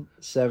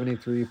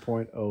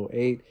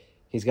 773.08.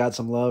 He's got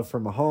some love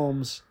from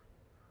Mahomes,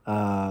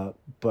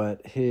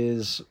 but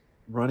his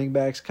running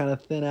backs kind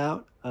of thin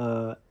out.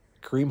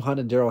 Kareem Hunt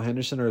and Darrell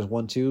Henderson are his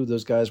 1-2.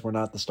 Those guys were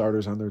not the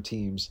starters on their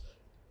teams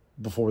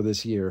before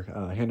this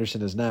year.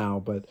 Henderson is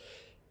now, but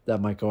that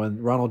might go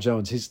in. Ronald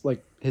Jones, he's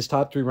like his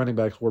top 3 running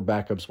backs were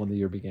backups when the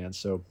year began.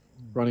 So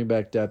running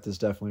back depth is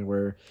definitely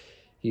where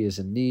he is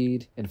in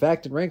need. In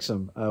fact, it ranks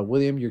him.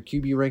 William, your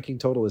QB ranking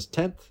total is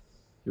 10th.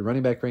 Your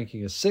running back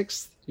ranking is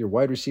 6th. Your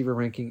wide receiver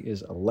ranking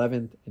is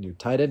 11th. And your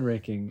tight end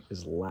ranking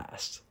is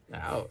last.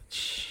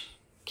 Ouch.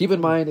 Keep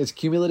in mind, it's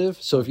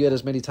cumulative. So if you had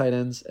as many tight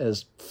ends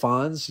as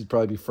Fonz, you'd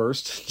probably be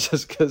first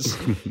just because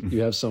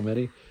you have so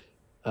many.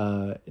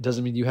 It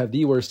doesn't mean you have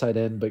the worst tight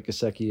end, but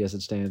Gesicki, as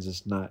it stands,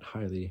 is not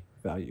highly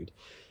valued.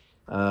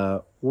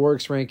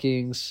 Warwick's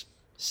rankings,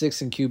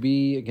 6th in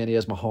QB. Again, he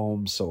has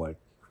Mahomes, so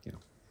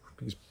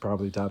he's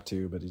probably top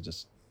 2, but he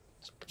just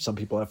some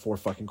people have 4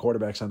 fucking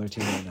quarterbacks on their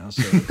team right now,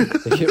 so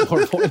they get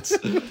more points.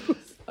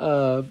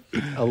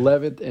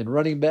 11th in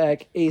running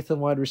back, 8th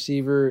in wide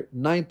receiver,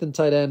 9th in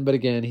tight end, but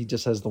again, he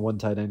just has the one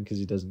tight end because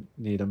he doesn't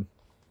need him.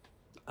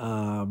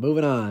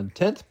 Moving on,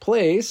 10th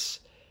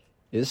place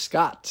is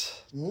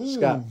Scott.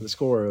 Scott with a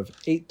score of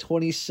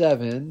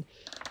 827.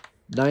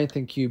 9th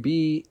in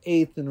QB,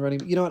 8th in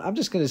running. You know what? I'm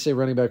just going to say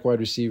running back, wide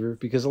receiver,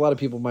 because a lot of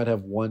people might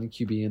have one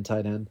QB and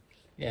tight end.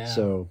 Yeah.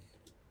 So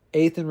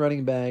 8th in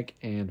running back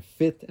and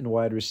 5th in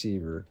wide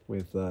receiver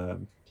with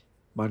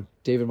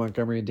David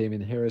Montgomery and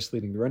Damian Harris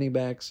leading the running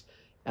backs,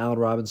 Allen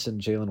Robinson,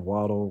 Jalen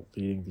Waddle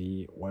leading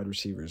the wide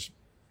receivers.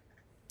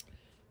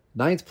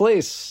 9th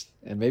place,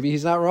 and maybe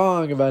he's not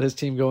wrong about his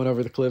team going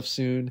over the cliff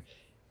soon,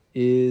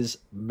 is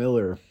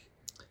Miller.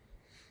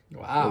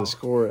 Wow. With a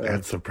score of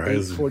That's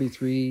surprising.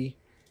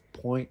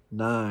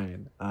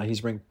 843.9.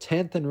 He's ranked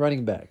 10th in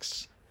running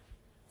backs.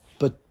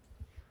 But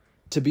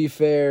to be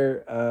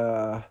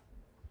fair,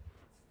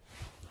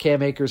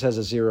 Cam Akers has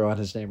a 0 on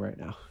his name right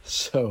now.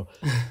 So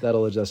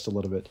that'll adjust a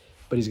little bit.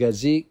 But he's got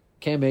Zeke,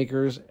 Cam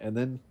Akers, and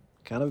then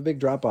kind of a big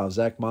drop-off.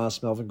 Zach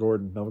Moss, Melvin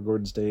Gordon. Melvin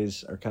Gordon's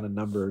days are kind of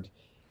numbered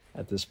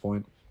at this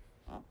point.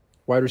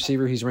 Wide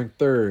receiver, he's ranked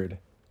 3rd.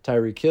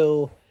 Tyreek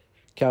Hill,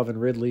 Calvin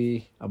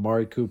Ridley,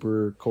 Amari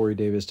Cooper, Corey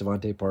Davis,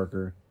 Devontae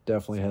Parker.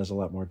 Definitely has a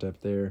lot more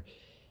depth there.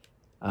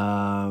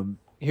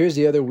 Here's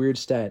the other weird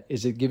stat,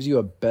 is it gives you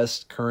a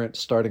best current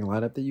starting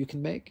lineup that you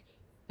can make,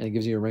 and it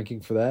gives you a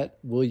ranking for that.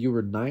 Will, you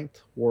were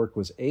 9th, Warwick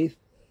was 8th,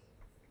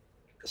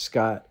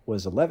 Scott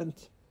was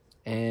 11th,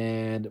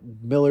 and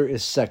Miller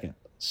is 2nd.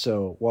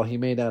 So while he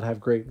may not have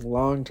great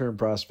long-term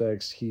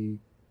prospects, he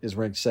is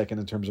ranked 2nd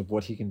in terms of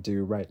what he can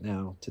do right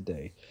now,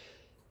 today.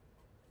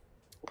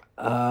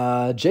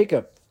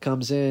 Jacob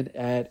comes in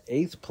at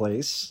 8th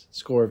place,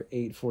 score of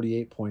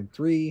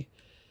 848.3.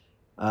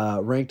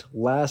 Ranked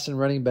last in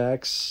running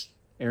backs.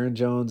 Aaron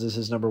Jones is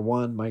his number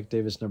 1, Mike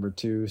Davis number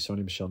 2,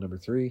 Sony Michel number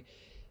 3.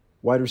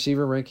 Wide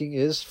receiver ranking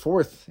is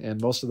 4th,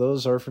 and most of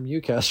those are from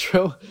you,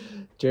 Castro.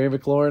 Jerry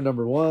McLaurin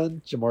number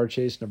 1, Jamar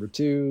Chase number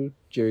 2,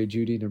 Jerry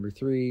Jeudy number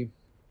 3,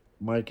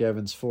 Mike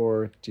Evans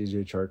 4,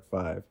 DJ Chark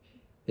 5.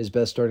 His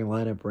best starting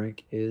lineup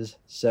rank is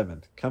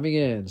 7th. Coming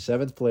in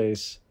 7th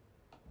place,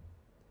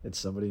 it's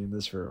somebody in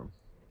this room.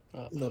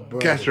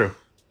 Castro.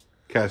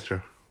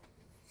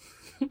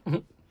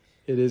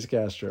 It is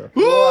Castro.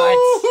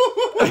 What?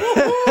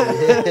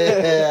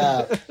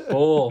 Yeah.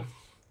 Oh.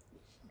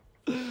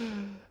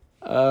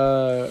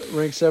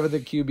 Ranked 7th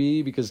at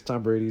QB because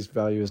Tom Brady's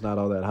value is not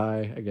all that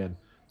high. Again,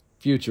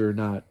 future,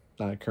 not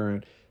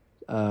current.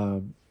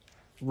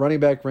 Running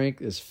back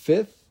rank is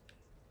 5th,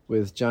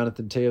 with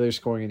Jonathan Taylor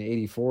scoring an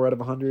 84 out of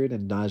 100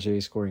 and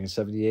Najee scoring a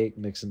 78,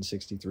 Mixon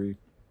 63.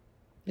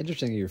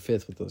 Interesting you're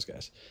 5th with those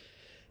guys.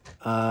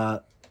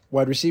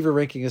 Wide receiver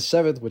ranking is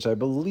 7th, which I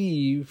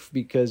believe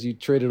because you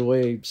traded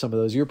away some of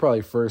those. You were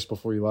probably 1st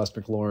before you lost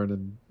McLaurin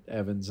and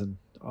Evans and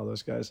all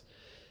those guys.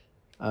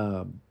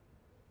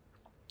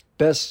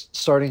 Best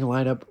starting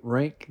lineup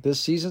rank this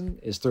season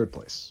is 3rd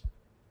place.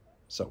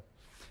 So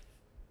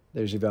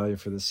there's your value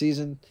for the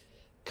season.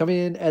 Coming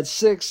in at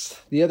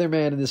 6th, the other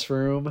man in this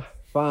room,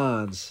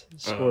 Fonz,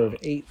 score of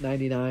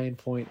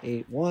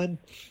 899.81.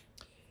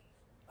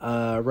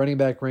 Running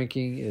back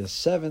ranking is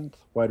 7th.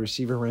 Wide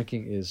receiver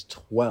ranking is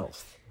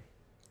 12th.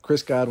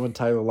 Chris Godwin,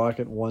 Tyler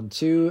Lockett,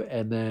 1-2,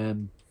 and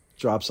then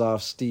drops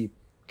off steep.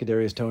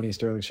 Kadarius Toney,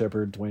 Sterling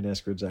Shepard, Dwayne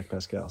Eskridge, Zach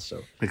Pascal.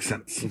 So Makes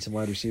sense. need some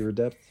wide receiver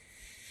depth.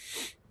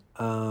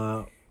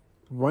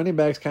 running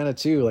backs kind of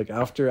too. Like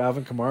after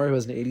Alvin Kamara, who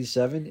has an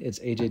 87, it's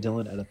A.J.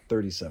 Dillon at a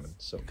 37.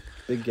 So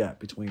big gap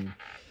between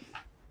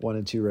 1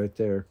 and 2 right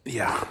there.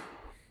 Yeah.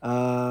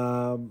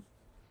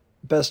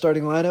 Best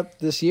starting lineup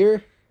this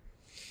year,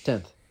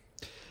 10th.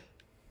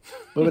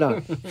 Moving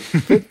on.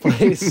 5th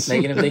place.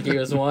 Making him think he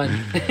was 1.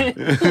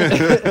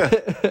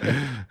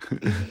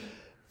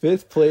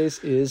 5th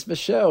place is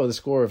Michelle with a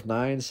score of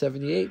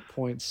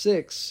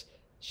 978.6.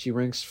 She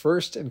ranks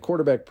first in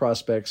quarterback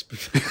prospects.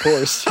 Of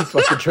course, she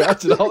fucking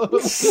drafted all of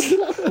them.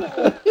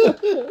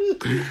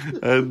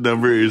 That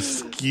number is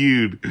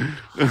skewed.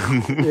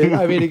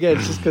 I mean, again,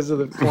 it's just because of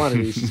the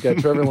quantity. She's got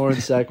Trevor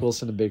Lawrence, Zach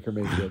Wilson, and Baker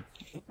Mayfield.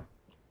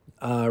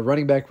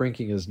 Running back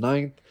ranking is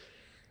 9th.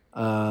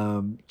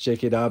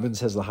 J.K. Dobbins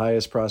has the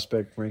highest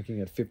prospect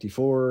ranking at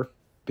 54.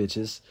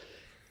 Bitches.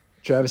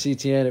 Travis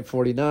Etienne at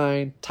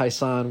 49.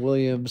 Tyson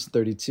Williams,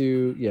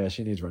 32. Yeah,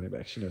 she needs running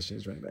backs. She knows she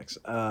needs running backs.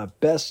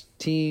 Best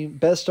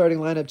starting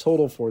lineup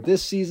total for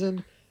this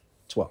season,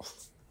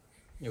 12th.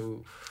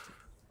 Ooh.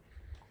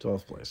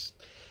 12th place.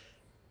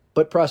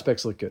 But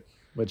prospects look good,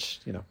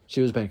 which,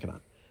 she was banking on.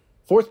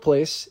 4th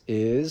place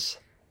is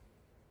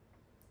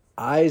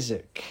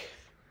Isaac.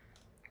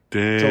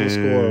 Damn. Total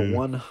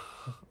score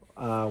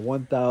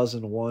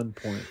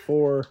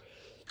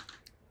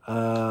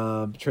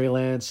 1,001.4. Trey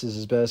Lance is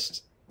his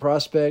best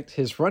prospect.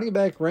 His running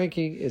back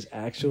ranking is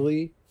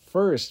actually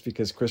first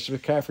because Christian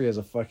McCaffrey has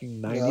a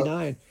fucking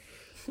 99.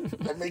 Yep.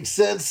 That makes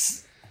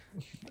sense.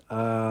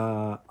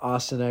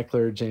 Austin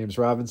Eckler, James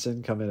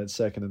Robinson come in at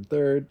 2nd and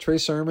 3rd. Trey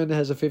Sermon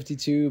has a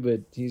 52,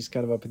 but he's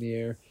kind of up in the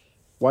air.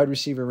 Wide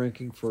receiver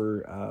ranking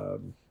for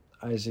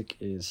Isaac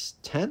is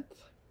 10th.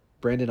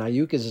 Brandon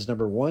Ayuk is his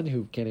number 1,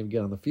 who can't even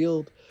get on the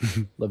field.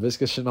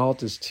 Laviska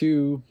Shenault is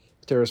 2.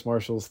 Terrace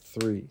Marshall's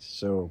 3.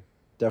 So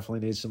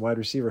definitely needs some wide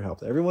receiver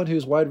help. Everyone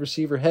who's wide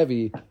receiver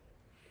heavy,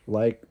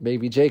 like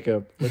maybe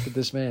Jacob, look at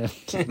this man.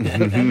 Look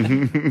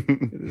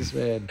at this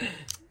man.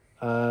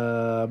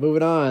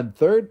 Moving on.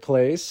 3rd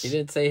place. He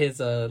didn't say his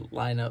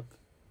lineup.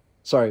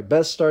 Sorry,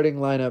 best starting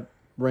lineup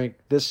rank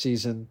this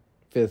season,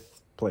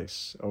 5th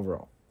place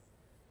overall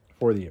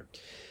for the year.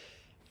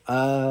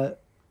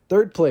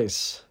 3rd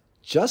place,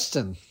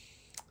 Justin.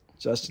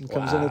 Justin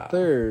comes in at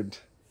 3rd.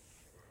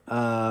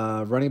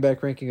 Running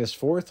back ranking is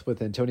 4th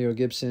with Antonio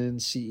Gibson,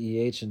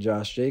 CEH, and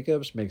Josh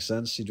Jacobs. Makes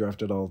sense. He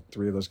drafted all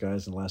 3 of those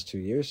guys in the last 2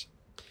 years.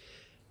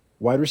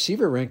 Wide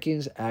receiver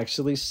rankings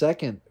actually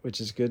 2nd, which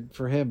is good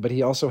for him. But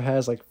he also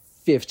has like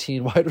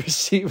 15 wide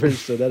receivers,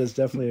 so that is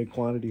definitely a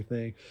quantity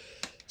thing.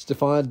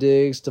 Stephon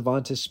Diggs,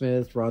 Devonta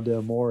Smith,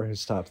 Rondale Moore,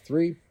 his top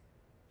 3.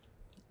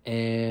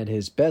 And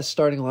his best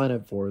starting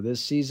lineup for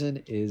this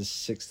season is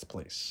 6th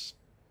place.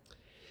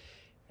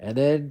 And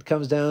then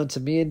comes down to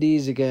me and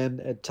Deez again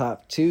at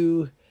top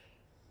 2.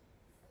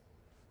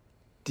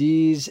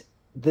 Deez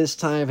this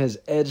time has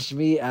edged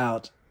me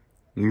out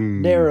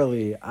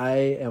narrowly. I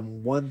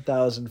am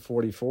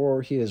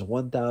 1,044. He is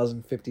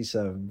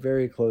 1,057.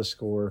 Very close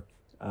score.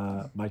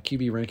 My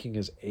QB ranking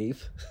is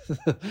 8th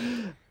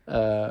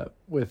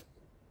with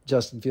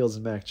Justin Fields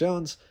and Mac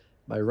Jones.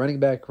 My running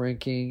back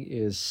ranking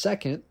is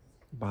 2nd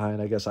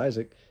behind, I guess,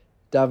 Isaac.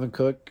 Dalvin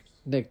Cook,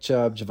 Nick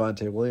Chubb,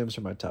 Javonte Williams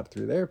are my top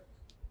 3 there.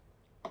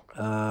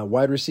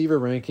 Wide receiver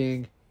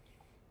ranking,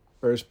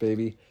 first,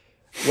 baby.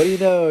 What do you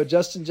know?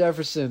 Justin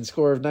Jefferson,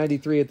 score of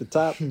 93 at the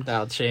top.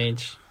 That'll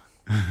change.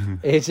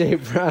 A.J.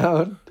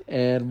 Brown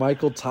and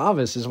Michael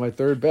Thomas is my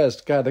 3rd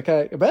best. God, the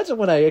guy. Imagine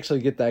when I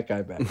actually get that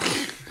guy back.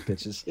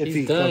 Bitches. If He's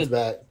he done. comes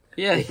back.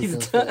 Yeah,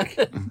 he's done.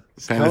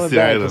 He's coming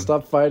back. He'll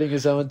stop fighting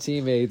his own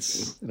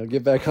teammates.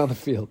 Get back on the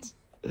field.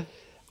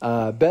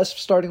 Best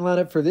starting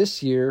lineup for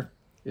this year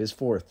is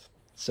 4th.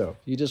 So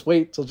you just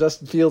wait till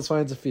Justin Fields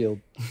finds a field.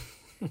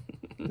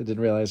 I didn't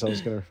realize I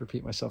was going to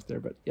repeat myself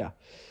there, but yeah.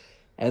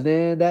 And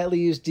then that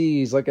leaves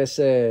D's. Like I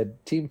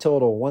said, team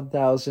total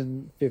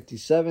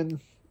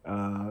 1,057.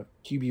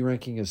 QB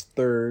ranking is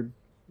 3rd,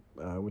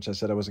 which I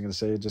said I wasn't going to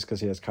say just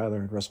because he has Kyler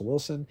and Russell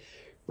Wilson.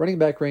 Running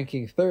back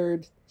ranking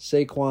 3rd.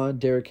 Saquon,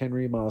 Derrick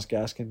Henry, Myles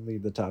Gaskin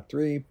lead the top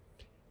 3.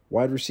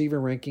 Wide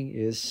receiver ranking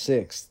is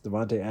 6th.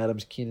 Devontae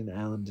Adams, Keenan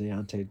Allen,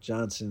 Deontay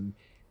Johnson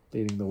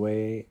leading the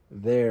way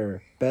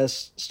there.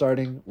 Best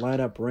starting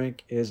lineup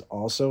rank is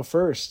also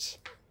 1st.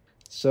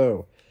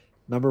 So,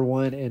 number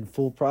 1 in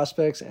full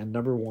prospects and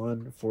number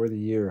 1 for the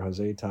year.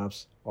 Jose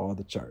tops all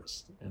the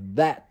charts. And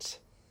that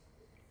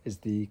is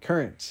the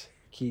current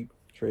Keep,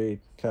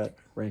 Trade, Cut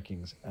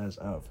rankings as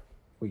of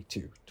week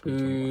 2,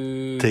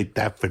 2021. Take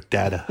that for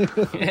data.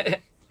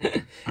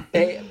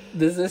 Hey,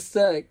 does this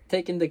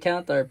take into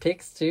account our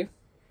picks too?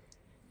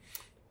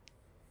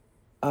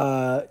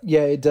 Yeah,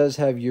 it does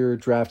have your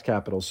draft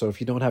capital. So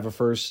if you don't have a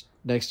first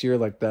next year,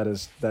 like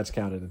that's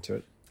counted into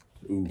it.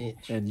 Ooh.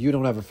 And you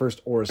don't have a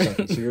first or a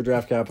second, so your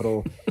draft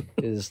capital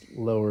is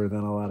lower than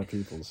a lot of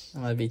people's. It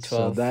might be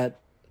 12. So that,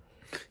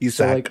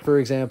 So like for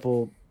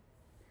example,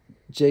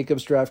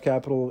 Jacob's draft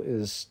capital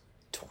is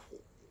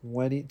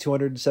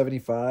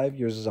 275.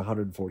 Yours is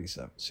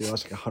 147. So you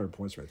lost like 100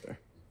 points right there.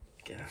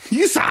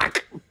 you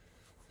suck.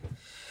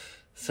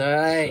 It's all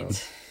right.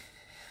 So,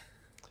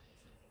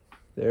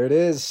 There it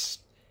is.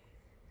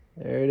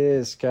 There it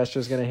is.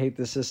 Castro's going to hate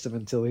the system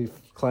until he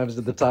climbs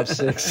to the top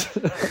 6.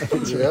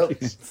 Yep.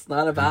 It's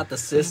not about the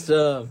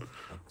system.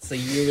 It's a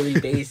yearly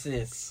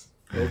basis.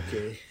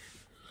 Okay.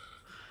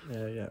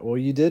 Yeah. Well,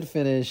 you did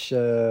finish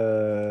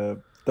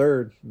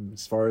third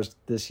as far as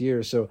this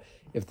year. So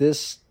if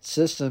this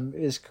system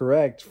is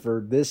correct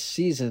for this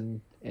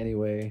season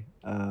anyway,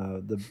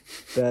 the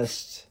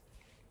best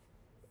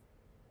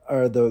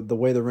or the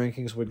way the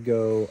rankings would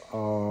go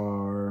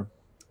are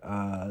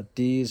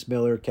Dees,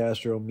 Miller,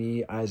 Castro,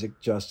 me,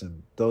 Isaac,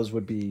 Justin. Those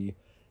would be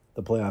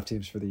the playoff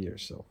teams for the year.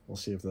 So we'll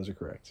see if those are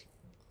correct.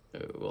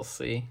 We'll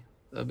see.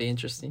 That'll be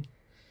interesting.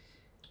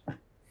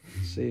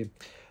 See.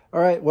 All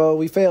right. Well,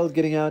 we failed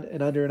getting out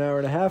in under an hour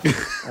and a half.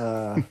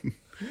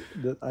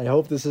 I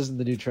hope this isn't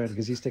the new trend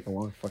because he's taking a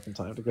long fucking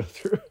time to go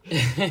through.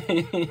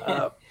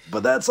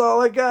 But that's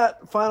all I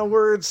got. Final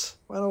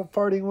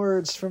parting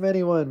words from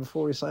anyone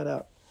before we sign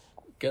out.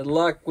 Good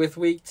luck with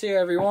week 2,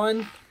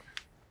 everyone.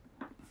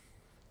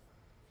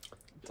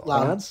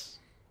 Lance?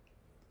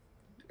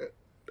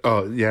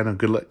 Oh, yeah, no,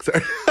 good luck.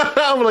 Sorry.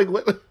 I'm like,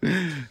 what?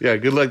 Yeah,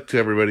 good luck to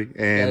everybody.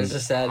 And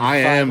Just added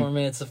 5 more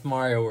minutes of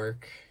Mario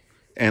work.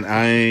 And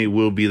I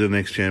will be the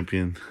next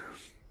champion.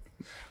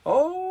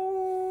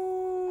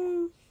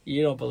 Oh,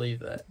 you don't believe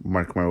that.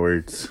 Mark my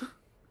words.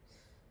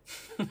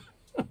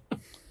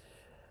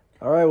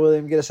 All right,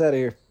 William, get us out of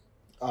here.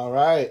 All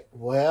right.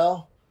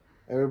 Well,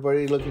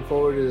 everybody looking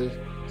forward to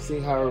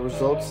seeing how our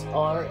results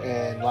are.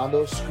 And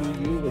Londo, screw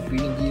you with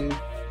beating you.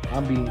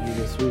 I'm beating you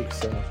this week,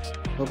 so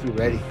hope you're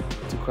ready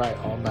to cry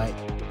all night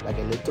like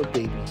a little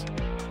baby.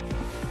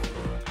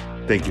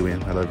 Thank you,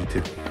 Ian. I love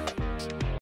you too.